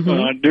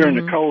during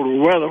the colder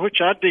weather,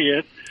 which I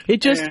did.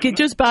 It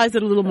just buys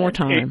it a little more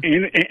time.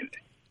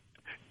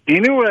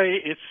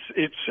 Anyway,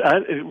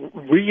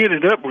 we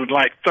ended up with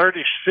like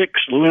 36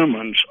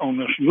 lemons on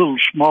this little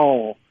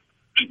small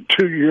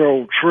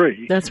 2-year-old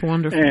tree. That's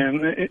wonderful.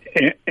 And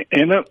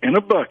in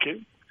a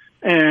bucket.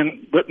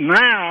 But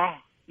now,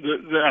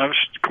 of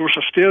course,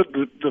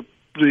 the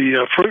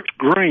fruit's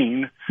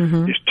green.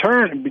 It's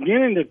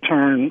beginning to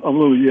turn a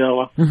little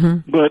yellow,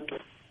 but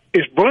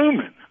it's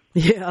blooming.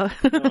 Yeah.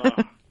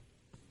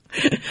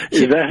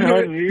 Is that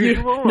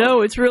unusual?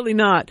 No, it's really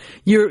not.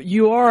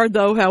 You are,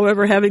 though,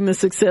 however, having the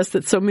success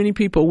that so many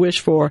people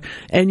wish for,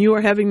 and you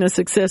are having the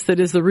success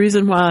that is the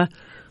reason why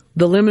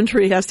the lemon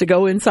tree has to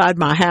go inside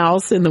my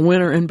house in the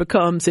winter and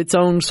becomes its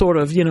own sort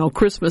of,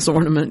 Christmas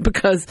ornament,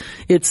 because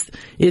it's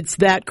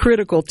that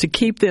critical to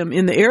keep them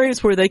in the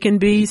areas where they can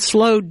be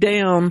slowed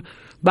down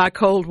by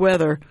cold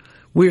weather.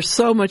 We're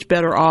so much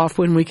better off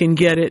when we can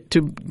get it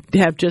to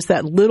have just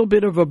that little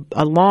bit of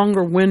a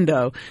longer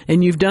window.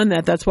 And you've done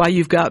that. That's why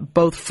you've got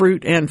both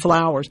fruit and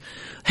flowers.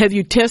 Have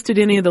you tested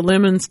any of the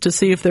lemons to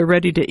see if they're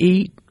ready to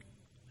eat?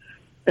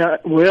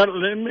 Well,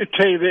 let me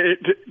tell you,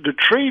 the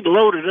tree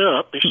loaded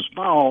up. It's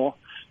small,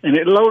 and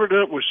it loaded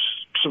up with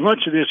so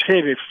much of this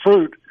heavy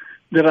fruit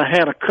that I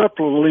had a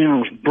couple of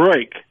limbs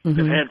break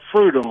that had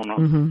fruit on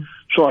them.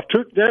 So I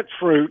took that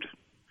fruit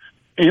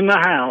in the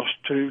house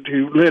to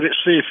let it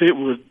see if it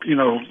would,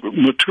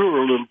 mature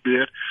a little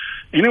bit.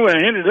 Anyway,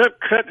 I ended up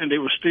cutting it. It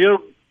was still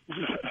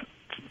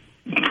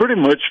pretty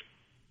much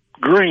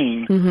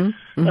green.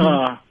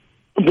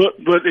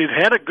 But it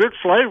had a good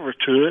flavor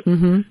to it,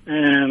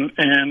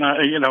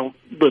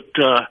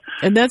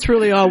 and that's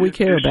really all we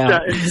care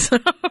about.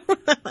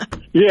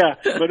 Yeah,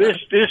 but it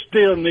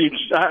still needs.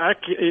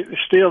 It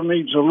still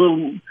needs a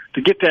little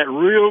to get that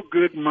real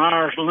good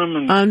Myers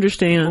lemon. I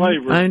understand.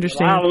 Flavor I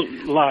understand. I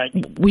like.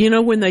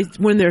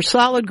 When they're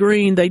solid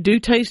green, they do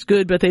taste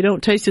good, but they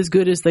don't taste as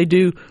good as they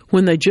do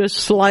when they just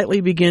slightly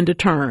begin to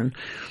turn.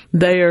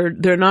 They're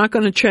not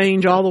going to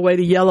change all the way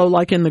to yellow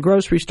like in the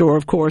grocery store,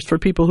 of course, for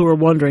people who are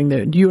wondering.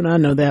 That you and I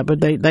know that, but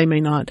they may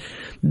not.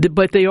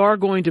 But they are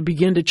going to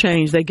begin to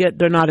change.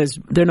 They're not as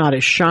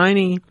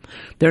shiny.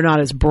 They're not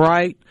as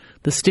bright.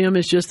 The stem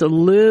is just a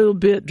little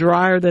bit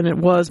drier than it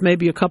was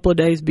maybe a couple of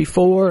days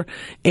before.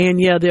 And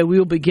they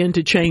will begin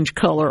to change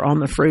color on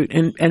the fruit.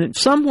 And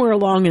somewhere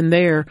along in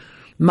there,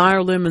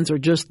 Meyer lemons are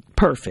just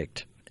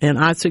perfect. And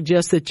I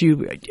suggest that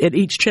you, at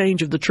each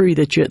change of the tree,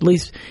 that you at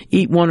least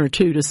eat one or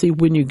two to see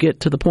when you get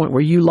to the point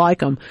where you like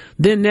them.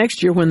 Then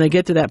next year, when they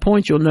get to that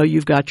point, you'll know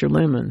you've got your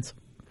lemons.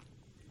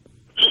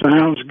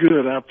 Sounds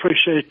good. I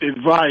appreciate the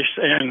advice.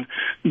 And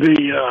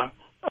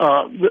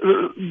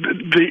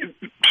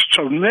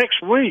so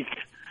next week,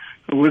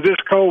 with this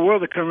cold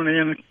weather coming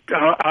in,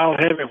 I'll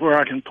have it where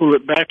I can pull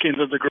it back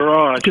into the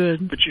garage.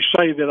 Good. But you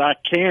say that I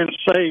can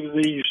save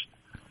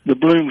the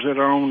blooms that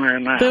are on there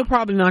now. They're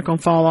probably not going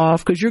to fall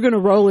off because you're going to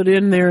roll it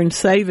in there and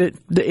save it,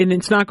 and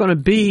it's not going to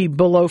be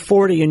below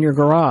 40 in your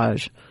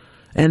garage.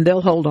 And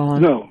they'll hold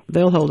on. No.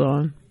 They'll hold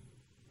on.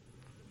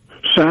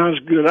 Sounds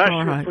good. I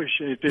All sure right.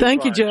 appreciate this.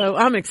 Thank you, Joe.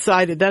 I'm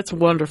excited. That's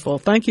wonderful.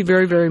 Thank you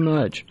very, very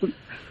much.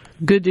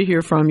 Good to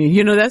hear from you.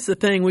 You know, that's the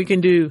thing. We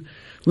can do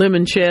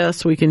lemon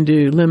chest. We can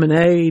do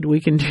lemonade. We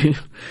can do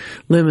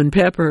lemon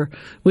pepper.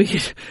 We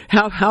can,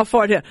 how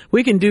far down?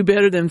 We can do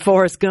better than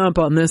Forrest Gump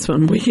on this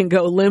one. We can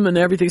go lemon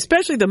everything,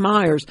 especially the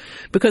Myers,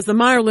 because the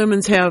Meyer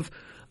lemons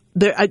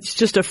it's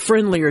just a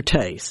friendlier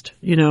taste.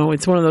 You know,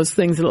 it's one of those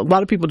things that a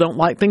lot of people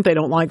think they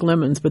don't like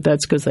lemons, but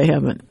that's because they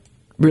haven't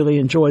really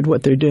enjoyed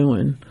what they're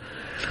doing.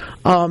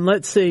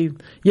 Let's see.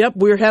 Yep,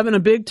 we're having a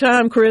big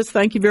time, Chris.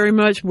 Thank you very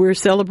much. We're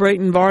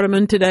celebrating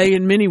Vardaman today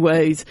in many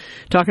ways.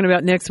 Talking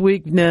about next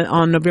week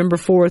on November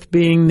 4th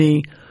being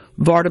the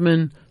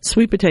Vardaman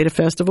Sweet Potato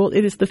Festival.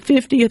 It is the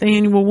 50th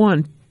annual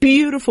one.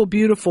 Beautiful,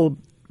 beautiful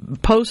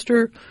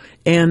poster.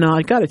 And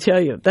I got to tell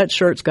you, that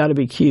shirt's got to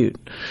be cute.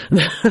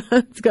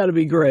 It's got to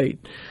be great.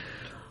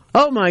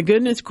 Oh, my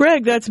goodness.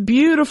 Greg, that's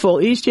beautiful.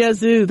 East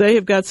Yazoo, they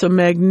have got some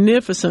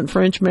magnificent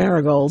French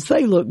marigolds.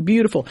 They look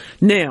beautiful.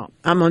 Now,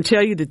 I'm going to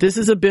tell you that this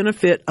is a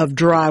benefit of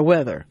dry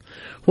weather.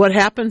 What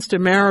happens to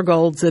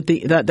marigolds at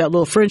that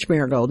little French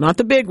marigold, not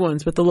the big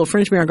ones, but the little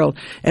French marigold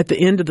at the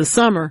end of the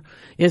summer,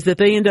 is that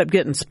they end up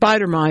getting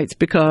spider mites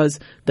because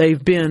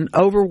they've been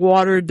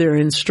overwatered, they're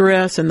in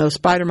stress, and those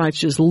spider mites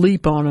just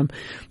leap on them.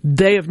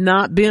 They have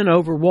not been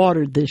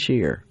overwatered this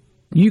year.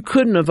 You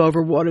couldn't have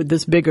overwatered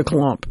this big a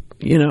clump,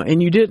 you know,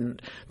 and you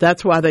didn't.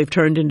 That's why they've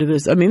turned into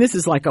this. I mean, this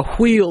is like a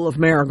wheel of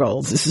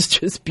marigolds. This is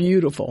just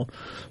beautiful.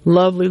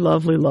 Lovely,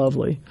 lovely,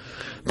 lovely.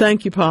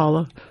 Thank you,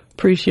 Paula.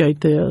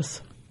 Appreciate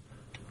this.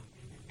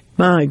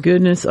 My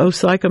goodness.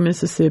 Osaka,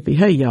 Mississippi.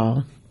 Hey,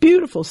 y'all.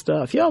 Beautiful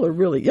stuff. Y'all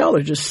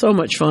are just so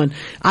much fun.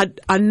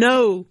 I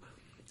know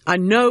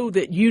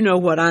that you know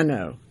what I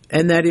know,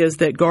 and that is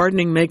that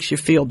gardening makes you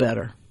feel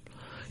better.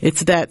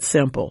 It's that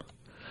simple.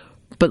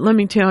 But let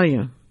me tell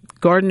you,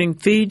 gardening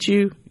feeds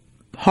you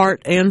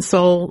heart and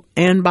soul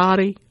and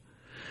body.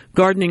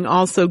 Gardening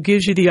also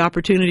gives you the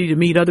opportunity to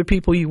meet other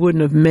people you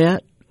wouldn't have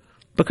met,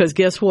 because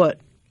guess what?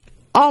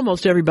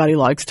 Almost everybody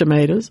likes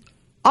tomatoes.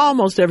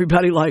 Almost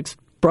everybody likes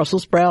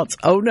Brussels sprouts.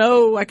 Oh,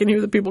 no, I can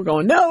hear the people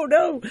going,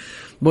 no.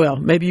 Well,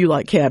 maybe you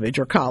like cabbage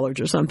or collards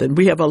or something.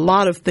 We have a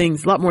lot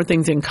more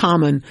things in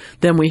common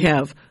than we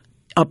have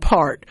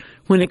apart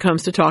when it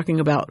comes to talking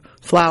about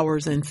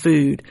flowers and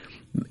food.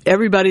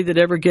 Everybody that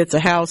ever gets a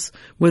house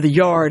with a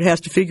yard has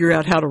to figure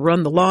out how to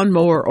run the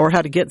lawnmower or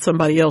how to get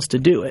somebody else to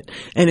do it.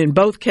 And in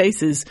both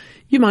cases,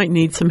 you might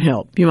need some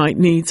help. You might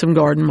need some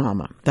garden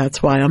mama.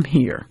 That's why I'm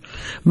here.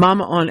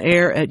 Mama on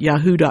air at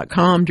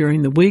yahoo.com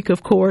during the week,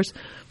 of course.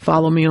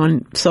 Follow me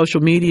on social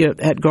media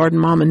at Garden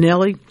Mama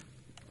Nellie.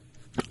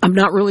 I'm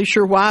not really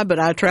sure why, but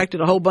I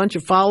attracted a whole bunch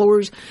of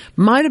followers.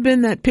 Might have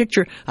been that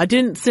picture. I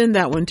didn't send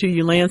that one to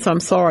you, Lance.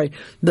 I'm sorry.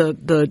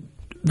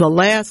 The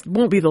last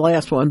won't be the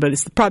last one, but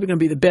it's probably going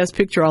to be the best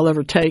picture I'll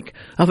ever take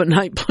of a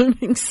night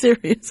blooming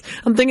cereus.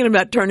 I'm thinking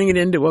about turning it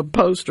into a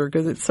poster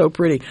because it's so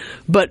pretty.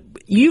 But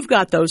you've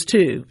got those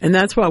too, and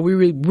that's why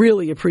we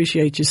really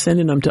appreciate you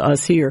sending them to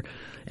us here.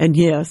 And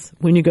yes,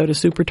 when you go to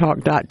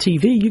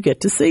supertalk.tv, you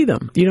get to see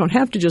them. You don't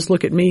have to just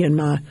look at me in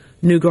my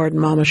New Garden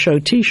Mama Show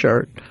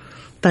T-shirt.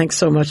 Thanks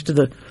so much to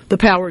the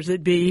powers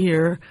that be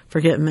here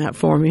for getting that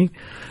for me.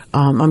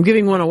 I'm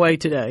giving one away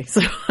today,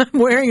 so I'm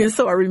wearing it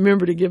so I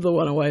remember to give the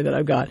one away that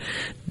I've got.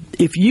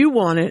 If you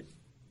want it,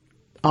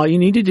 all you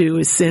need to do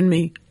is send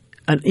me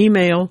an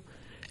email,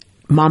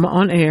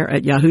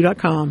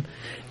 mamaonair@yahoo.com,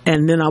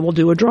 and then I will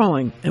do a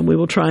drawing, and we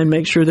will try and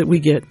make sure that we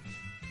get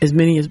as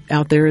many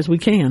out there as we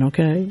can,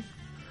 okay?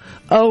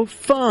 Oh,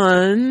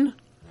 fun.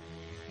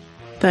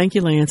 Thank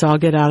you, Lance. I'll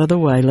get out of the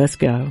way. Let's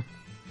go.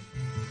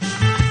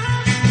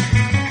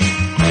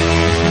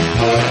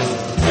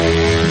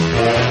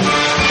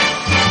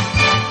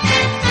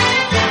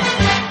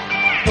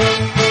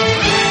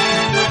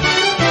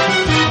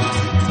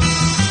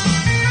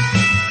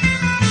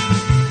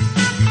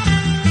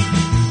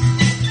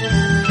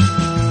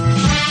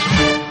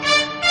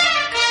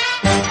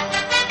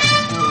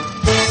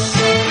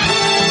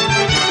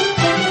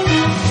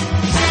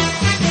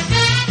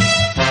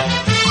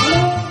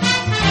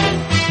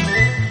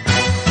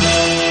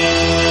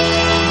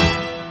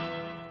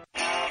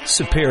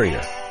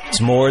 Superior. It's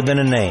more than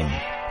a name.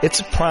 It's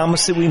a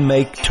promise that we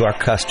make to our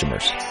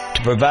customers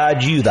to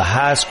provide you the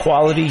highest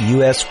quality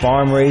U.S.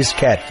 farm-raised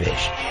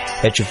catfish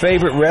at your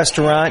favorite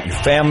restaurant, your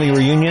family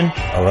reunion,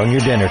 or on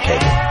your dinner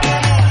table.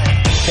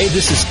 Hey,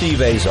 this is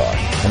Steve Azar,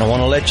 and I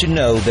want to let you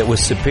know that with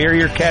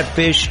Superior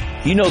Catfish,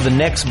 you know the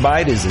next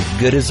bite is as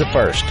good as the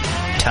first,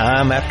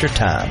 time after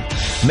time.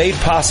 Made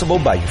possible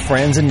by your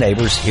friends and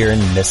neighbors here in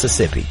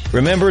Mississippi.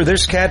 Remember,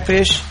 there's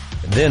catfish,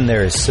 then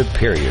there is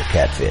Superior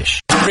Catfish.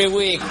 Every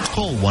week,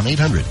 call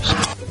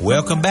 1-800.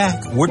 Welcome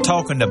back. We're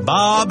talking to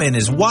Bob and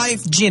his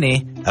wife,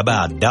 Jenny,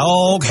 about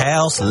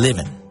doghouse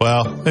living.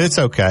 Well, it's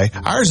okay.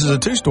 Ours is a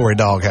 2-story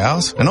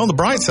doghouse, and on the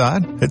bright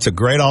side, it's a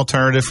great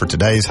alternative for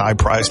today's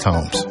high-priced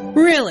homes.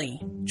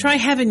 Really? Try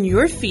having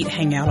your feet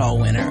hang out all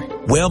winter.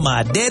 Well,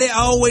 my daddy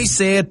always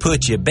said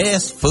put your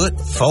best foot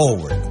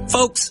forward.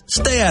 Folks,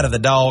 stay out of the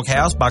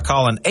doghouse by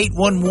calling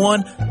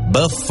 811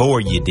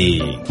 before you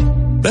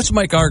dig. Let's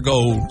make our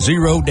goal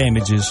 0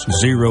 damages,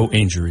 0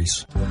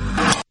 injuries.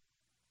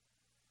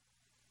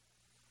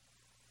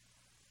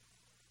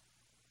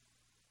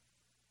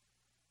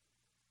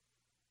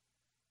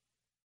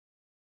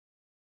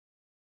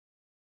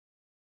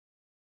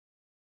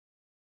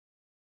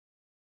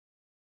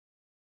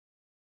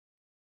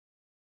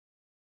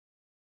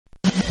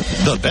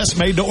 The best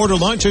made-to-order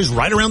lunch is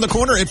right around the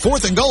corner at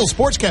 4th and Goal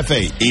Sports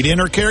Cafe. Eat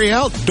in or carry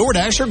out,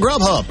 DoorDash or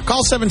Grubhub.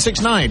 Call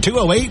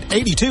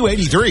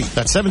 769-208-8283.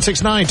 That's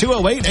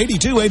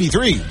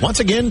 769-208-8283. Once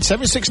again,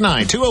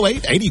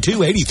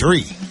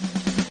 769-208-8283.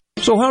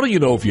 So how do you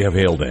know if you have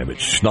hail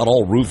damage? Not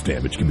all roof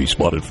damage can be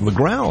spotted from the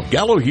ground.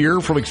 Gallo here.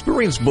 From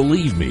experience,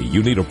 believe me,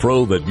 you need a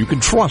pro that you can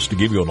trust to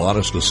give you an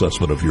honest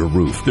assessment of your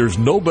roof. There's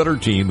no better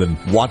team than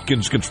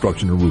Watkins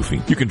Construction and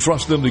Roofing. You can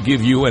trust them to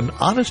give you an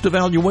honest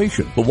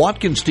evaluation. The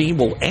Watkins team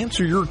will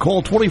answer your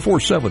call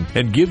 24/7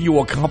 and give you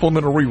a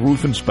complimentary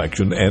roof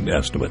inspection and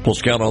estimate.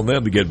 Plus, count on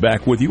them to get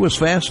back with you as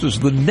fast as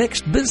the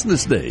next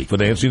business day.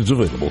 Financing's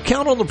available.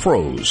 Count on the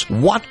pros.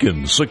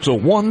 Watkins,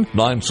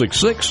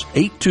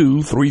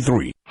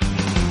 601-966-8233.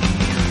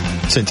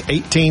 Since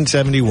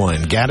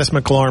 1871, Gaddis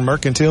McLaurin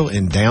Mercantile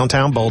in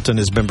downtown Bolton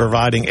has been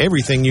providing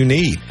everything you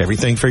need.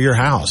 Everything for your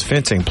house,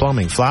 fencing,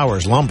 plumbing,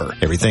 flowers, lumber.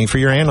 Everything for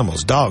your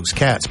animals, dogs,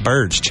 cats,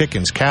 birds,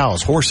 chickens,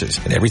 cows, horses,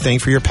 and everything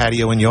for your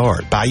patio and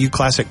yard. Bayou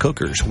Classic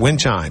cookers, wind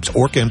chimes,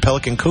 Orca and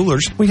Pelican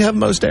coolers. We have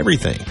most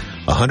everything.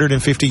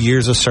 150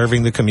 years of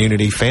serving the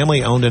community,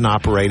 family owned and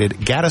operated.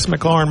 Gaddis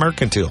McLaurin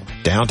Mercantile,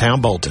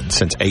 downtown Bolton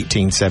since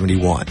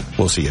 1871.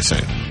 We'll see you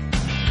soon.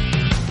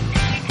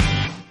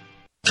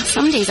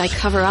 Some days I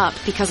cover up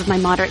because of my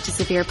moderate to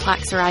severe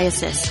plaque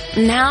psoriasis.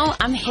 Now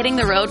I'm hitting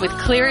the road with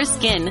clearer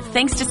skin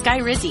thanks to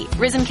Skyrizi,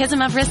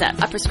 Risankizumab Riza,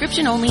 a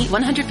prescription-only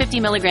 150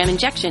 milligram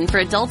injection for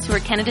adults who are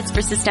candidates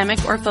for systemic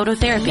or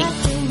phototherapy.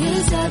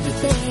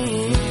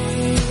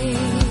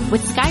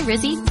 With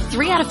Skyrizi,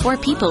 3 out of 4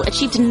 people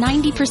achieved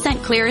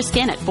 90% clearer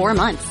skin at 4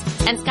 months.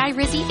 And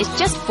Skyrizi is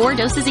just 4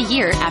 doses a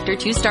year after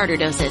 2 starter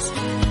doses.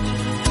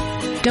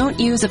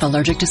 Don't use if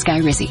allergic to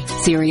Skyrizi.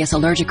 Serious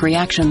allergic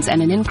reactions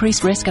and an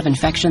increased risk of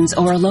infections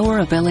or a lower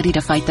ability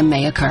to fight them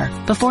may occur.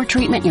 Before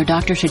treatment, your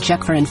doctor should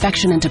check for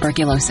infection and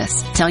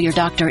tuberculosis. Tell your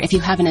doctor if you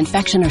have an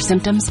infection or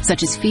symptoms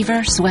such as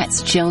fever,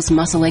 sweats, chills,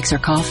 muscle aches, or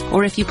cough,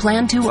 or if you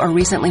plan to or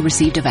recently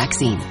received a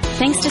vaccine.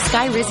 Thanks to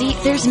Skyrizi,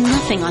 there's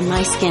nothing on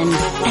my skin,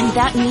 and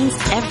that means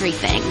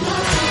everything.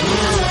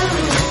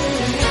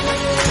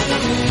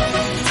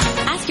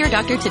 Your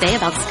doctor today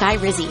about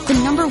Skyrizi, the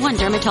 #1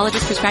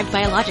 dermatologist prescribed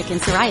biologic in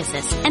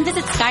psoriasis, and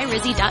visit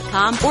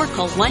skyrizi.com or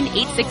call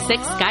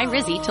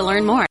 1-866-SKYRIZI to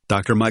learn more.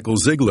 Dr. Michael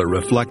Ziegler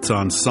reflects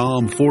on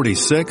Psalm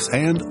 46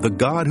 and the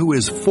God who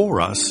is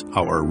for us,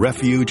 our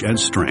refuge and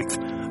strength,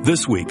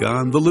 this week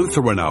on the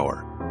Lutheran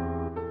Hour.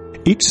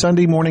 Each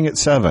Sunday morning at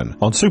 7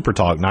 on Super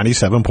Talk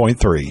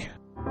 97.3.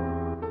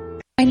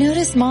 I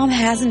noticed Mom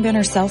hasn't been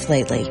herself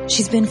lately.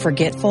 She's been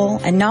forgetful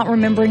and not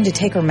remembering to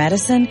take her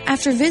medicine.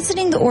 After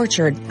visiting the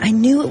Orchard, I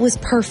knew it was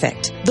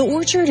perfect. The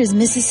Orchard is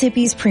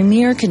Mississippi's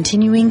premier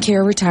continuing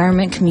care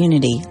retirement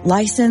community,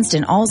 licensed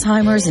in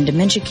Alzheimer's and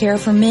dementia care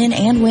for men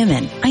and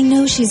women. I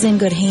know she's in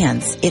good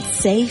hands. It's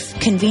safe,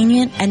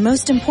 convenient, and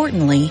most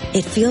importantly,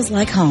 it feels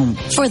like home.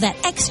 For that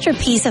extra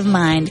peace of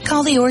mind,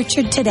 call the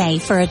Orchard today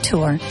for a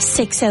tour.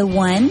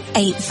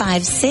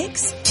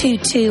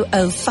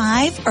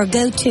 601-856-2205 or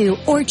go to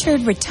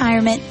orchardretirement.com.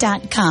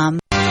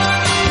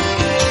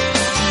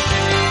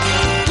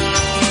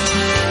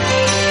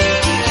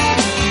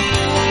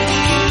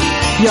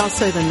 Y'all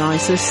say the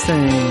nicest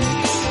things.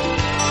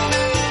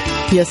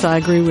 Yes, I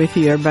agree with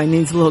you. Everybody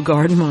needs a little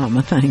garden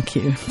mama. Thank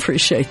you.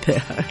 Appreciate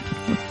that.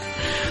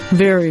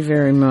 Very,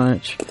 very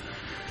much.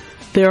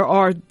 There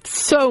are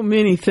so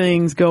many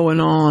things going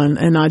on,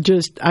 and I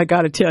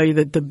got to tell you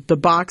that the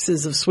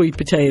boxes of sweet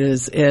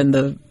potatoes and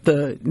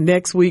the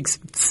next week's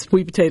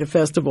Sweet Potato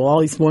Festival,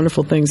 all these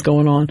wonderful things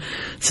going on.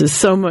 This is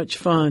so much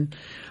fun.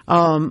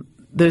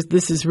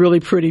 This is really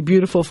pretty,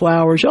 beautiful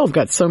flowers. Y'all have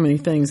got so many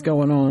things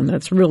going on.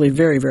 That's really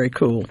very, very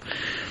cool.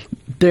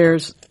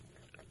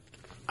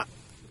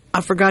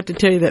 I forgot to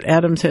tell you that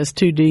Adams has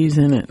 2 D's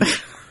in it.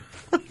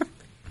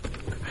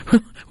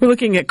 We're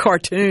looking at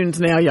cartoons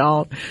now,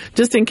 y'all.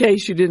 Just in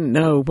case you didn't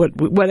know,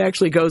 what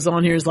actually goes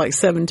on here is like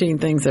 17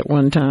 things at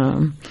one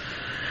time.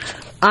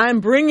 I'm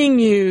bringing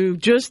you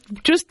just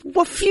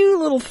a few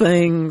little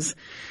things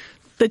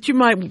that you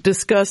might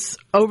discuss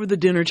over the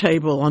dinner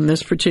table on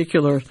this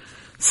particular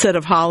set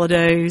of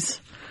holidays.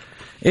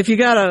 If you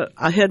got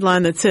a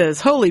headline that says,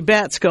 Holy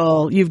Bat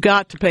Skull, you've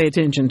got to pay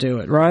attention to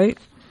it, right?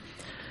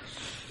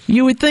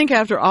 You would think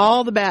after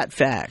all the bat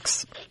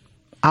facts,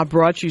 I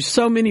brought you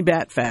so many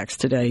bat facts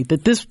today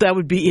that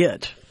would be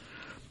it.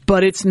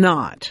 But it's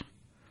not.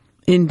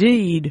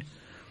 Indeed,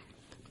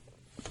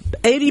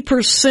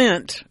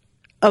 80%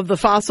 of the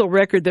fossil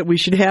record that we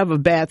should have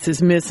of bats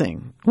is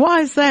missing. Why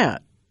is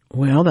that?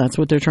 Well, that's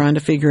what they're trying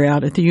to figure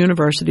out at the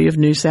University of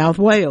New South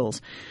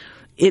Wales.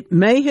 It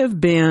may have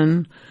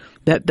been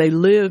that they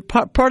lived,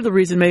 part of the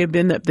reason may have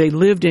been that they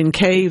lived in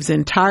caves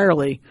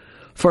entirely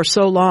for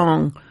so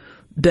long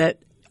that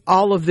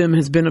all of them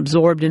has been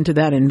absorbed into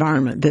that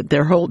environment, that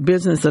their whole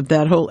business of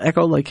that whole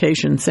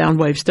echolocation sound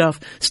wave stuff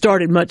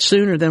started much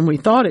sooner than we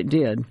thought it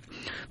did.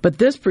 But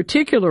this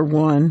particular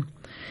one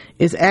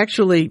is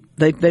actually,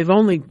 they've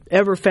only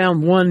ever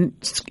found one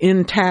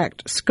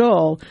intact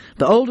skull.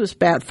 The oldest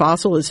bat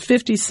fossil is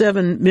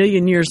 57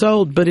 million years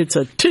old, but it's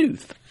a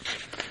tooth.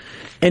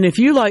 And if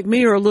you, like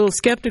me, are a little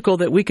skeptical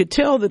that we could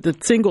tell that the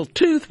single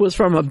tooth was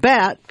from a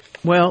bat,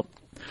 well,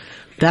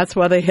 that's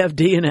why they have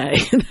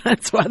DNA.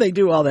 That's why they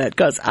do all that,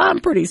 because I'm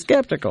pretty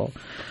skeptical.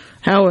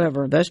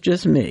 However, that's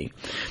just me.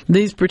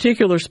 These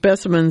particular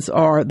specimens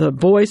are the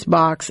voice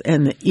box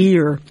and the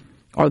ear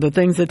are the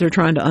things that they're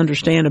trying to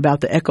understand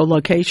about the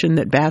echolocation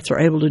that bats are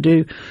able to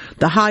do.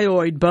 The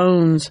hyoid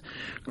bones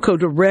go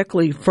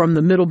directly from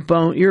the middle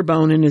bone, ear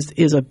bone, and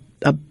is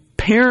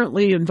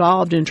apparently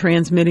involved in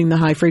transmitting the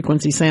high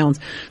frequency sounds.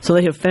 So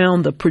they have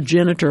found the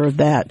progenitor of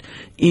that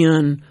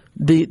in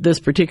this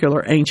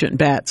particular ancient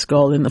bat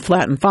skull. In the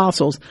flattened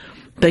fossils,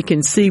 they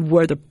can see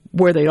where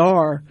they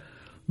are,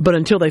 but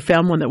until they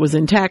found one that was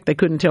intact, they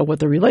couldn't tell what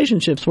the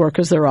relationships were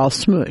because they're all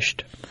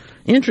smushed.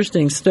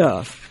 Interesting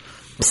stuff.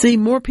 See,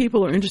 more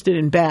people are interested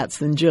in bats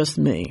than just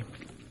me.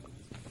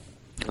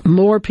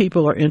 More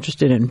people are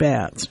interested in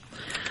bats.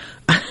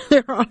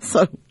 They're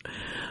also,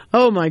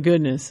 oh my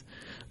goodness,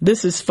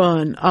 this is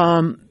fun.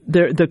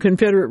 The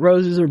Confederate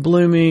roses are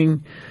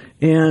blooming,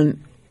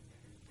 and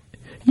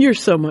you're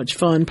so much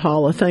fun,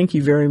 Paula. Thank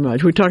you very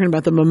much. We're talking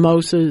about the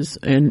mimosas,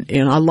 and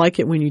I like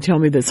it when you tell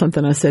me that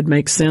something I said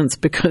makes sense,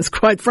 because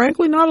quite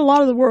frankly, not a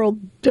lot of the world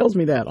tells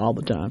me that all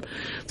the time.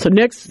 So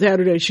next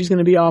Saturday, she's going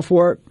to be off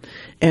work,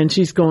 and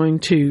she's going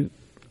to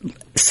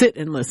sit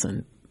and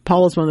listen.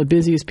 Paula's one of the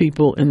busiest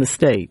people in the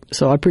state,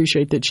 so I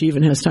appreciate that she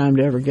even has time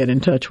to ever get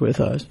in touch with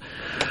us.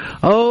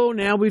 Oh,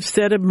 now we've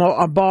set a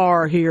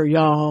bar here,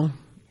 y'all.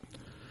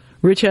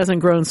 Rich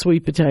hasn't grown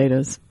sweet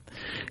potatoes.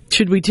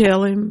 Should we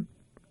tell him?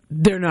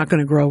 They're not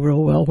going to grow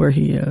real well where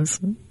he is.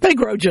 They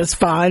grow just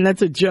fine.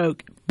 That's a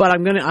joke. But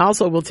I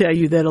also will tell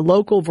you that a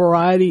local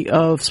variety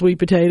of sweet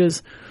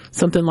potatoes,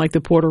 something like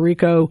the Puerto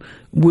Rico,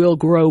 will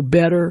grow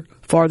better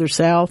farther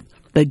south.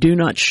 They do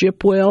not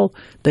ship well.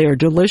 They are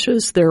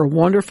delicious. They're a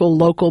wonderful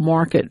local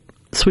market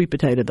sweet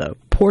potato, though.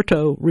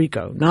 Puerto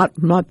Rico. Not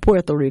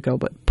Puerto Rico,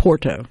 but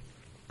Porto.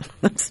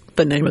 That's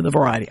the name of the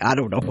variety. I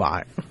don't know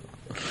why.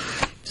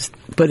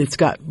 But it's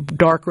got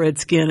dark red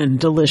skin and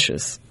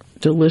delicious.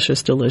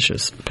 Delicious,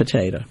 delicious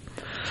potato.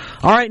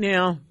 All right,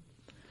 now,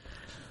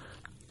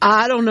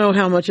 I don't know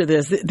how much of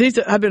this.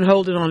 I've been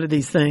holding on to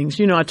these things.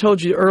 You know, I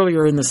told you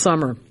earlier in the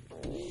summer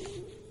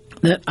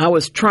that I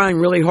was trying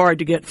really hard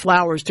to get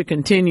flowers to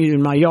continue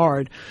in my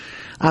yard.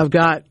 I've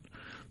got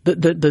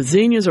the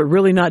zinnias are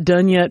really not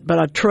done yet, but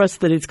I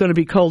trust that it's going to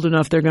be cold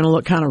enough they're going to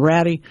look kind of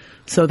ratty,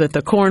 so that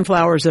the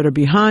cornflowers that are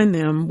behind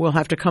them will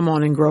have to come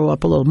on and grow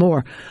up a little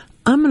more.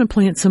 I'm going to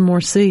plant some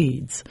more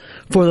seeds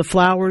for the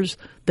flowers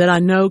that I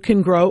know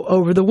can grow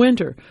over the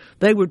winter.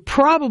 They would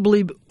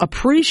probably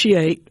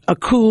appreciate a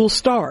cool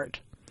start.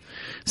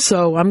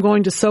 So I'm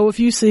going to sow a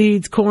few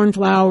seeds,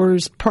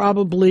 cornflowers,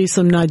 probably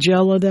some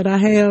nigella that I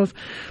have.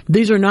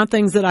 These are not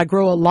things that I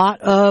grow a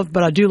lot of,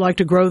 but I do like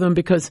to grow them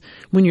because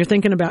when you're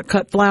thinking about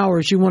cut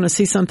flowers, you want to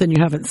see something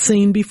you haven't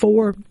seen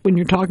before when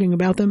you're talking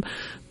about them.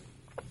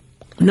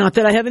 Not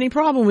that I have any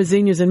problem with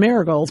zinnias and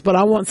marigolds, but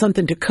I want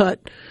something to cut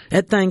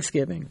at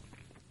Thanksgiving.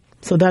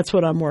 So that's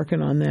what I'm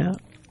working on that.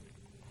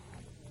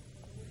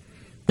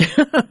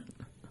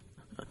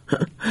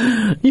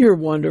 You're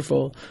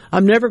wonderful.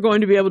 I'm never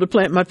going to be able to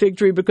plant my fig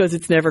tree because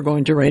it's never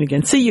going to rain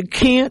again. See, you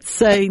can't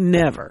say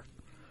never.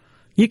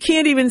 You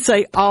can't even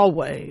say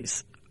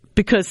always,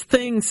 because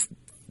things,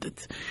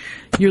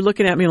 you're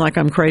looking at me like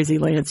I'm crazy,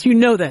 Lance. You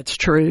know that's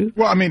true.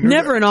 Well, I mean,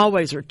 never and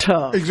always are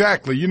tough.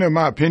 Exactly. You know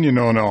my opinion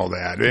on all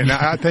that. And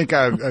I think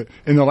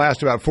in the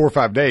last about 4 or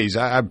 5 days,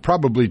 I've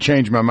probably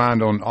changed my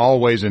mind on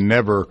always and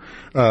never.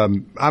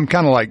 I'm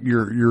kind of like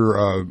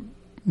your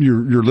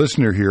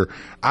listener here.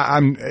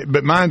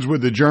 But mine's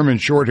with the German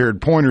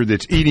short-haired pointer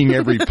that's eating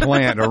every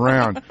plant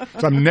around.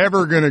 So I'm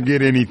never going to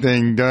get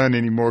anything done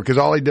anymore because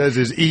all he does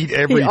is eat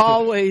everything.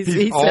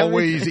 He's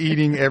always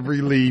eating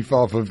every leaf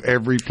off of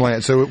every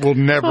plant, so it will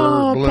never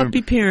bloom.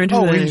 Puppy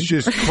parenthood. Oh, he's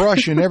just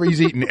crushing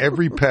he's eating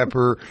every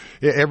pepper,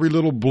 every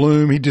little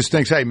bloom. He just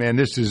thinks, hey man,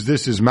 this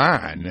is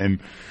mine,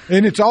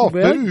 and it's all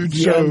food.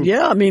 Yeah, so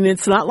yeah, I mean,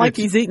 it's not like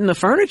he's eating the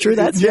furniture.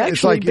 That's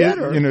actually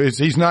better.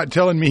 He's not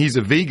telling me he's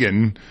a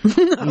vegan,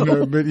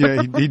 but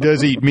yeah, he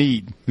does eat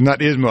meat. Not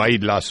Ismo, I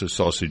eat lots of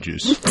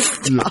sausages.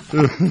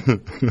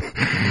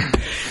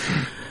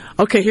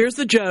 Okay, here's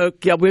the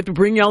joke. Yeah, we have to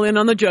bring y'all in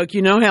on the joke.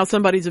 You know how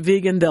somebody's a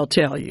vegan, they'll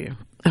tell you.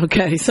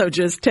 Okay, so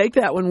just take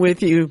that one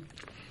with you.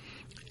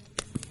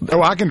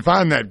 Oh, I can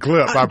find that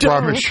clip, I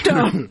promise you.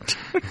 Don't.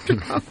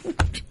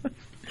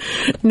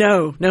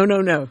 No.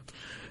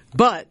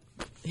 But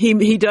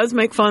He does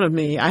make fun of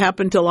me. I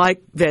happen to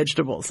like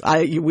vegetables.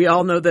 We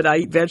all know that I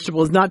eat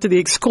vegetables, not to the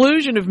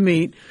exclusion of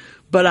meat,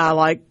 but I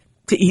like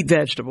to eat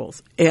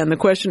vegetables. And the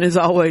question is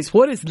always,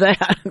 what is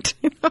that?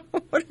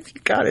 What have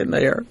you got in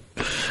there?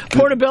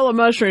 Portobello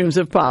mushrooms,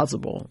 if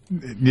possible.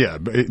 Yeah,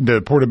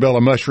 the portobello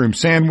mushroom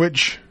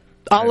sandwich.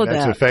 All of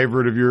that. That's a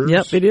favorite of yours?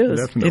 Yep, it is.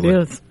 Definitely.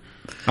 It is.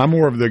 I'm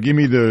more of the give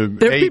me the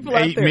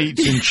eight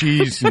meats and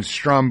cheese and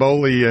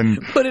stromboli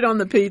and put it on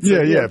the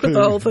pizza. Yeah. Put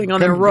the whole thing on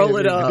there, roll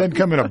it up. It doesn't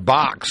come in a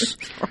box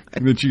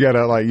that you got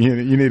to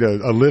you need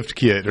a lift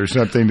kit or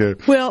something to.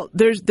 Well,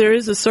 there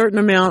is a certain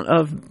amount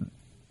of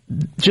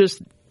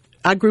just.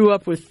 I grew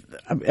up with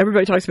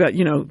everybody talks about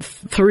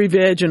 3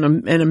 veg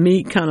and a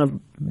meat kind of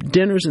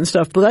dinners and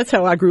stuff. But that's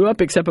how I grew up.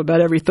 Except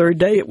about every third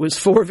day it was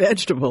 4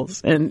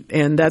 vegetables,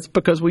 and that's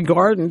because we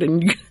gardened,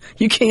 and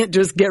you can't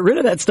just get rid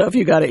of that stuff.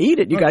 You got to eat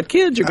it. You got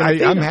kids. You're going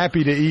to. I'm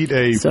happy to eat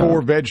a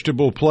 4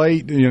 vegetable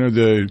plate.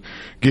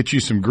 Get you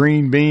some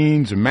green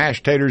beans and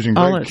mashed taters and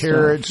great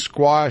carrots,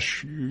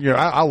 squash.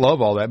 I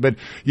love all that, but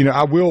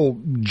I will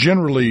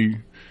generally.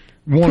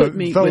 Want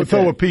to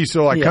throw a piece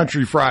of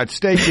country fried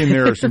steak in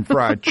there, or some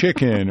fried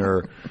chicken,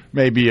 or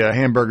maybe a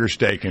hamburger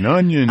steak and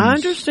onions. I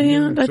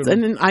understand.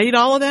 And I eat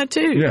all of that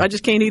too. Yeah. I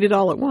just can't eat it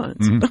all at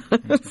once.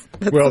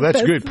 Mm-hmm.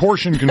 that's good.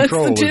 Portion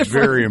control is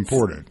very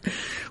important.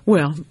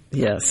 Well,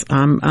 yes,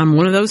 I'm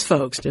one of those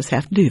folks. Just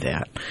have to do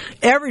that.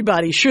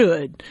 Everybody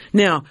should.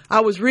 Now, I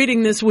was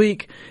reading this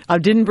week. I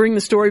didn't bring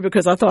the story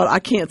because I thought I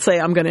can't say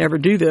I'm going to ever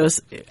do this.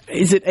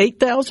 Is it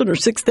 8,000 or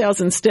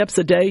 6,000 steps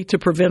a day to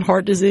prevent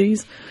heart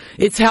disease?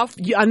 It's how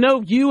I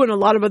know you and a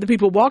lot of other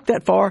people walk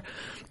that far.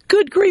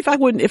 Good grief, I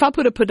wouldn't. If I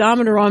put a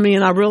pedometer on me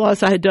and I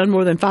realized I had done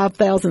more than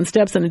 5,000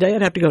 steps in a day,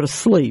 I'd have to go to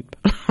sleep.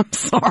 I'm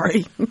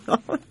sorry.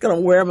 I'm going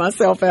to wear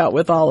myself out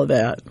with all of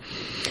that.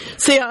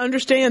 See, I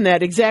understand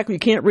that. Exactly. You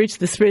can't reach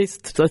the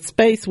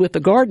space with the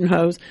garden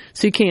hose,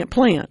 so you can't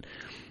plant.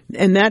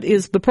 And that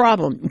is the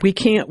problem. We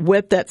can't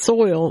wet that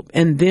soil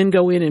and then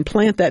go in and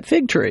plant that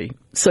fig tree.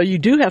 So you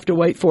do have to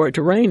wait for it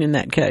to rain in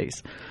that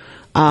case.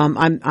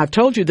 I've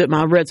told you that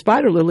my red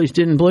spider lilies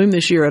didn't bloom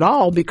this year at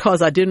all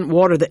because I didn't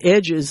water the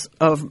edges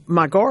of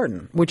my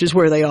garden, which is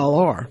where they all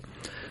are.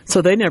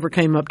 So they never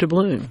came up to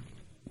bloom.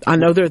 I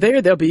know they're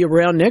there. They'll be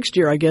around next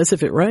year, I guess,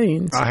 if it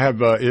rains. I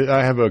have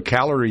a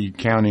calorie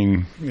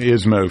counting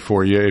ismo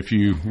for you if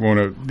you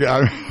want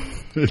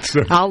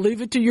to. I'll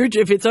leave it to your.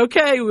 If it's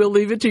okay, we'll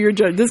leave it to your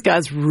judge. This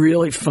guy's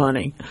really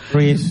funny.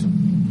 Freeze,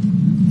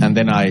 and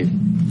then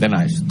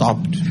I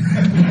stopped.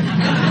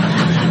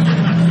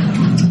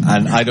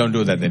 And I don't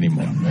do that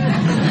anymore.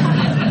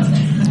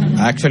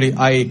 Actually,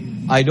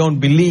 I don't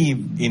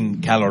believe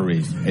in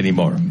calories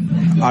anymore.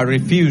 I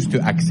refuse to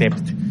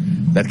accept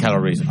that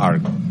calories are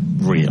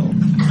real.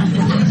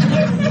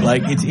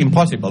 Like, it's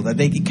impossible that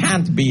they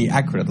can't be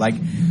accurate. Like,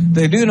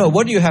 do you know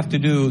what you have to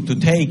do to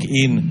take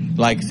in,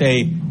 like,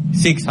 say,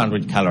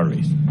 600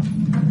 calories?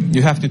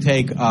 You have to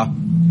take a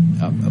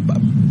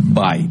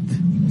bite.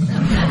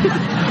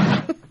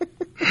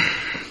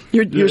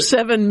 Your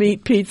 7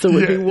 meat pizza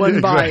would be one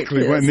bite.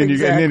 Exactly.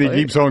 Yes, and then he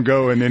keeps on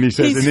going, and he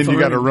says, and then you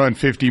got to run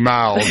 50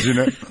 miles,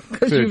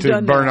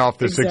 to burn off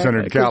the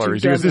 600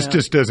 calories. Because this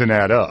just doesn't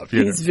add up.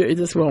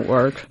 This won't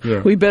work.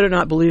 Yeah. We better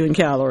not believe in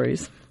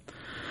calories.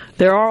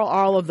 There are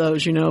all of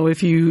those,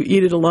 if you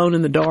eat it alone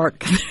in the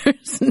dark,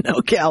 there's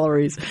no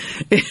calories.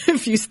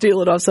 If you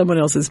steal it off someone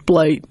else's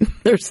plate,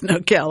 there's no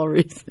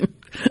calories.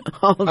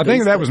 I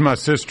think that was my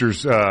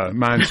sister's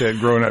mindset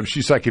growing up.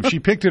 She's like, if she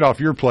picked it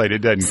off your plate, it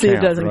doesn't count.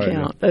 It doesn't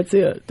count. That's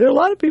it. There are a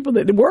lot of people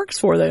that it works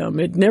for them.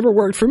 It never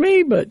worked for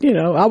me, but,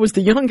 I was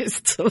the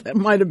youngest, so that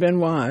might have been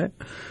why.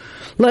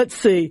 Let's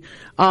see.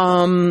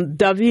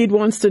 David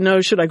wants to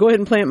know, should I go ahead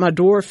and plant my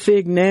dwarf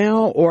fig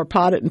now or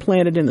pot it and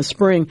plant it in the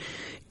spring?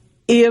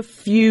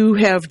 If you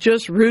have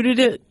just rooted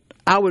it,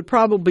 I would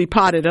probably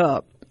pot it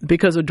up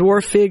because a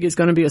dwarf fig is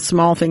going to be a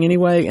small thing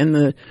anyway.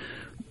 And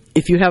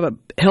if you have a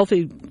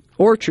healthy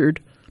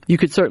orchard, you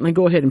could certainly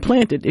go ahead and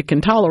plant it. It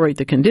can tolerate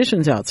the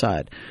conditions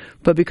outside.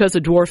 But because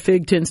a dwarf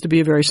fig tends to be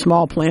a very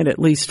small plant, at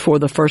least for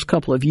the first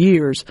couple of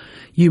years,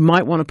 you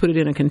might want to put it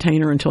in a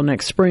container until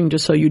next spring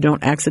just so you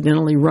don't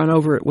accidentally run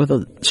over it with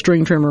a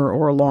string trimmer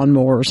or a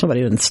lawnmower or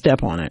somebody doesn't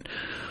step on it.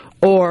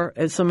 Or,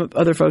 as some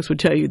other folks would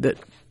tell you, that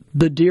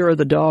the deer or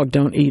the dog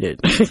don't eat it.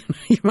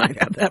 You might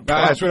have that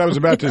problem. That's what I was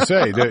about to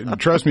say.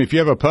 Trust me, if you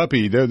have a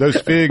puppy, those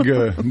fig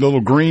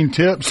little green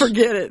tips.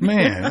 Forget it.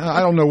 Man,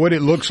 I don't know what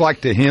it looks like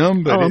to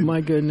him. But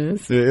my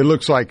goodness. It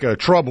looks like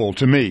trouble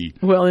to me.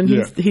 Well, and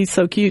he's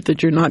so cute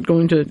that you're not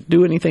going to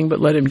do anything but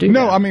let him do that.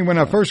 No, I mean, when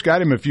I first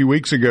got him a few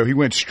weeks ago, he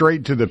went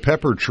straight to the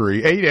pepper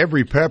tree, ate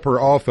every pepper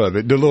off of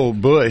it, the little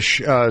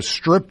bush,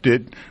 stripped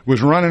it,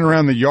 was running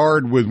around the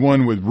yard with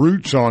one with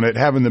roots on it,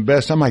 having the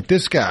best. I'm like,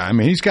 this guy, I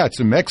mean, he's got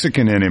some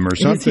Mexican in him or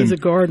something. He's a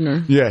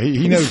gardener. Yeah,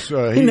 he knows.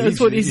 He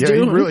knows what he's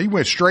doing. He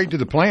went straight to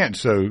the plant.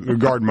 So,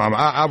 garden mama,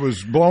 I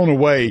was blown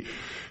away.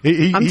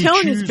 I'm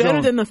telling you, it's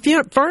better than the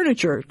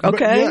furniture.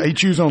 Okay. Yeah, he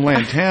chews on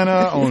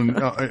lantana, on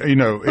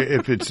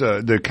if it's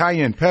the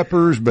cayenne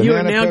peppers,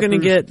 banana peppers. You're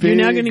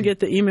now going to get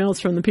the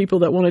emails from the people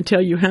that want to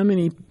tell you how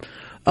many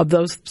of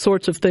those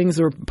sorts of things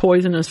are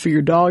poisonous for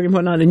your dog and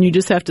whatnot, and you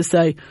just have to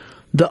say,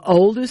 the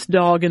oldest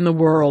dog in the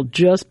world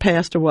just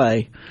passed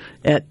away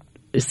at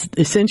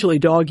essentially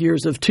dog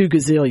years of 2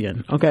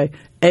 gazillion, okay?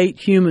 8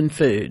 human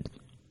food.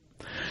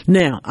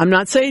 Now, I'm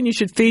not saying you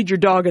should feed your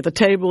dog at the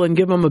table and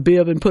give them a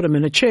bib and put them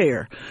in a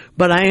chair,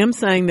 but I am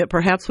saying that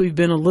perhaps we've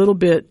been a little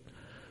bit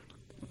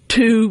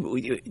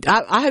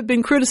I have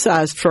been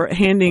criticized for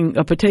handing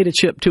a potato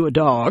chip to a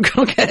dog,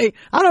 okay?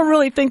 I don't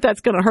really think that's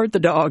going to hurt the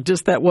dog,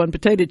 just that one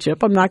potato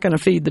chip. I'm not going to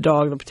feed the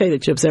dog the potato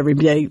chips every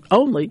day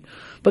only,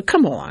 but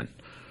come on.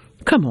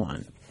 Come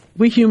on.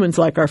 We humans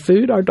like our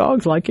food. Our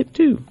dogs like it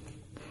too.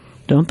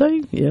 Don't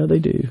they? Yeah, they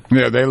do.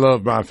 Yeah, they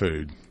love my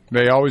food.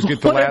 They always get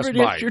the last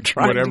bite.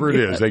 Whatever it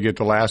is, they get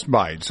the last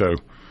bite. So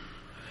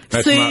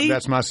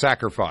that's my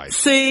sacrifice.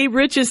 See,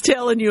 Rich is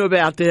telling you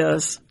about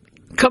this.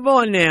 Come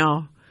on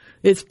now.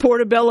 It's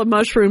portobello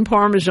mushroom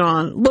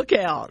parmesan. Look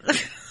out.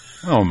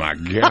 Oh, my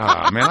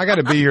God. Man, I got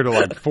to be here till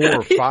like 4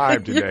 or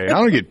 5 today. I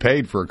don't get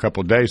paid for a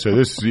couple of days, so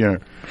this, I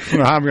don't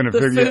know how I'm going to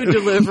figure it. The food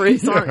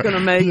deliveries aren't going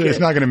to make it. It's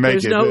not going to make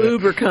it. There's no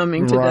Uber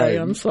coming today.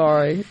 Right. I'm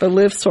sorry. The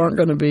lifts aren't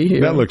going to be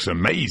here. That looks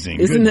amazing.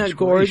 Isn't that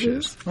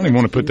gorgeous? I don't even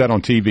want to put that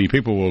on TV.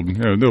 People will,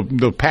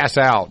 they'll pass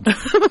out.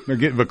 They'll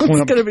get the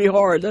clump. It's going to be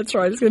hard. That's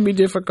right. It's going to be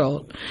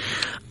difficult.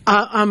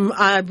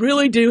 I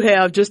really do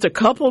have just a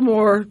couple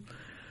more.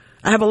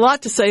 I have a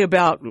lot to say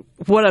about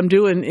what I'm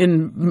doing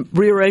in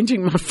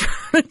rearranging my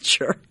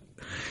furniture.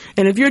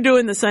 And if you're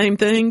doing the same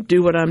thing,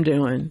 do what I'm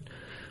doing.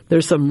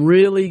 There's some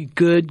really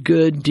good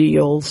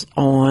deals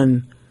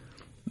on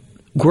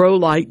grow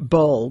light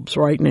bulbs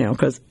right now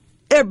because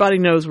everybody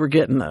knows we're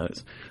getting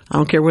those. I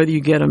don't care whether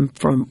you get them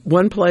from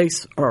one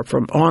place or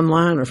from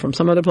online or from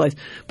some other place.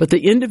 But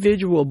the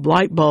individual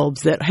light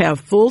bulbs that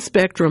have full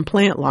spectrum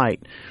plant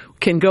light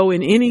can go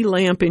in any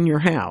lamp in your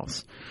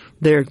house.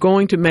 They're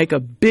going to make a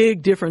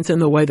big difference in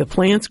the way the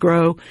plants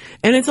grow.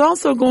 And it's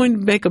also going to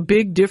make a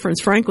big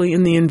difference, frankly,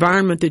 in the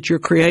environment that you're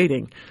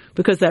creating.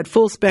 Because that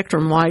full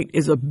spectrum light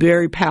is a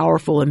very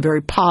powerful and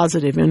very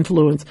positive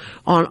influence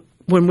on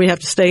when we have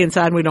to stay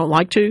inside and we don't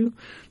like to.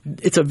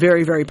 It's a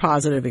very, very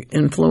positive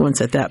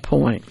influence at that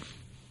point.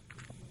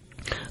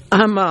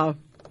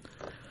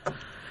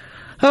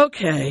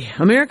 Okay.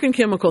 American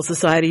Chemical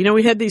Society.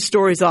 We had these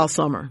stories all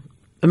summer.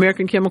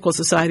 American Chemical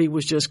Society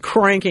was just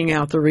cranking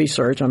out the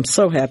research. I'm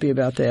so happy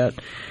about that.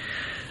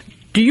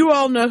 Do you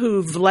all know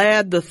who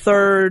Vlad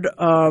III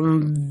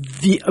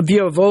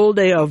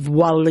Voivodė of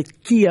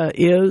Wallachia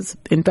is,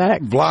 in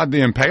fact? Vlad the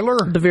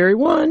Impaler? The very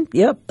one.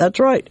 Yep, that's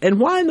right. And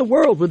why in the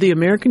world would the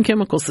American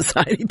Chemical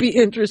Society be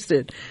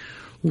interested?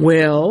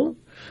 Well,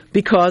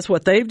 because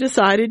what they've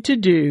decided to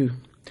do,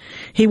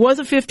 he was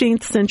a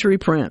 15th century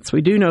prince.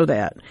 We do know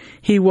that.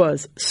 He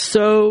was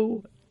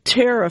so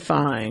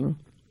terrifying,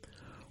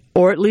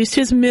 or at least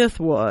his myth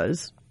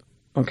was,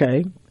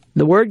 okay,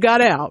 the word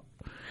got out,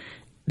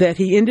 that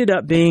he ended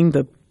up being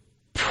the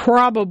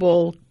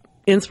probable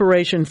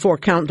inspiration for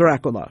Count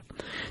Dracula.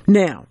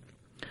 Now,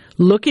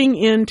 looking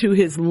into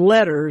his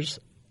letters,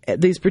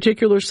 these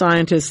particular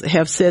scientists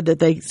have said that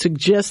they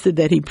suggested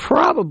that he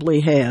probably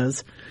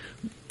has,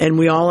 and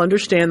we all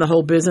understand the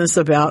whole business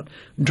about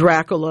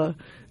Dracula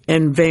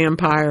and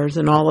vampires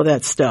and all of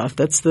that stuff.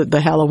 That's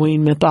the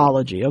Halloween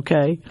mythology,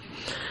 okay?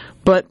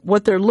 But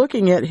what they're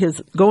looking at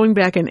is going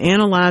back and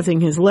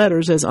analyzing his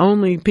letters, as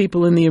only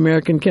people in the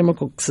American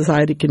Chemical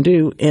Society can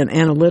do in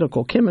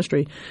analytical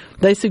chemistry.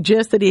 They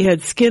suggest that he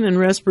had skin and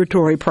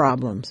respiratory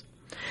problems.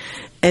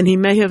 And he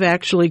may have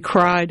actually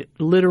cried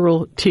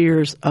literal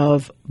tears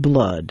of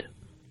blood.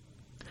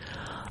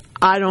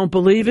 I don't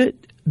believe it.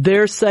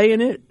 They're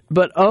saying it.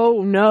 But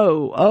oh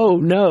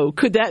no.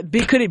 Could it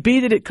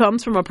be that it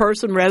comes from a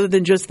person rather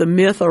than just the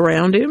myth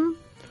around him?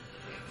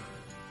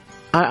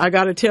 I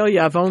got to tell you,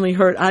 I've only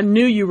heard. I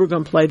knew you were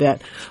going to play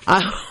that.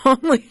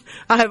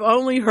 I've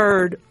only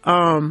heard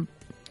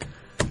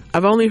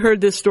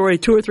this story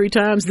 2 or 3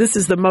 times. This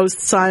is the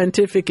most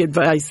scientific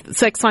advice,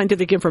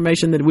 scientific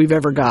information that we've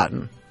ever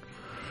gotten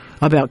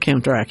about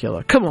Count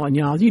Dracula. Come on,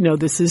 y'all. You know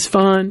this is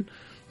fun,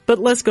 but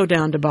let's go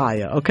down to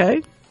Bahia,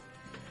 okay?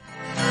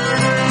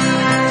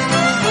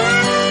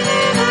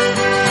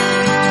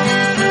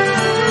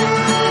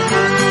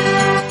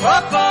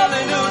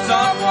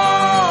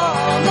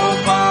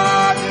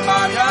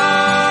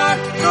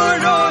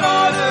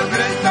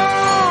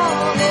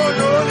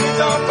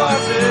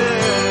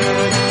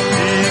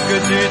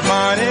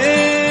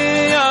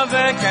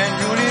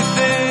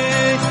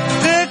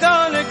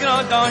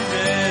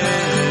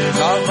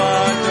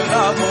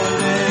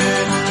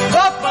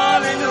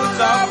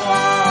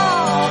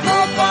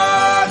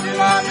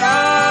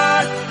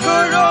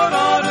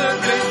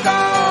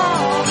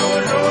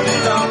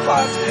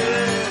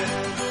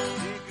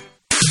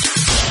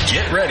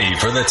 Get ready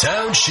for the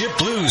Township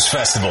Blues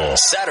Festival,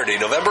 Saturday,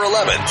 November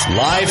 11th,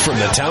 live from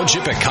the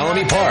Township at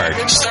Colony Park,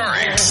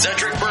 starring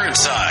Cedric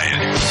Burnside.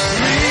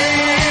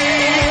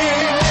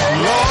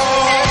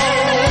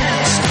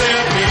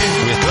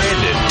 With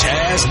Brandon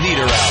Taz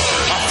Niederauer.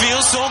 I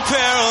feel so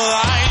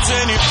paralyzed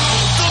and you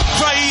look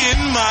right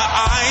in my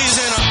eyes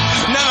and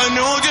I never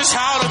know just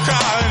how to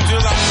cry.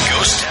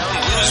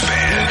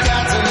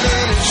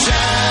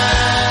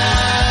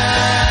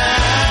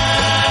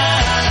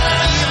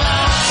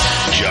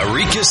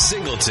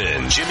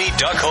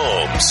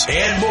 games,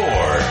 and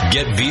more.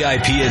 Get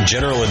VIP and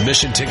general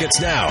admission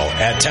tickets now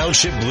at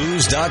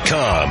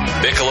townshipblues.com.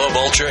 Michelob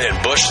Ultra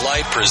and Busch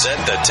Light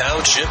present the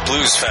Township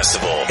Blues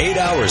Festival. 8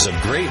 hours of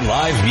great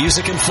live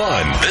music and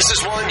fun. This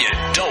is one you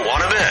don't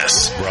want to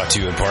miss. Brought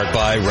to you in part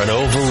by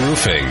Renova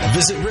Roofing.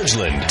 Visit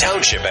Ridgeland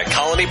Township at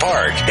Colony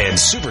Park and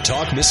Super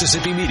Talk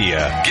Mississippi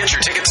Media. Get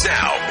your tickets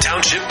now.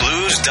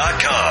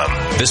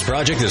 townshipblues.com. This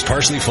project is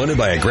partially funded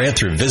by a grant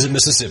through Visit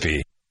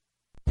Mississippi.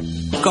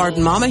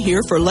 Garden Mama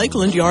here for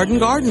Lakeland Yard and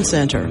Garden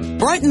Center.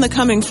 Brighten the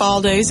coming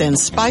fall days and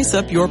spice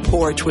up your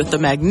porch with the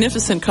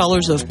magnificent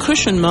colors of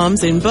cushion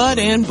mums in bud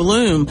and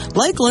bloom.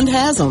 Lakeland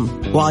has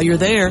them. While you're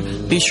there,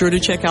 be sure to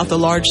check out the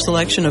large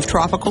selection of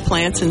tropical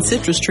plants and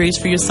citrus trees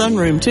for your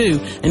sunroom too.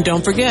 And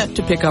don't forget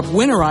to pick up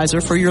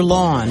winterizer for your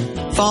lawn.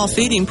 Fall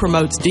feeding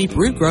promotes deep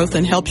root growth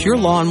and helps your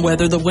lawn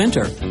weather the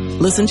winter.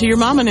 Listen to your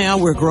mama now.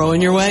 We're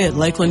growing your way at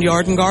Lakeland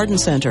Yard and Garden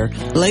Center,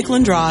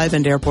 Lakeland Drive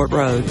and Airport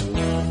Road.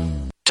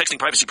 Texting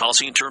privacy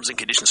policy and terms and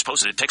conditions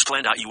posted at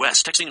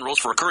textplan.us. Texting enrolls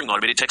for recurring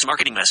automated text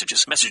marketing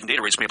messages. Message and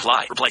data rates may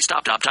apply. Reply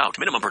stop to opt out.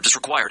 Minimum purchase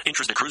required.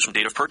 Interest accrues from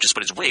date of purchase,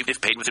 but is waived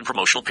if paid within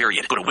promotional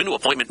period. Go to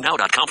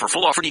windowappointmentnow.com for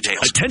full offer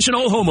details. Attention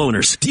all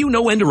homeowners. Do you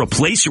know when to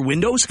replace your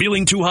windows?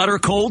 Feeling too hot or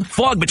cold?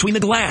 Fog between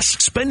the glass?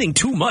 Spending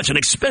too much on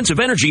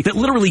expensive energy that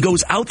literally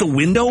goes out the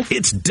window?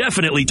 It's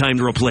definitely time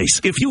to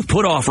replace. If you've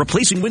put off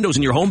replacing windows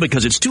in your home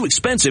because it's too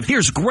expensive,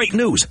 here's great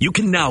news. You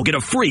can now get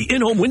a free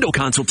in-home window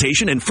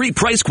consultation and free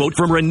price quote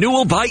from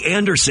Renewal by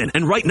Andersen.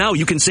 And right now,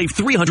 you can save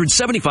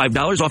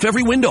 $375 off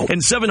every window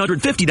and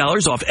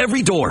 $750 off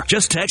every door.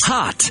 Just text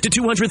HOT to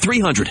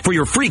 200-300 for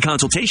your free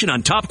consultation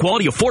on top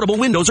quality affordable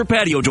windows or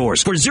patio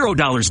doors for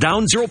 $0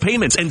 down, 0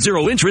 payments, and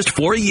 0 interest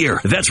for a year.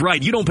 That's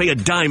right, you don't pay a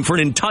dime for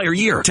an entire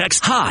year.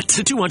 Text HOT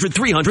to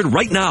 200-300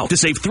 right now to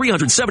save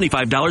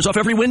 $375 off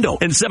every window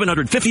and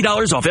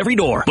 $750 off every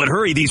door. But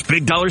hurry, these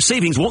big dollar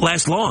savings won't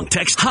last long.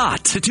 Text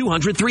HOT to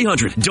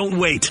 200-300. Don't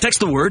wait. Text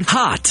the word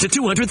HOT to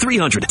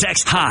 200-300.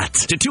 Text HOT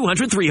to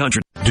 200-300.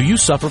 Do you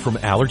suffer from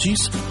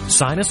allergies,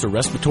 sinus, or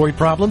respiratory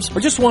problems, or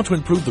just want to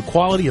improve the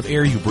quality of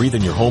air you breathe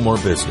in your home or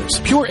business?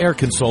 Pure Air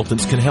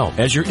Consultants can help.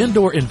 As your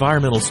indoor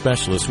environmental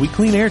specialist, we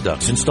clean air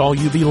ducts, install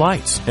UV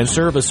lights, and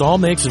service all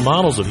makes and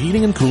models of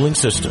heating and cooling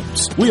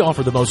systems. We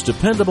offer the most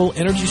dependable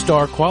Energy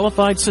Star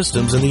qualified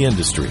systems in the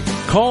industry.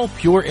 Call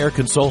Pure Air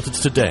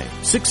Consultants today,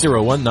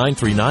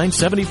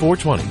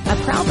 601-939-7420. A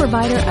proud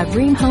provider of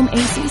Rheem Home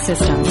AC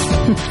systems.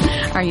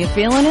 Are you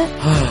feeling it?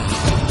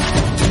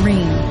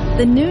 Rheem,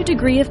 the new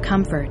degree of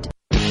comfort.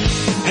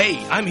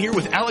 Hey, I'm here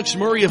with Alex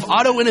Murray of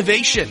Auto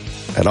Innovation.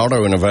 At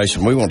Auto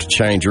Innovation, we want to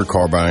change your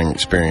car buying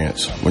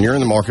experience. When you're in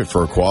the market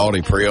for a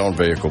quality pre-owned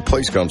vehicle,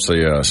 please come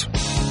see us.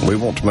 We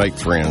want to make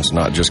friends,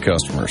 not just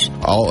customers.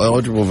 All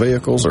eligible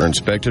vehicles are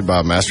inspected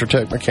by a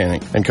MasterTech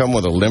mechanic and come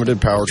with a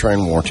limited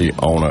powertrain warranty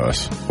on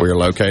us. We are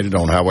located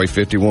on Highway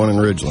 51 in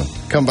Ridgeland.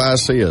 Come by and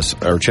see us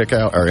or check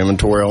out our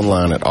inventory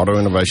online at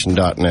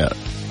autoinnovation.net.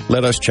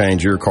 Let us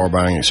change your car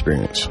buying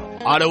experience.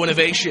 Auto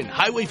Innovation,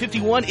 Highway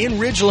 51 in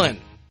Ridgeland.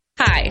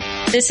 Hi,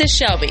 this is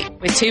Shelby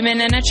with 2 Men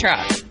in a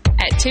Truck.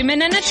 At 2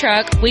 Men in a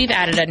Truck, we've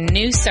added a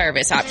new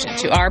service option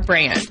to our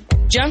brand,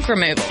 junk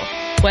removal.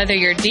 Whether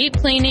you're deep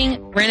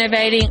cleaning,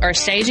 renovating, or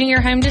staging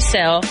your home to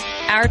sell,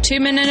 our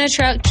 2 Men in a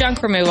Truck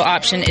junk removal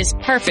option is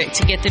perfect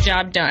to get the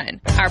job done.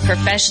 Our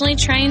professionally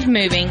trained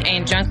moving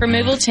and junk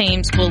removal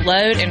teams will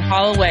load and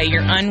haul away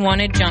your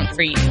unwanted junk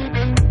for you.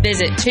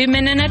 Visit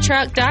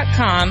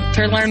 2meninatruck.com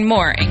to learn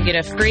more and get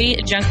a free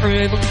junk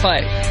removal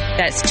quote.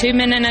 That's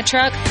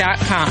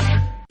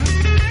 2meninatruck.com.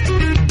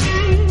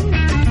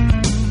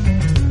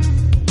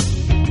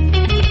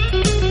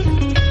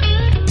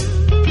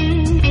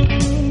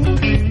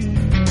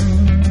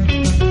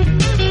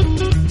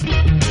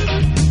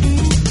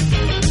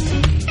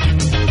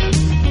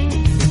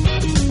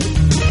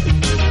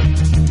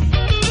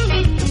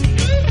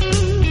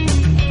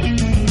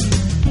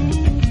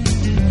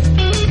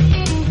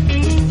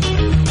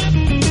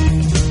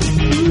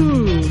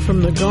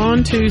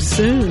 Gone Too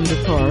Soon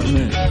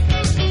department.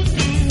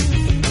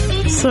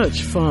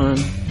 Such fun.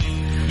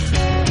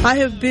 I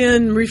have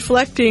been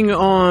reflecting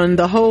on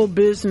the whole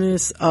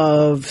business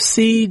of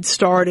seed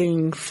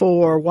starting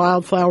for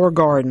wildflower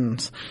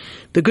gardens.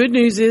 The good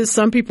news is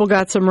some people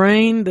got some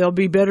rain. They'll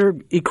be better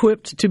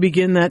equipped to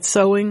begin that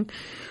sowing.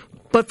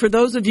 But for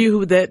those of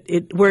you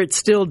where it's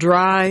still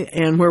dry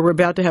and where we're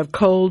about to have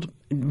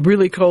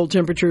really cold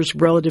temperatures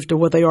relative to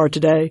what they are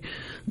today,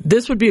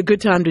 this would be a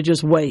good time to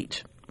just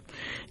wait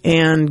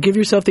and give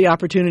yourself the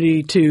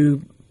opportunity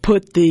to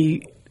put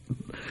the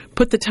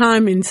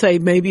time in, say,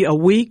 maybe a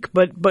week,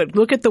 but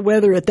look at the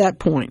weather at that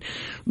point.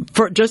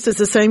 Just as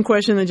the same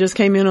question that just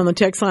came in on the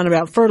text line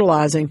about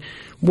fertilizing,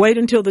 wait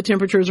until the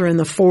temperatures are in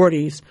the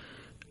 40s,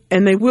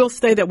 and they will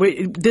stay that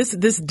way.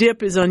 This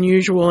dip is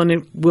unusual, and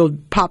it will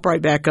pop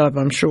right back up,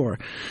 I'm sure.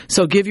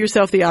 So give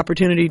yourself the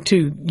opportunity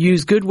to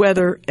use good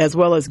weather as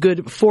well as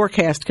good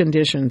forecast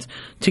conditions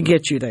to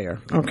get you there,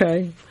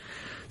 okay?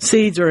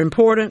 Seeds are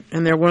important,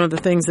 and they're one of the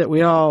things that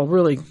we all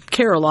really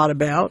care a lot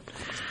about.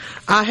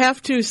 I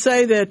have to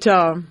say that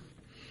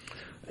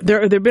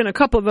There have been a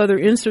couple of other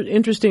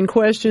interesting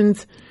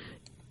questions,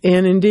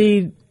 and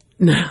indeed,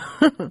 no,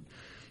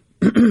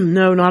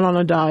 no, not on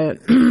a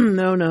diet.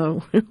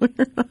 No.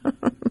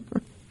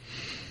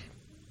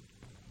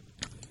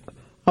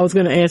 I was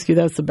going to ask you,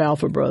 that's the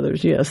Balfour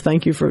brothers. Yes,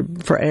 thank you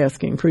for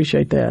asking.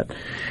 Appreciate that.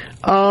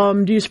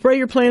 Do you spray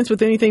your plants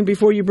with anything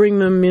before you bring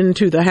them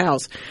into the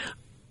house?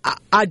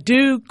 I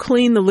do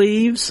clean the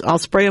leaves. I'll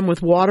spray them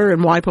with water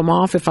and wipe them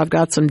off if I've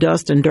got some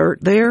dust and dirt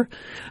there.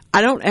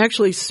 I don't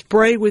actually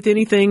spray with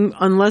anything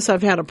unless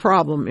I've had a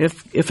problem.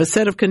 If a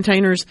set of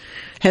containers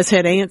has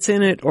had ants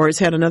in it or has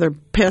had another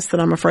pest that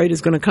I'm afraid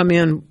is going to come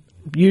in,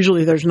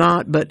 usually there's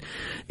not, but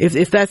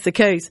if that's the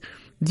case,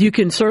 you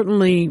can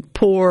certainly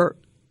pour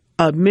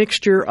a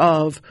mixture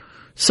of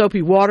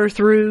soapy water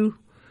through,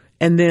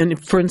 and then,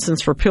 for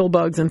instance, for pill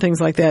bugs and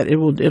things like that,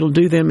 it'll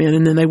do them in,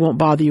 and then they won't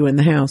bother you in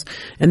the house.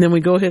 And then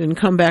we go ahead and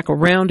come back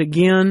around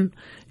again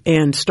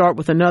and start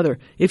with another.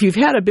 If you've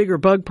had a bigger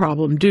bug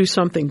problem, do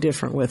something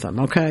different with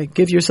them, okay?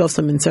 Give yourself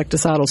some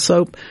insecticidal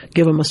soap,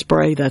 give them a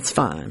spray, that's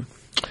fine.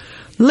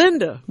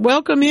 Linda,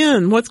 welcome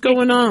in. What's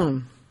going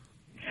on?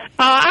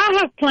 I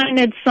have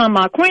planted some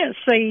quince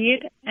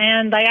seed,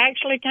 and they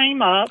actually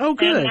came up. Oh,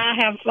 good. And I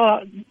have,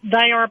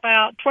 they are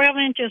about 12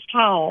 inches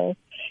tall.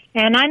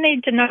 And I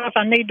need to know if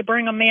I need to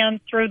bring them in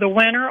through the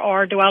winter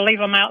or do I leave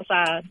them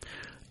outside?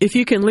 If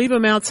you can leave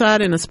them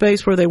outside in a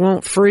space where they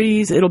won't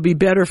freeze, it'll be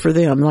better for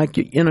them, like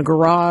in a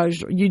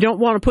garage. You don't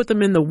want to put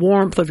them in the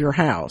warmth of your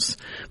house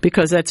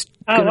because that's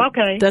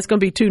going to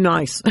be too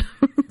nice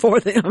for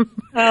them.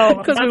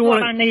 Oh, that's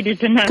what I needed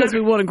to know. Because we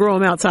want to grow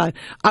them outside.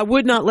 I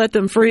would not let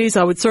them freeze.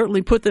 I would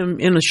certainly put them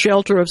in a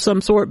shelter of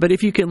some sort, but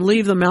if you can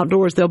leave them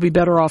outdoors, they'll be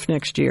better off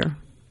next year.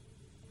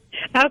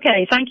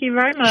 Okay, thank you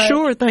very much.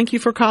 Sure, thank you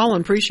for calling.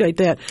 Appreciate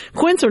that.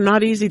 Quince are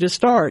not easy to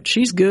start.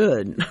 She's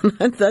good.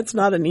 That's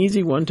not an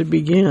easy one to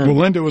begin. Well,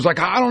 Linda was like,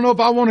 I don't know if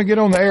I want to get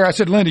on the air. I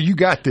said, Linda, you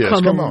got this.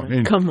 Come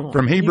on. Come on.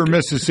 From Heber,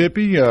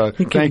 Mississippi.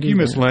 Thank you,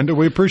 Miss Linda.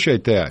 We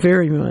appreciate that.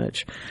 Very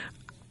much.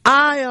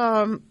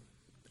 I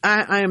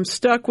am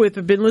stuck with,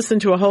 I've been listening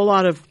to a whole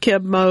lot of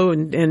Keb Mo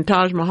and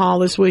Taj Mahal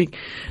this week,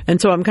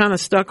 and so I'm kind of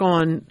stuck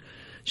on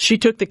She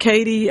Took the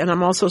Katie, and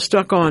I'm also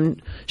stuck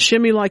on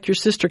Shimmy Like Your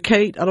Sister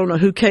Kate. I don't know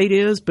who Kate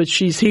is, but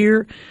she's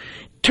here.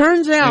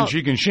 Turns out... And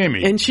she can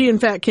shimmy. And she, in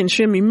fact, can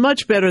shimmy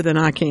much better than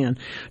I can.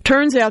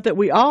 Turns out that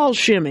we all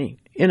shimmy,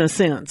 in a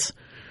sense.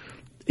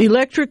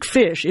 Electric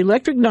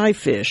knife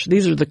fish,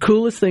 these are the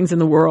coolest things in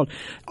the world,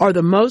 are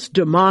the most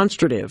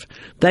demonstrative.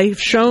 They've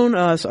shown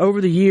us over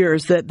the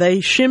years that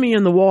they shimmy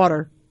in the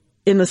water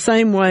in the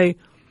same way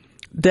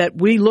that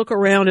we look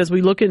around as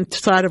we look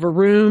inside of a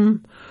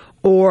room,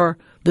 or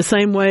the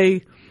same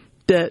way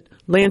that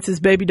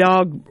Lance's baby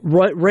dog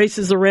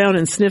races around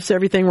and sniffs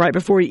everything right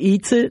before he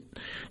eats it.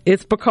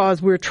 It's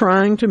because we're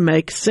trying to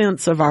make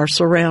sense of our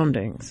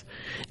surroundings.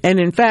 And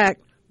in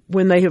fact,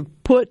 when they have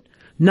put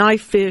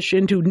knife fish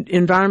into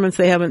environments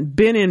they haven't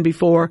been in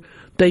before,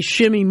 they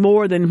shimmy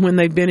more than when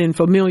they've been in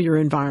familiar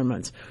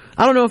environments.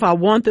 I don't know if I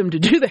want them to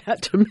do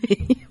that to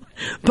me,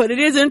 but it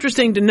is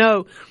interesting to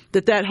know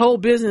that whole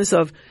business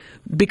of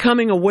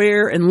becoming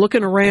aware and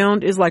looking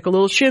around is like a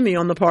little shimmy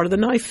on the part of the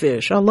knife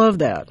fish. I love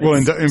that. Well,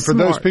 and for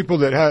those people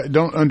that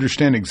don't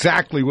understand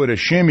exactly what a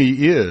shimmy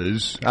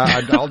is,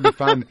 I'll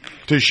define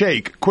to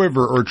shake,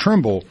 quiver, or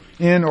tremble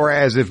in or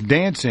as if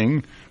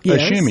dancing. A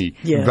shimmy,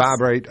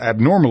 vibrate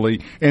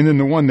abnormally. And then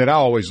the one that I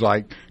always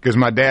like, because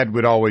my dad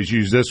would always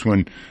use this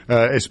one,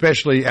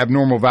 especially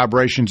abnormal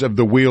vibrations of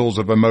the wheels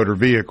of a motor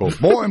vehicle.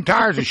 Boy, them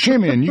tires are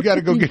shimmying. You got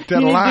to go get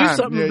that aligned. Do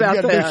something about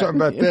you got to do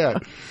something about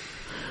that.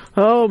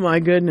 Oh, my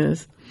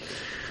goodness.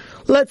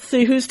 Let's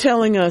see who's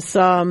telling us.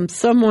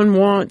 Someone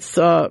wants,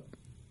 hey,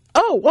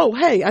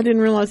 I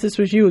didn't realize this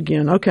was you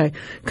again. Okay.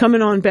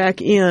 Coming on back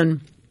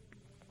in.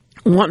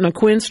 Wanting a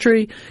quince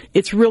tree,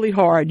 it's really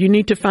hard. You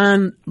need to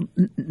find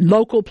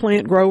local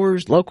plant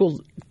growers,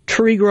 local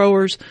tree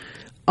growers.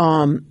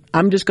 I'm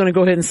just going to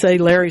go ahead and say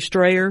Larry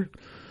Strayer.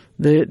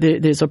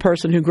 There's a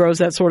person who grows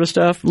that sort of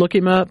stuff. Look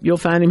him up. You'll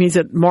find him. He's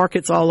at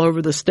markets all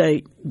over the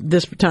state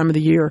this time of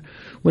the year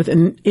with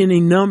any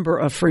number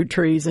of fruit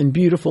trees and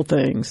beautiful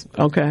things.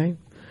 Okay.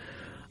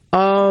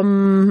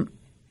 Okay.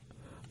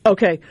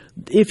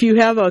 If you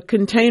have a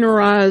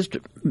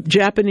containerized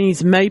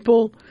Japanese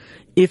maple,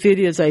 if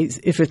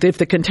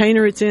the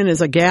container it's in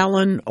is a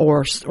gallon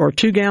or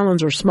 2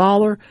 gallons or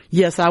smaller,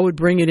 yes, I would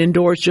bring it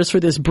indoors just for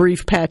this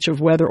brief patch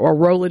of weather, or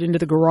roll it into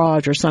the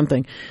garage or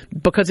something,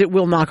 because it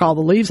will knock all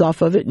the leaves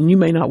off of it, and you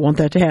may not want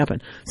that to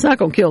happen. It's not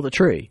going to kill the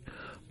tree,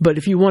 but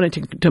if you want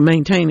it to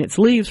maintain its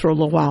leaves for a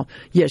little while,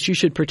 yes, you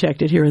should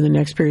protect it here in the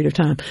next period of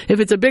time. If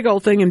it's a big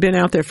old thing and been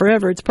out there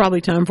forever, it's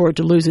probably time for it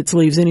to lose its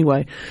leaves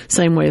anyway,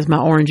 same way as my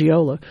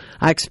Orangiola.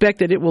 I expect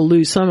that it will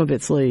lose some of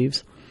its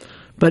leaves,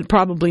 but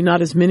probably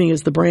not as many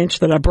as the branch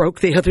that I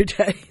broke the other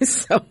day.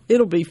 So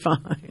it'll be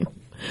fine.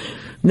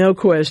 No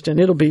question.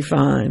 It'll be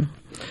fine.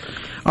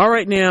 All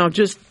right, now,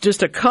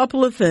 just a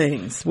couple of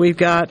things. We've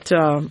got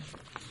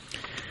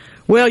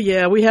Well,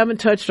 yeah, we haven't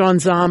touched on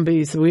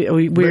zombies. But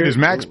is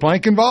Max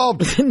Planck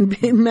involved?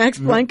 Max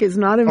Planck is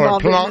not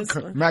involved in this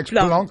one. Max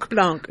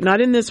Planck?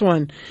 Not in this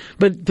one,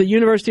 but the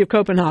University of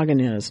Copenhagen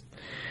is.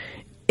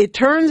 It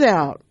turns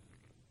out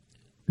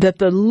that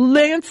the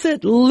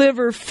Lancet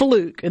liver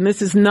fluke, and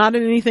this is not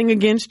anything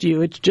against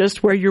you, it's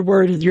just where your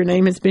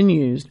name has been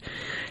used,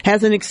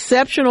 has an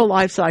exceptional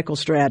life cycle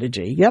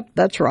strategy. Yep,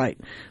 that's right.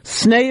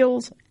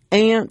 Snails,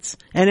 ants,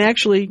 and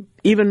actually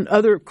even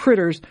other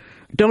critters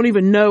don't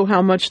even know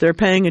how much they're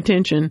paying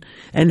attention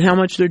and how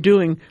much they're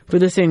doing for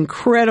this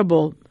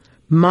incredible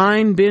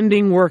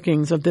mind-bending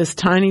workings of this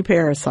tiny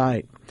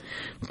parasite.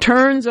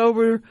 Turns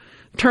over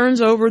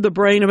the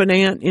brain of an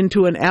ant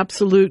into an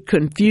absolute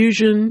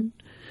confusion,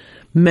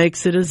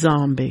 makes it a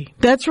zombie.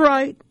 That's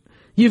right.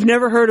 You've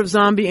never heard of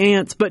zombie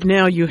ants, but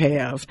now you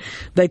have.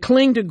 They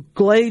cling to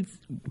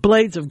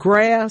blades of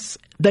grass.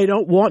 They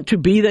don't want to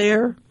be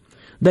there.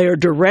 They are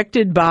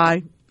directed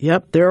by,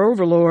 their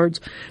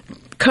overlords,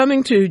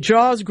 coming to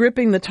jaws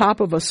gripping the top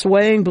of a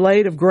swaying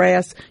blade of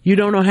grass. You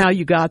don't know how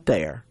you got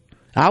there.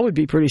 I would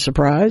be pretty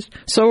surprised.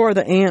 So are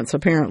the ants,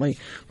 apparently.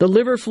 The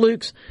liver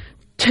flukes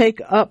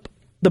take up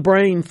the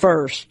brain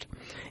first.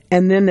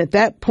 And then at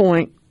that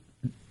point,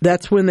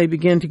 that's when they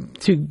begin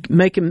to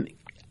make them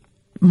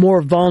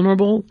more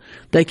vulnerable.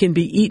 They can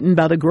be eaten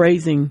by the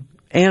grazing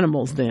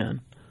animals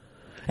then.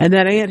 And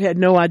that ant had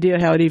no idea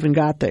how it even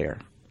got there.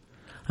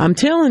 I'm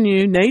telling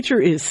you, nature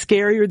is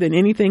scarier than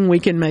anything we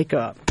can make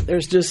up.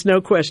 There's just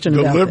no question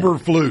about that. The liver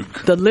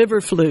fluke. The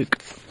liver fluke.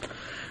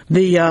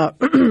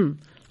 The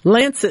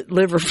Lancet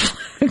liver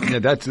fluke. Yeah,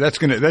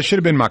 that should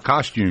have been my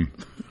costume.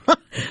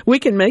 We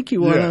can make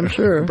you one, I'm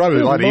sure. Probably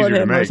a lot easier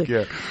to make,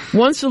 yeah.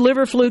 Once the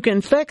liver fluke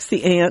infects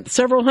the ant,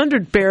 several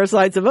hundred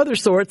parasites of other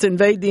sorts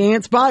invade the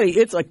ant's body.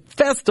 It's a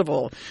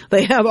festival.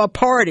 They have a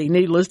party,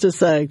 needless to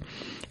say.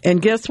 And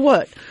guess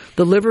what?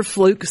 The liver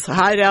flukes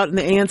hide out in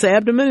the ant's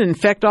abdomen and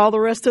infect all the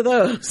rest of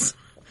those.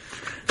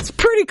 It's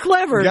pretty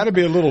clever. It's got to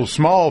be a little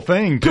small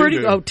thing, too.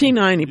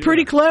 T90.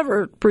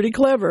 Yeah. Pretty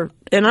clever.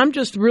 And I'm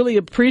just really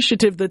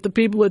appreciative that the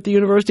people at the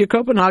University of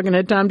Copenhagen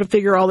had time to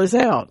figure all this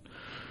out.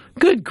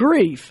 Good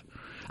grief.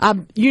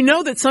 You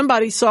know that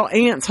somebody saw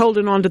ants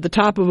holding onto the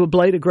top of a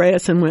blade of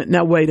grass and went,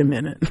 now wait a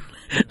minute.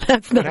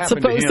 That's not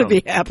supposed to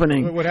be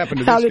happening. What happened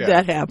to How this did guy?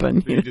 that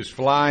happen? Did he just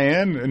fly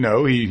in?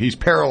 No, he's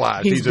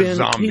paralyzed. He's a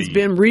zombie. He's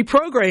been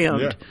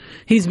reprogrammed. Yeah.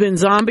 He's been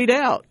zombied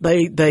out.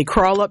 They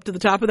crawl up to the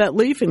top of that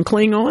leaf and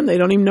cling on. They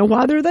don't even know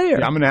why they're there.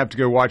 Yeah, I'm going to have to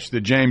go watch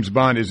the James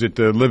Bond. Is it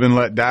the Live and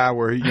Let Die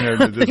where,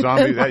 the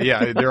zombie?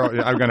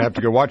 I'm going to have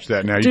to go watch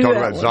that now. You talk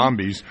about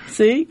zombies.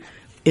 See?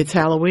 It's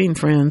Halloween,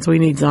 friends. We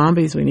need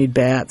zombies. We need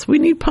bats. We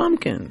need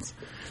pumpkins.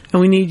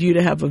 And we need you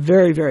to have a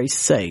very, very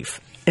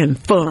safe and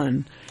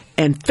fun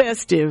and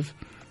festive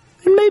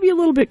and maybe a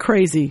little bit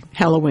crazy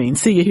Halloween.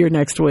 See you here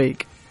next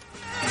week.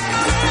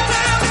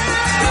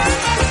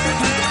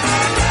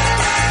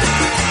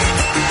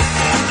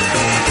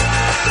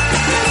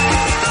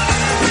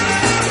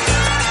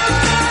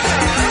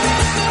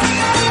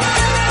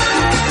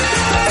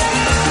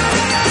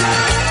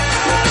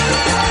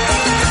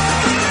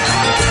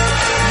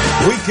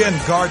 Weekend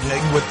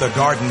Gardening with the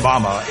Garden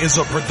Mama is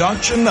a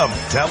production of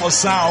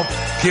TeleSouth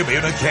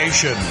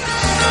Communications.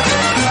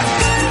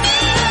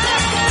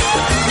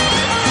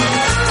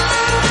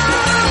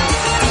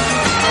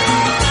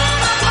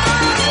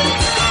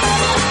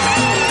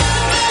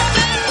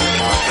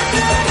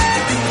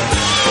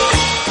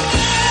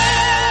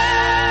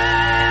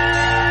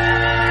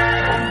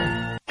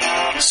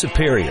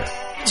 Superior.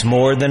 It's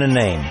more than a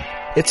name.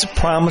 It's a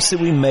promise that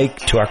we make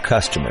to our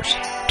customers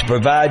to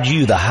provide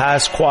you the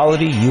highest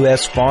quality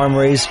U.S.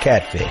 farm-raised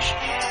catfish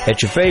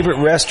at your favorite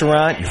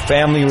restaurant, your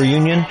family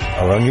reunion,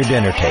 or on your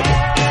dinner table.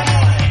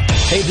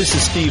 Hey, this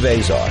is Steve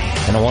Azar,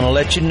 and I want to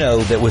let you know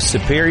that with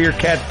Superior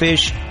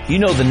Catfish, you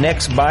know the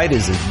next bite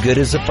is as good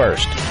as the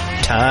first,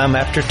 time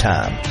after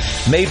time.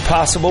 Made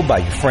possible by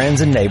your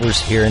friends and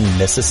neighbors here in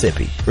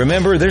Mississippi.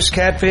 Remember, there's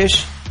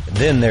catfish,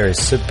 then there is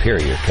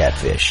Superior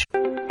Catfish.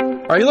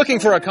 Are you looking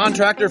for a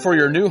contractor for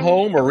your new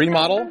home or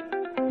remodel?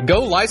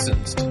 Go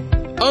licensed.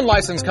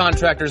 Unlicensed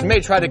contractors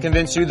may try to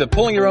convince you that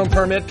pulling your own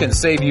permit can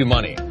save you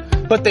money,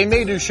 but they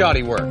may do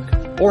shoddy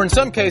work, or in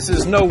some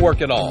cases, no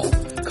work at all,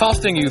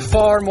 costing you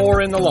far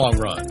more in the long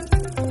run.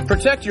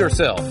 Protect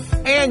yourself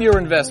and your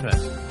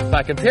investment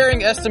by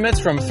comparing estimates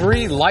from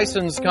 3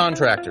 licensed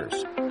contractors.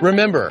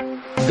 Remember,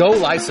 go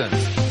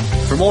licensed.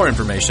 For more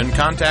information,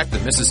 contact the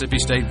Mississippi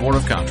State Board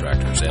of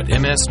Contractors at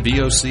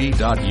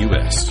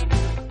msboc.us.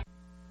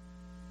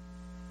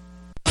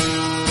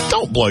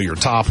 Don't blow your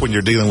top when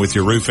you're dealing with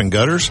your roof and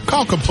gutters.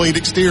 Call Complete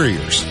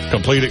Exteriors.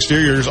 Complete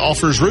Exteriors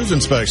offers roof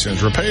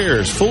inspections,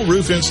 repairs, full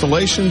roof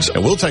installations,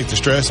 and we'll take the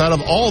stress out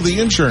of all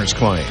the insurance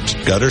claims.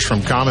 Gutters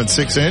from common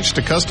 6-inch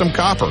to custom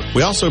copper.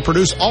 We also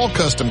produce all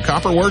custom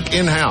copper work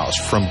in-house,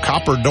 from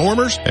copper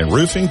dormers and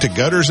roofing to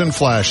gutters and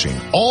flashing.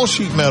 All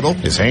sheet metal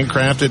is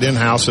handcrafted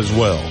in-house as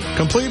well.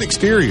 Complete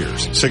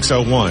Exteriors,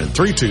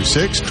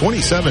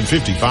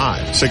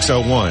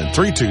 601-326-2755.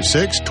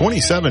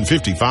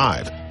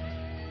 601-326-2755.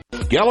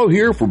 Gallo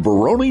here for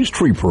Barone's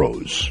Tree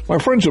Pros. My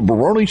friends at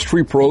Barone's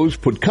Tree Pros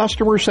put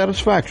customer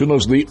satisfaction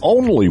as the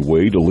only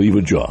way to leave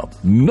a job.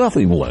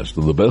 Nothing less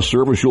than the best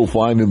service you'll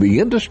find in the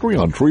industry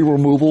on tree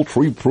removal,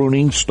 tree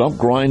pruning, stump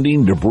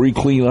grinding, debris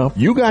cleanup.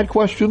 You got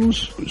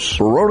questions?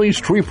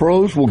 Barone's Tree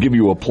Pros will give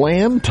you a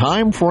plan,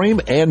 time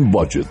frame, and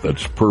budget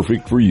that's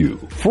perfect for you.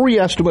 Free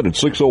estimate at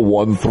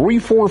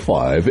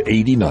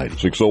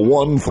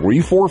 601-345-8090.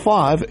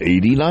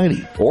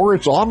 601-345-8090. Or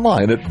it's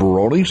online at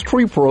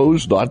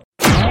baronestreepros.com.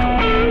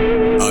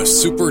 A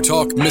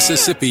SuperTalk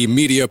Mississippi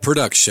media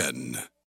production.